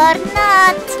 Ready or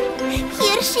not,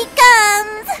 here she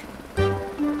comes.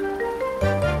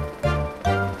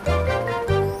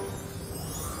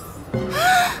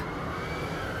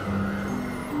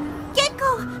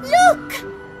 Gecko, look!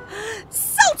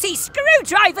 Salty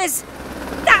screwdrivers!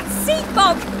 That's seed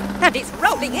bog, and it's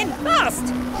rolling in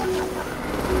fast.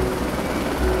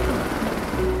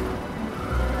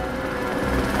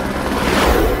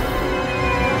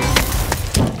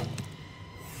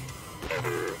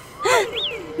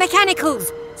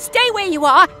 Mechanicals, stay where you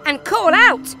are and call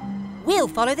out. We'll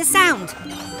follow the sound.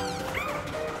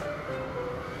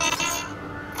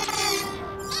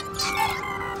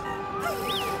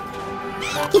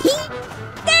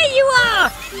 There you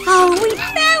are! Oh, we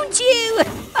found you!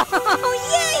 Oh,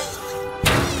 yay!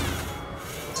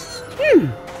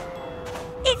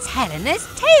 It's Helena's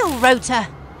tail rotor.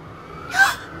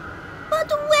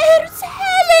 But where's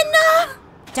Helena?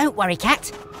 Don't worry,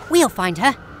 Cat. We'll find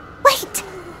her. Wait!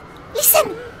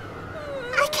 Listen!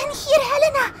 I can hear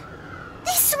Helena!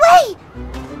 This way!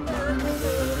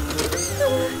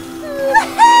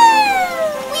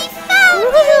 We found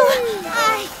you!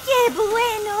 Ay, qué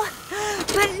bueno!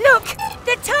 But look!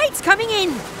 The tide's coming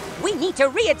in! We need to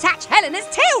reattach Helena's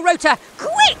tail rotor!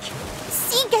 Quick!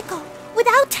 See, Gecko,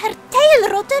 without her tail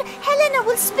rotor, Helena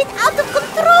will spin out of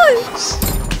control!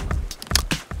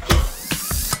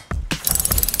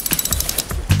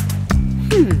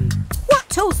 What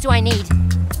tools do I need?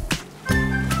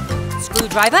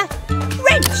 Screwdriver,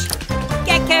 wrench!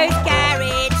 Gecko's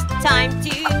garage, time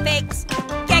to fix.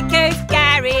 Gecko's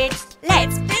garage,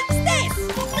 let's fix this!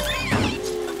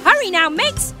 Hurry now,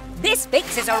 mates! This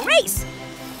fix is a race!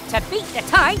 To beat the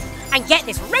tide and get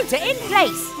this rotor in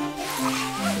place!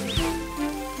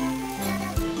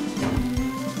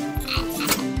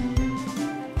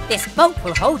 This bolt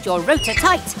will hold your rotor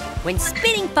tight when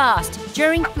spinning fast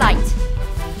during flight.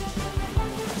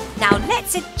 Now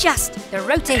let's adjust the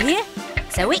rotor here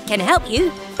so it can help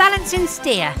you balance and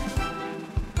steer.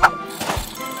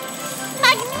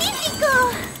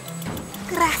 Magnifico!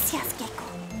 Gracias, Gecko.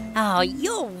 Oh,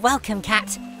 you're welcome,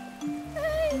 Cat.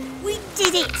 We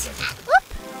did it! Oop,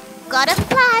 gotta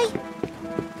fly.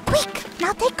 Quick,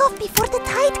 now take off before the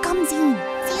tide comes in.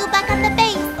 See you back on the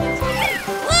base.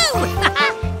 Woo!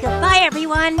 Goodbye,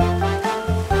 everyone.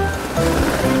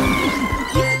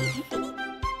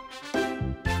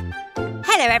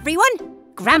 Hello, everyone.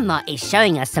 Grandma is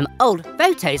showing us some old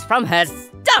photos from her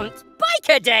stunt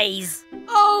biker days.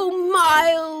 Oh,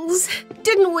 Miles,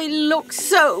 didn't we look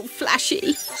so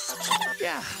flashy?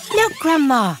 Look,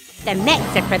 Grandma. The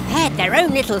Mets have prepared their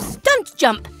own little stunt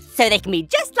jump so they can be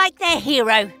just like their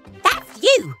hero. That's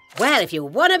you. Well, if you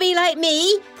want to be like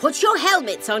me, put your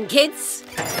helmets on, kids.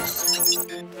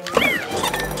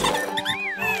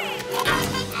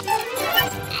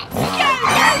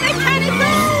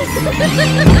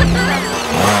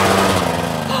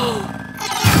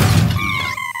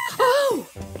 Oh!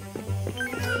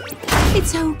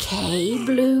 It's okay,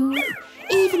 Blue.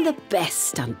 Even the best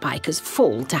stunt bikers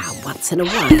fall down once in a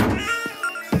while.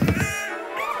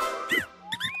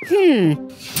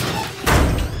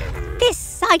 This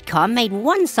sidecar made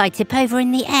one side tip over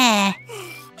in the air.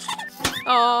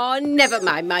 Oh, never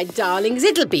mind, my darlings.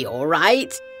 It'll be all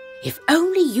right. If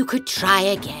only you could try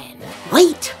again.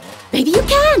 Wait, maybe you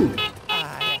can.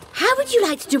 How would you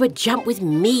like to do a jump with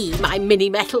me, my mini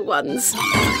metal ones?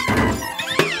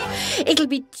 It'll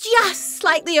be just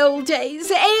like the old days,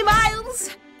 eh, Miles?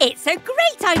 It's a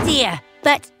great idea.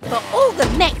 But for all the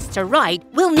mechs to ride,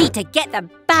 we'll need to get the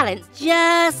balance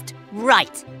just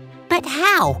right. But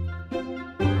how?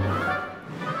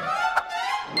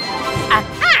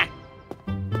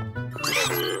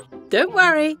 Don't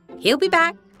worry, he'll be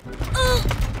back.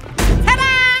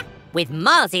 Ta-da! With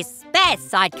Miles's spare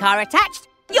sidecar attached,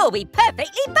 you'll be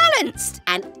perfectly balanced.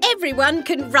 And everyone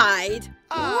can ride.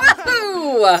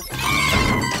 Woohoo!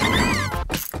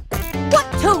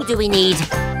 What tool do we need?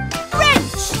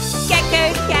 Wrench!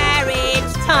 Gecko's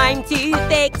garage, time to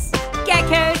fix.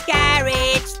 Gecko's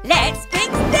garage, let's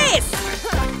fix this!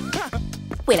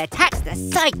 We'll attach the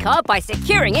sidecar by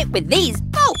securing it with these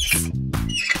bolts.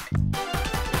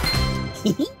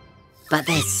 But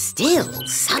there's still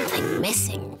something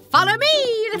missing. Follow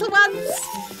me, little ones.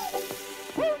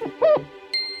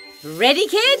 Ready,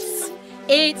 kids?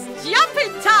 It's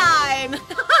jumping time!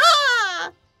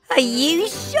 Are you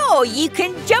sure you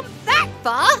can jump that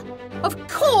far? Of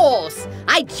course!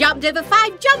 I jumped over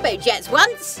 5 jumbo jets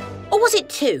once. Or was it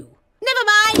 2? Never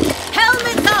mind!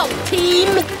 Helmets on,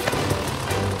 team!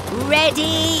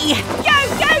 Ready? Go,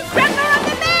 go, Grandma on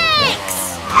the mix!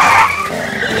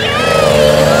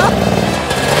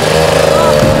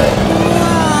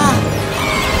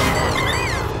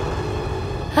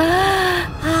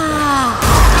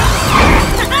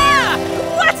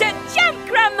 What a jump,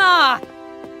 Grandma!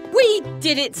 We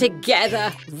did it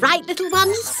together, right, little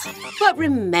ones? But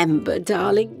remember,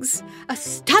 darlings, a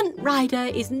stunt rider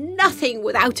is nothing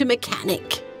without a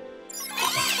mechanic.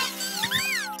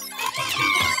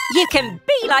 You can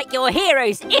be like your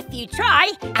heroes if you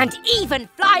try, and even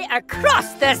fly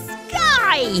across the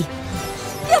sky!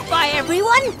 Goodbye,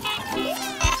 everyone!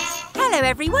 Hello,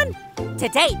 everyone!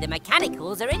 Today the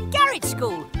mechanicals are in garage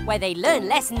school, where they learn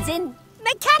lessons in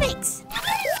mechanics.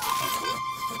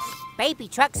 Baby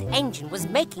Truck's engine was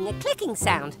making a clicking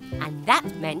sound, and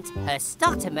that meant her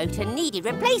starter motor needed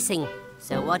replacing.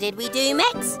 So what did we do,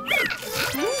 Mex?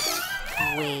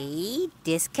 We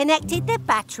disconnected the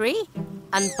battery,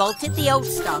 unbolted the old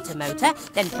starter motor,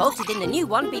 then bolted in the new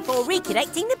one before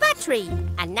reconnecting the battery.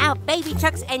 And now Baby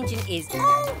Truck's engine is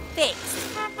all fixed.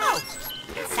 Oh,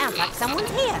 it sounds like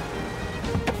someone's here.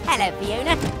 Hello,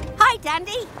 Fiona. Hi,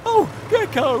 Dandy. Oh,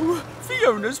 Gecko!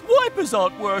 Fiona's wipers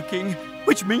aren't working,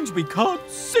 which means we can't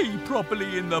see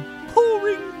properly in the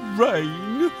pouring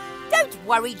rain. Don't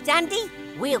worry, Dandy.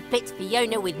 We'll fix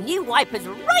Fiona with new wipers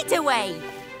right away.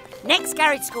 Next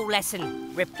garage school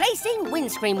lesson, replacing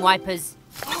windscreen wipers.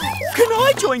 Can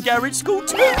I join garage school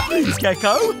too, please,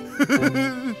 Gecko?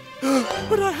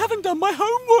 But I haven't done my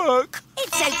homework.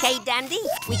 It's okay, Dandy.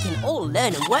 We can all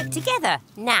learn and work together.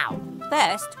 Now,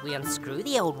 first we unscrew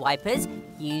the old wipers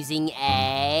using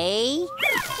a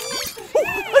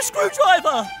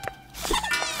screwdriver!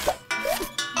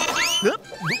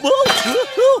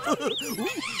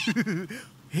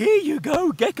 Here you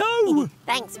go, Gecko.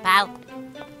 Thanks, pal.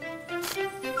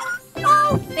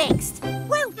 All fixed.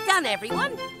 Well done,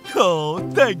 everyone. Oh,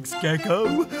 thanks,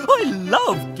 Gecko. I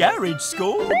love garage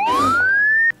school.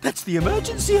 That's the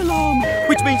emergency alarm,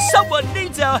 which means someone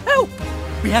needs our help.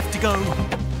 We have to go.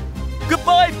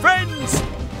 Goodbye, friends.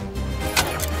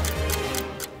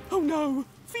 Oh, no.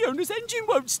 Fiona's engine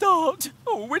won't start.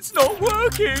 Oh, it's not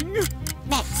working.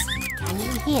 Lex, can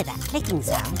you hear that clicking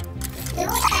sound?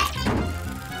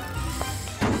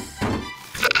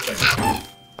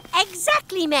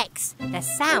 Exactly, Mex. The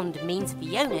sound means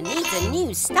Fiona needs a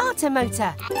new starter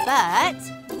motor. But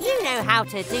you know how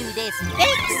to do this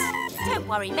fix. Don't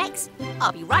worry, Mex.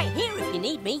 I'll be right here if you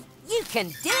need me. You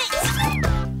can do it.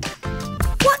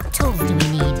 What tools do we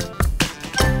need?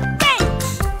 Wrench!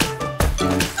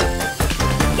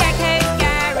 Gecko's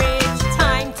garage,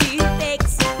 time to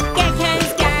fix.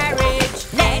 Gecko's garage,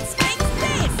 let's fix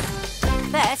this.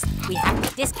 First, we have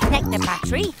to disconnect the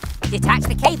battery. Detach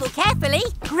the cable carefully.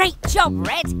 Great job,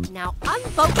 Red. Now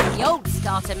unbolt the old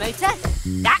starter motor.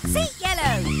 That's it,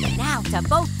 Yellow. Now to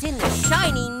bolt in the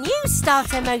shiny new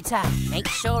starter motor. Make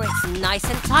sure it's nice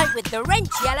and tight with the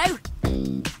wrench, Yellow.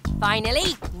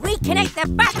 Finally, reconnect the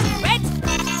battery, Red.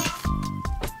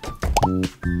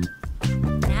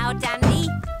 Now, Dandy,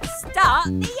 start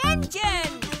the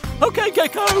engine. OK,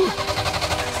 Gecko.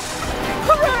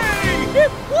 Hooray!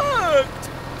 It worked!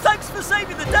 Thanks for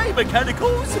saving the day,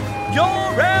 Mechanicals!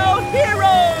 You're our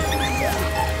heroes!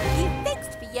 You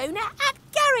fixed Fiona at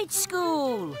garage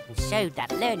school and showed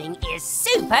that learning is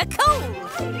super cool!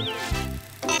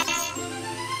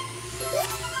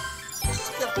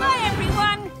 Goodbye,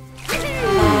 everyone!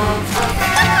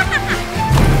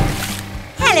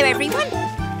 Hello, everyone!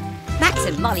 Max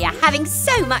and Molly are having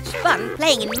so much fun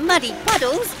playing in muddy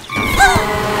puddles.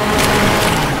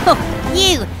 Oh,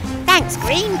 you! Thanks,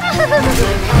 Green.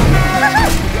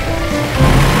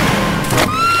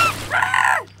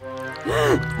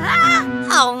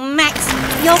 Oh, Max,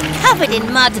 you're covered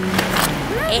in mud.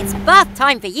 It's bath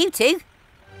time for you two.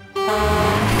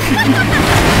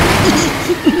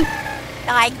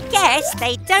 I guess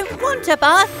they don't want a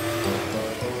bath.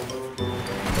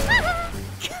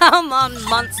 Come on,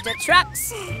 monster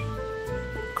trucks.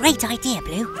 Great idea,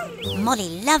 Blue.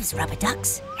 Molly loves rubber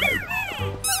ducks.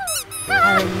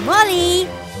 Oh, Molly,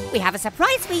 we have a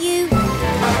surprise for you.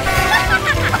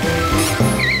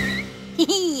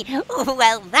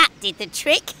 Well, that did the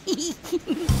trick.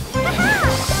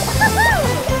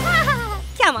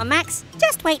 Come on, Max,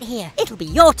 just wait here. It'll be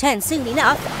your turn soon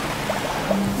enough.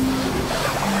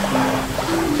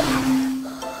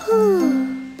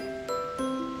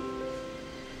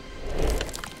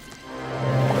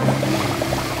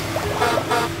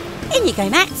 In you go,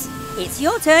 Max. It's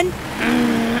your turn.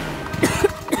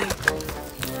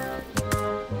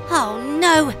 Oh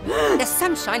no! The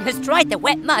sunshine has dried the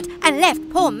wet mud and left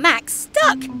poor Max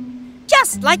stuck.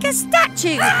 Just like a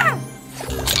statue.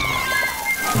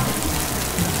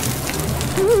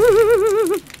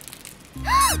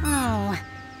 Oh,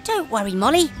 don't worry,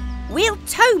 Molly. We'll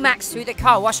tow Max through the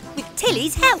car wash with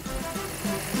Tilly's help.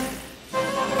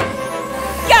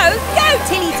 Go, go,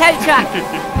 Tilly Tow Truck!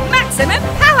 Maximum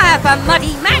power for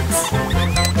Muddy Max!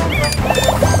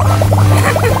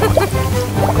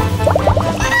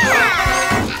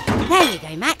 There you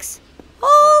go, Max.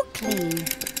 All clean.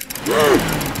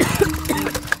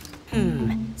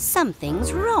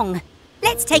 Something's wrong.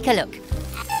 Let's take a look.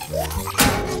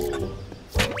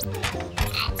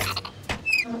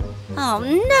 Oh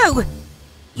no!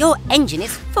 Your engine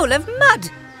is full of mud.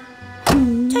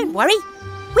 Don't worry,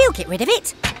 we'll get rid of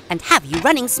it and have you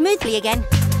running smoothly again.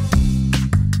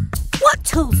 What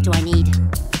tools do I need?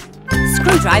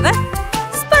 Screwdriver,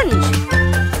 sponge.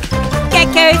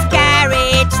 Gecko's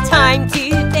garage, time to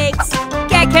fix.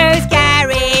 Gecko's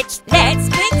garage, let's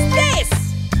fix this.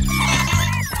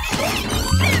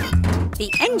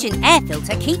 The engine air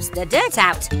filter keeps the dirt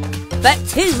out, but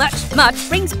too much mud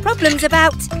brings problems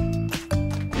about.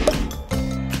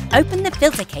 Open the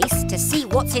filter case to see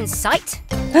what's in sight.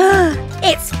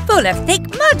 It's full of thick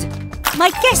mud. My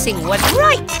guessing was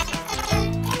right.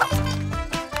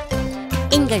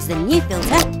 In goes the new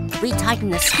filter,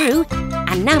 retighten the screw,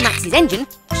 and now Max's engine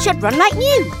should run like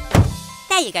new.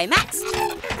 There you go, Max.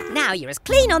 Now you're as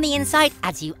clean on the inside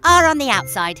as you are on the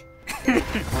outside.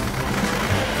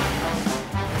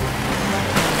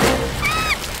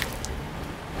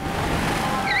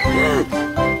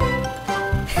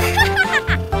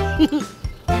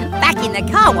 Back in the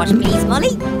car wash, please,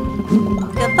 Molly.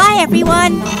 Goodbye,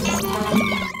 everyone.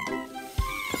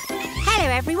 Hello,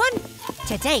 everyone.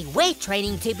 Today we're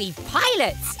training to be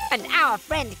pilots, and our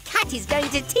friend Kat is going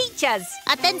to teach us.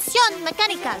 Attention,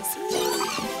 mechanicals.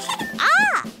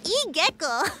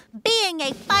 Gecko. Being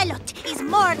a pilot is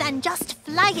more than just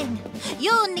flying.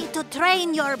 You need to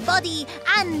train your body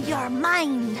and your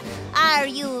mind. Are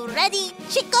you ready,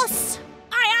 chicos?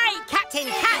 Aye, aye, Captain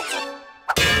Cat.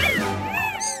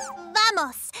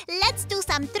 Vamos, let's do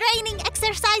some training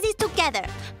exercises together.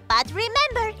 But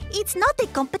remember, it's not a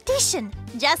competition.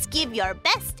 Just give your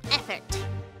best effort.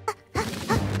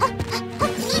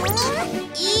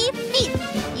 E-feet.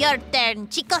 Your turn,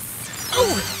 chicos.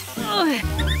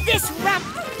 This ramp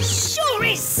sure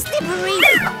is slippery.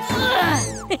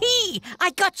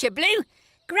 I got you, Blue.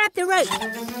 Grab the rope.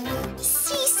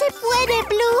 Sí se puede,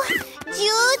 Blue.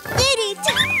 You did it.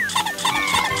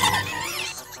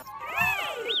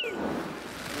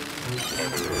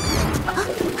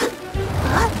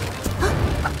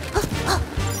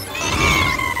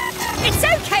 It's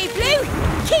okay, Blue.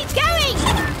 Keep going.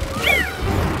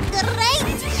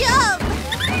 Great job.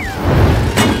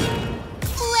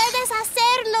 Puedes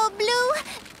hacerlo, Blue.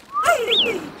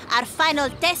 Our final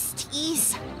test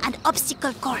is an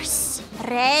obstacle course.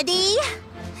 Ready,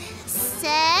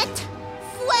 set,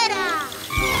 fuera.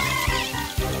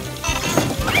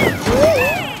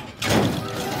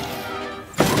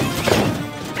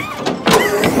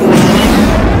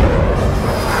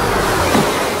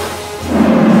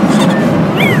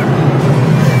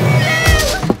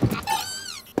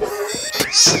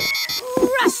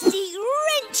 Rusty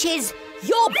wrenches!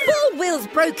 Your ball wheel's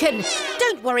broken!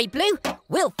 Don't worry, Blue.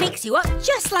 We'll fix you up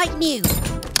just like new.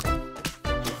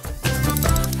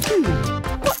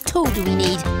 What tool do we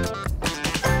need?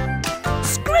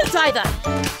 Screwdriver!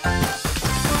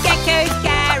 Gecko's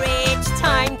garage,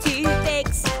 time to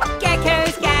fix.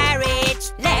 Gecko's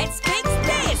garage, let's fix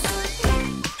this!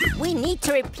 We need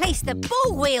to replace the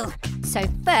ball wheel. So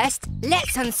first,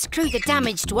 let's unscrew the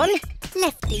damaged one.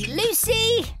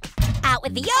 Lefty-loosey. Out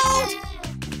with the old.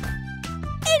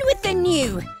 In with the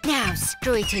new. Now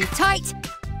screw it in tight.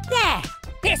 There.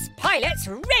 This pilot's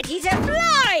ready to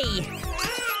fly.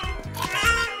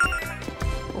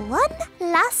 One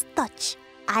last touch.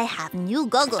 I have new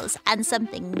goggles and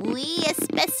something muy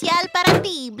especial para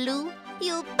ti, Blue.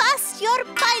 You passed your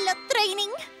pilot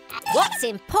training. What's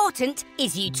important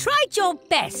is you tried your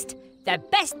best. The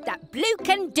best that Blue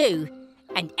can do.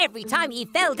 And every time you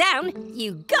fell down,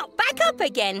 you got back up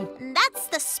again. That's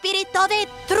the spirit of a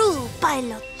true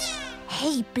pilot.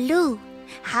 Hey, Blue,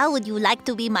 how would you like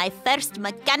to be my first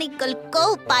mechanical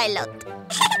co-pilot?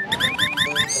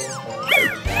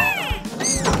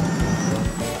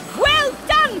 Well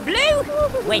done, Blue!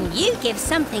 When you give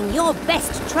something your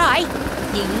best try,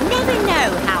 you never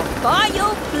know how far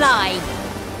you'll fly.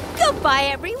 Goodbye,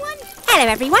 everyone. Hello,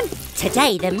 everyone.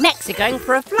 Today, the mechs are going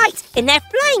for a flight in their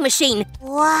flying machine.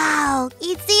 Wow,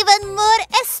 it's even more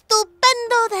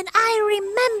estupendo than I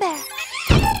remember.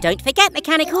 Don't forget,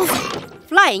 Mechanicals.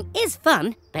 Flying is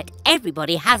fun, but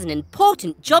everybody has an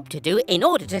important job to do in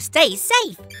order to stay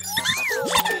safe.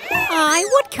 I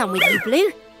would come with you,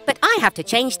 Blue, but I have to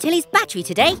change Tilly's battery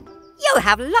today. You'll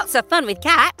have lots of fun with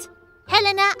Cat.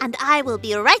 Helena and I will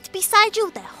be right beside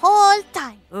you the whole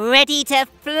time. Ready to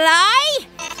fly?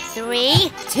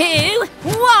 3, 2,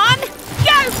 1,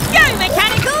 go,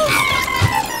 Mechanicals!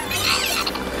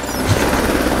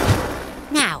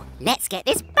 Now, let's get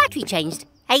this battery changed.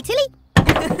 Hey, Tilly?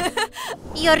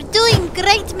 You're doing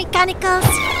great, Mechanicals.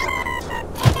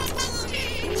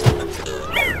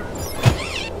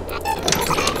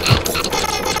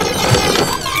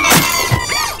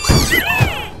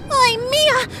 Ay,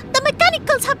 Mia! The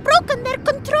Mechanicals have broken their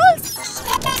controls.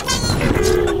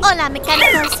 Hola,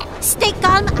 Mechanicals. Stay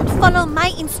calm and follow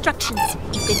my instructions.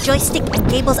 If the joystick and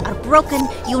cables are broken,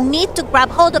 you need to grab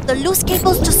hold of the loose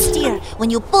cables to steer. When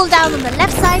you pull down on the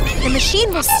left side, the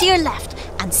machine will steer left.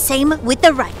 And same with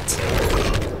the right.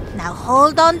 Now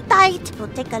hold on tight. It will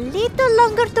take a little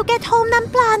longer to get home than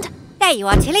planned. There you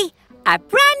are, Tilly. A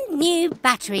brand new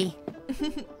battery.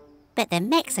 But the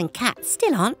mechs and Cat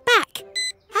still aren't back.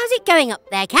 How's it going up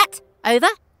there, Cat? Over?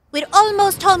 We're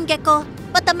almost home, Gecko,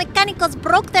 but the Mechanicals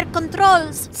broke their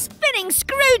controls. Spinning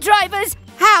screwdrivers!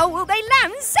 How will they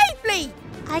land safely?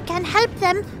 I can help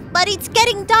them, but it's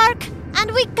getting dark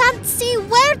and we can't see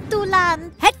where to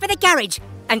land. Head for the garage,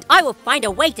 and I will find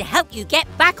a way to help you get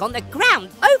back on the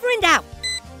ground, over and out.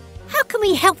 How can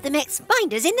we help the mechs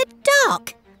find us in the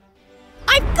dark?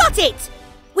 I've got it!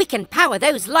 We can power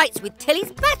those lights with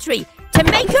Tilly's battery to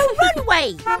make a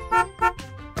runway.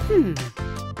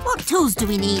 What tools do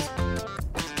we need?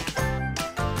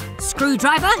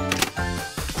 Screwdriver?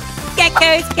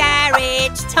 Gecko's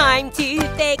garage, time to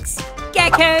fix.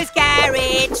 Gecko's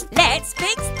garage, let's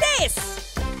fix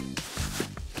this.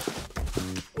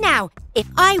 Now, if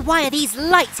I wire these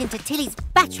lights into Tilly's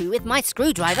battery with my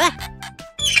screwdriver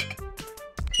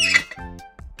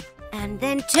and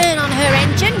then turn on her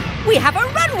engine, we have a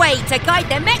runway to guide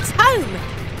the mechs home.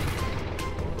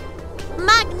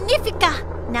 Magnifica!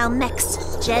 Now, mechs,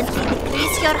 gently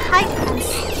decrease your height and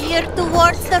steer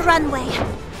towards the runway.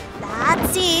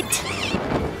 That's it.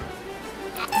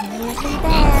 Nearly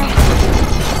there.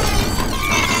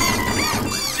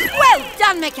 Well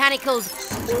done, Mechanicals!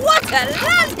 What a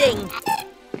landing!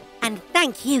 And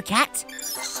thank you, Cat.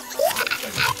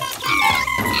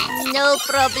 No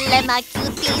problema,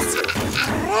 cuties.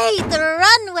 Great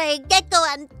runway, Gecko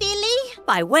and Tilly.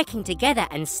 By working together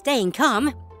and staying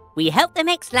calm, we help the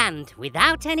mechs land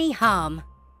without any harm.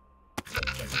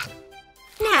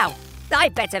 Now, I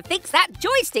better fix that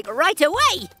joystick right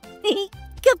away.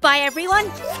 Goodbye,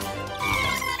 everyone.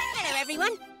 Hello,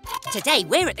 everyone. Today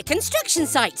we're at the construction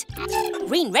site.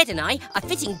 Green, Red and I are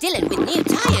fitting Dylan with new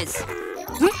tyres.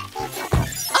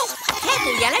 Oh,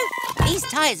 careful, Yellow. These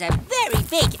tyres are very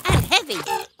big and heavy.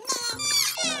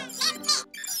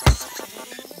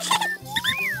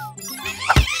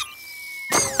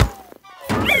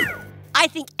 I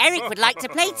think Eric would like to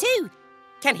play too.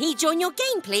 Can he join your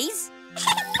game, please?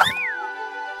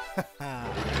 Oh! Ah!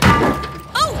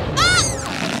 Oh!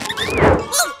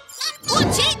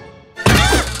 Watch it!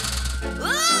 Ah!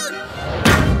 Oh!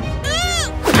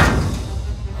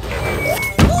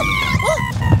 Oh! Oh!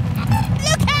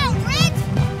 Look out, Red!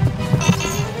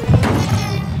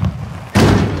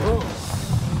 Oh.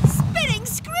 Spinning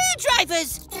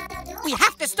screwdrivers! We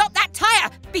have to stop that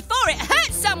tyre before it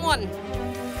hurts someone.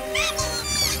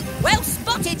 Well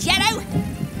spotted, Yellow.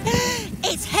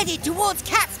 It's headed towards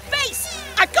Cat's base.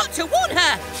 I've got to warn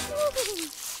her.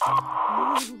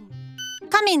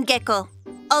 Come in, Gecko.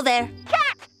 Over.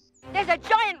 Cat! There's a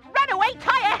giant runaway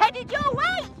tyre headed your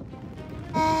way.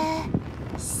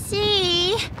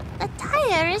 See? The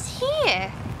tire is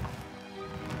here.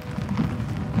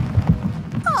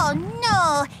 Oh,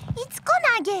 no. It's gone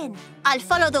again. I'll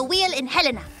follow the wheel in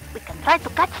Helena. We can try to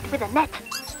catch it with a net.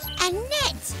 A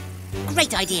net?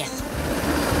 Great idea.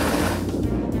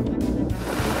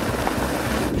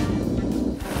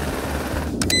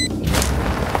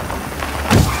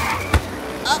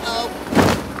 Uh-oh.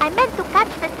 I meant to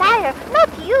catch the tire, not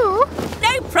you.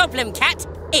 No problem, Cat.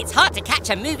 It's hard to catch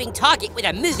a moving target with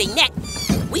a moving net.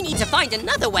 We need to find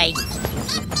another way.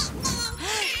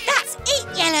 That's it,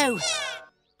 Yellow.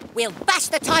 We'll bash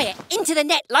the tyre into the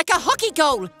net like a hockey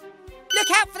goal.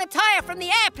 Look out for the tyre from the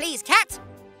air, please, Cat.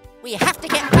 We have to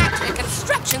get back to the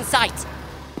construction site.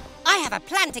 I have a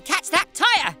plan to catch that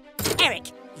tyre.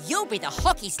 Eric, you'll be the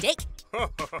hockey stick.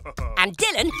 And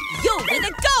Dylan, you'll be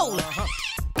the goal.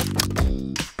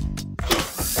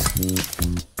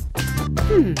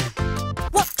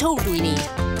 What tool do we need?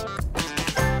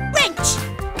 Wrench!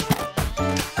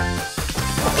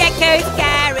 Gecko's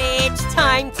garage,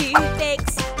 time to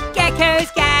fix.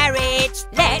 Gecko's garage,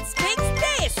 let's fix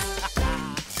this.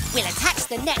 We'll attach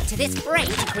the net to this frame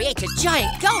to create a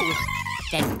giant goal.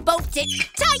 Then bolt it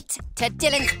tight to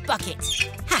Dylan's bucket.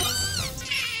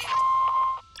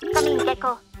 Coming,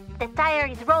 Gecko. The tire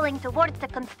is rolling towards the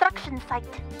construction site.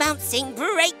 Bouncing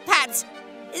brake pads.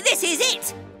 This is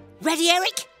it. Ready,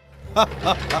 Eric?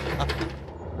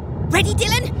 Ready,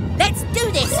 Dylan? Let's do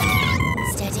this.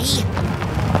 Steady.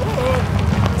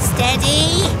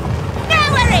 Steady.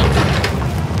 Now, Eric!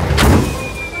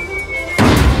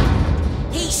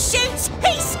 He shoots!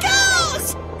 He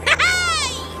scores!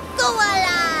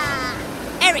 Koala!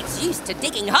 Eric's used to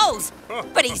digging holes,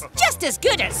 but he's just as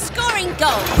good at scoring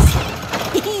goals.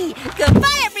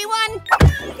 Goodbye, everyone!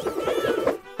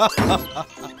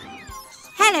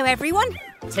 Hello, everyone.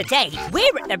 Today,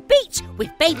 we're at the beach with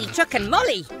Baby Truck and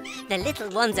Molly. The little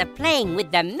ones are playing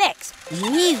with the mech's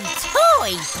new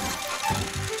toy.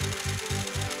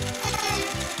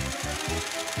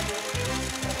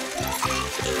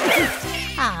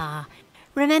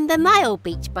 Remember my old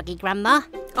beach buggy, Grandma?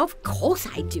 Of course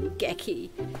I do, Gecky.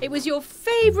 It was your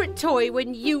favourite toy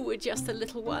when you were just a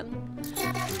little one.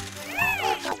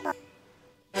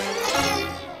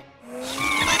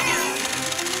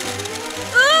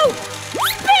 Ooh!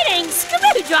 Spinning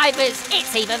screwdrivers!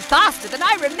 It's even faster than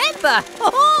I remember!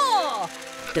 Oh!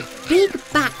 The big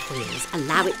back wheels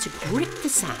allow it to grip the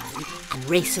sand and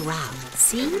race around,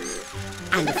 see?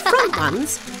 And the front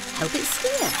ones help it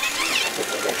steer.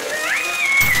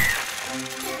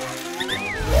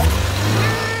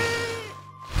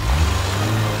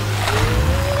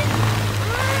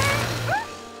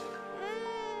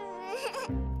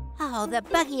 Oh, the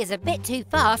buggy is a bit too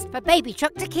fast for Baby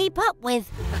Truck to keep up with.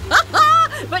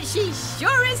 But she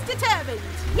sure is determined.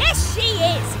 Yes, she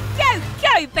is. Go,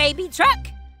 go, Baby Truck.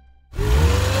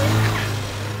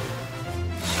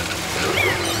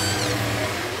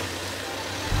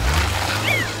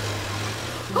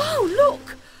 Oh,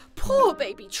 look! Poor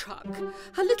Baby Truck.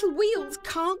 Her little wheels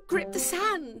can't grip the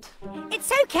sand.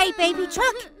 It's okay, Baby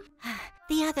Truck.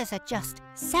 The others are just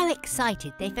so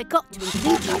excited they forgot to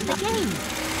include you in the game.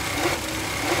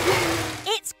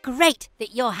 It's great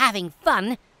that you're having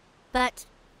fun, but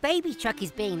Baby Truck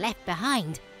is being left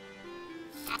behind.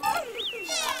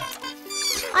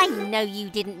 I know you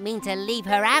didn't mean to leave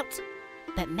her out,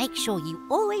 but make sure you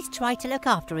always try to look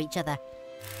after each other.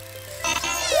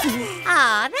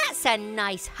 Ah, that's a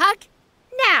nice hug.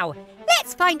 Now,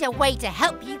 let's find a way to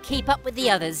help you keep up with the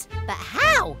others. But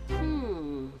how?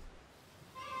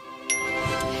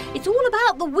 It's all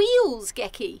about the wheels,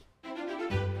 Gecky.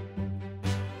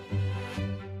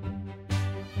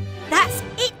 That's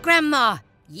it, Grandma.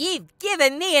 You've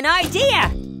given me an idea.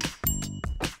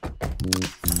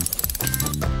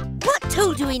 What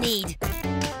tool do we need?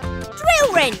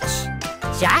 Drill wrench.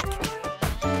 Jack.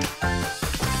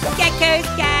 Gecko's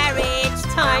garage,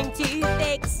 time to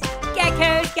fix.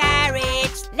 Gecko's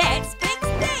garage, let's fix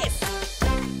this.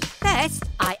 First,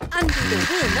 I undo the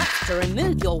wheel nuts to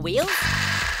remove your wheels.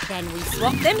 Then we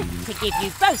swap them to give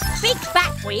you both big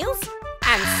back wheels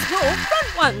and small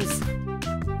front ones.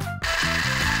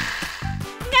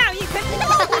 Now you can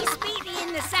throw me Speedy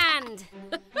in the sand.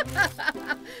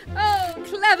 Oh,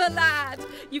 clever lad.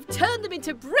 You've turned them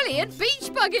into brilliant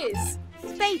beach buggies.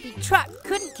 Baby Truck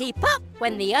couldn't keep up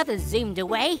when the others zoomed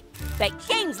away. But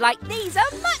games like these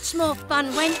are much more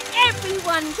fun when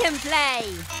everyone can play.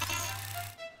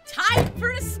 Time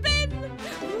for a spin.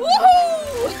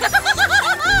 Woohoo!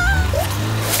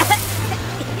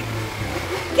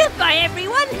 Goodbye,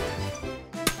 everyone.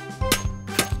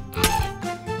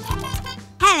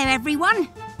 Hello, everyone.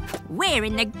 We're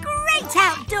in the great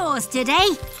outdoors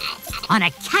today on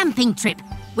a camping trip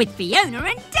with Fiona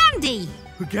and Dandy.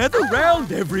 Gather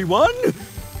round, everyone.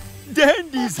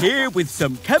 Dandy's here with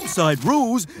some campsite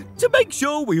rules to make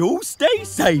sure we all stay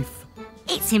safe.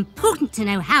 It's important to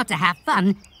know how to have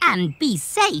fun and be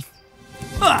safe.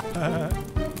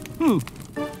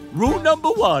 Rule number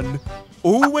 1.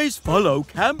 Always follow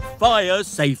campfire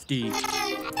safety.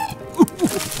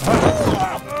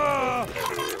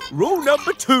 Rule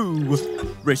number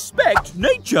 2. Respect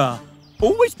nature.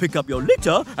 Always pick up your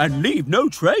litter and leave no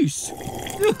trace.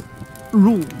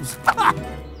 Rules.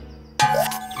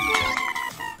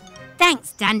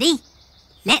 Thanks, Dandy.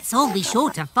 Let's all be sure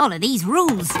to follow these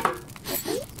rules.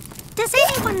 Does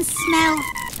anyone smell...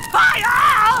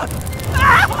 Fire!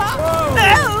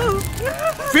 No!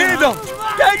 Fear not!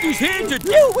 Daddy's here to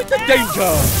deal with the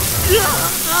danger!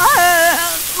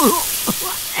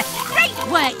 Great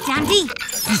work, Dandy.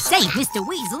 You saved Mr.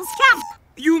 Weasel's camp.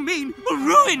 You mean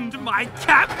ruined my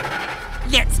camp?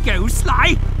 Let's go,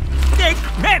 Sly. They're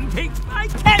cramping my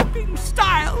camping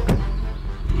style.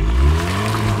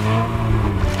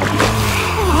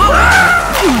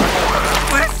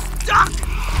 We're stuck.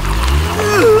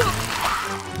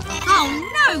 Oh,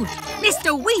 no!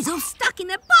 Mr. Weasel's stuck in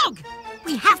the bog.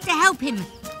 We have to help him.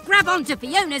 Grab onto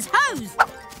Fiona's hose.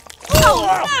 Oh,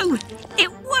 no!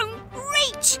 It won't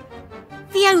reach.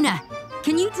 Fiona,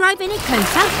 can you drive any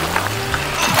closer?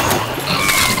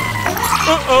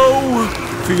 Uh-oh!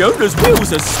 Fiona's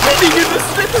wheels are spinning in the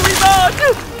slippery mud!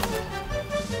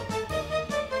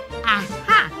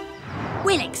 Aha!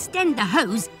 We'll extend the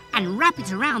hose and wrap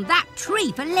it around that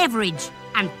tree for leverage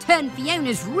and turn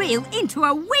Fiona's reel into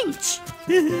a winch.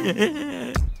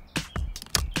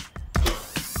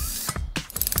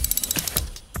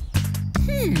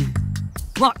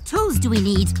 What tools do we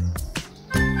need?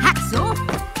 Hacksaw,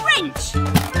 wrench.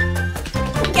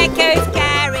 Gecko's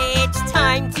garage,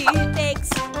 time to fix.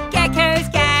 Gecko's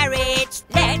garage,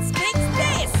 let's fix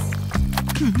this.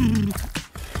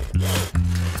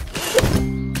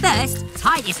 First,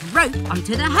 tie this rope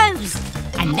onto the hose,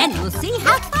 and then we'll see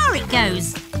how far it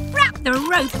goes. Wrap the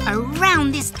rope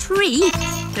around this tree.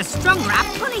 The stronger our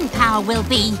pulling power will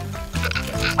be.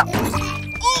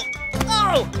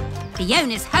 Oh!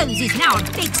 Fiona's hose is now a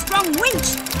big, strong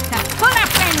winch to pull our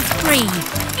friends free,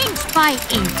 inch by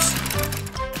inch.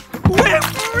 We're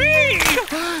free!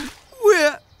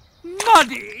 We're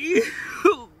muddy.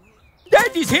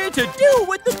 Daddy's here to deal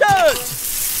with the dirt!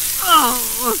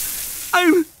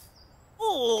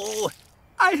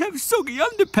 I have soggy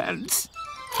underpants.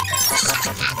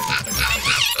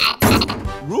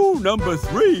 Rule number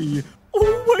 3.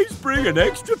 Always bring an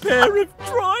extra pair of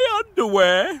dry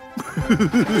underwear.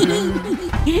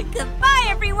 Goodbye,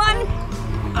 everyone.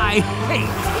 I hate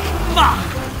mud.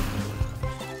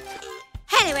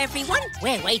 Hello, everyone.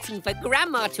 We're waiting for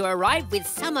Grandma to arrive with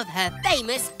some of her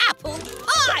famous apple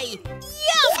pie.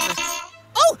 Yum!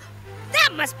 Oh,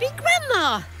 that must be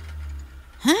Grandma.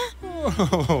 Huh?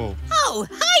 Oh,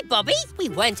 hi, Bobby. We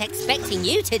weren't expecting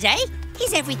you today.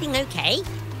 Is everything okay?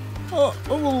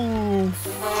 Wacky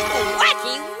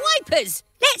wipers!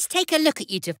 Let's take a look at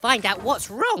you to find out what's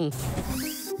wrong.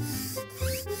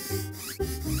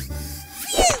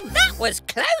 Phew, that was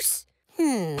close.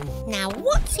 Now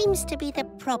what seems to be the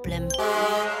problem?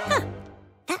 Huh,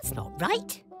 that's not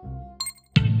right.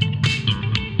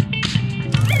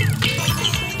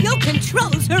 Your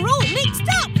controls are all mixed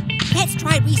up. Let's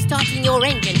try restarting your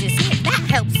engine to see if that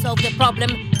helps solve the problem.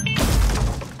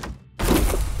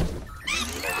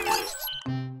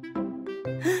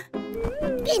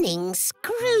 Spinning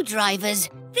screwdrivers.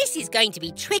 This is going to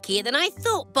be trickier than I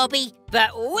thought, Bobby.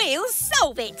 But we'll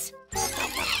solve it.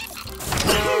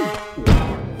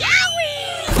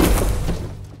 Yowie!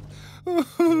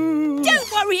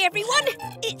 Don't worry, everyone.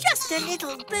 It's just a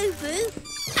little boo-boo.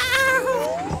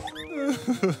 Ow!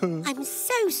 I'm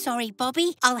so sorry,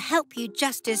 Bobby. I'll help you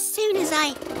just as soon as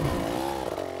I...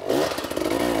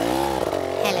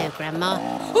 Hello, Grandma.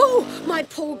 Oh, my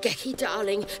poor Gecky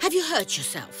darling. Have you hurt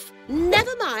yourself?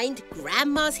 Never mind.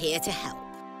 Grandma's here to help.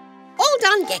 All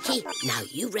done, Gecky. Now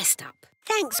you rest up.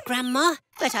 Thanks, Grandma.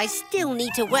 But I still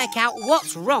need to work out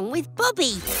what's wrong with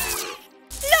Bobby.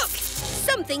 Look!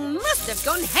 Something must have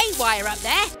gone haywire up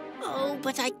there. Oh,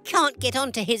 but I can't get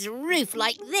onto his roof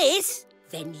like this.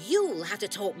 Then you'll have to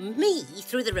talk me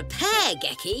through the repair,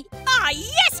 Gecky. Ah,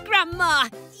 yes, Grandma!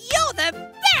 You're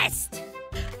the best!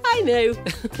 I know.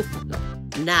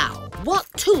 Now, what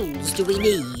tools do we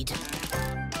need?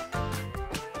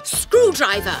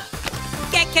 Screwdriver.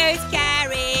 Gecko's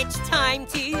garage, time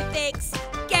to fix.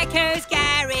 Gecko's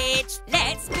garage,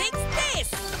 let's fix this.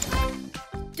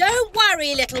 Don't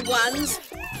worry, little ones.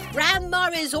 Grandma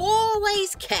is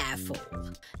always careful.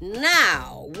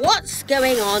 Now, what's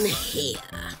going on here?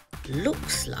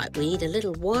 Looks like we need a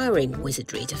little wiring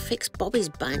wizardry to fix Bobby's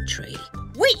battery.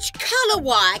 Which colour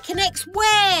wire connects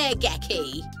where,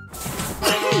 Gecky?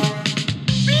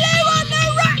 Blue on the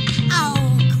right! Oh,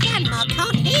 Grandma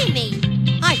can't hear me.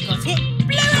 I've got it.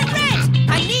 Blue and red!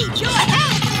 I need your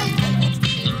help!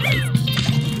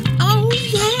 Oh,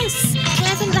 yes!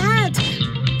 Clever lad!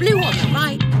 Blue on the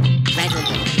right, red on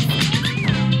the left.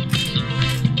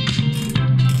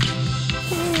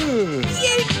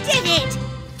 You did it!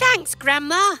 Thanks,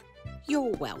 Grandma.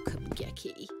 You're welcome,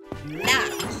 Gecky. Now,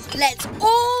 let's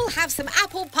all have some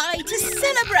apple pie to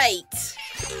celebrate.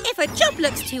 If a job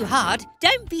looks too hard,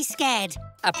 don't be scared.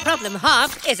 A problem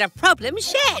halved is a problem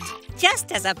shared.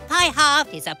 Just as a pie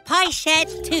halved is a pie shared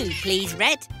too, please,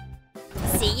 Red.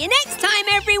 See you next time,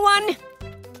 everyone.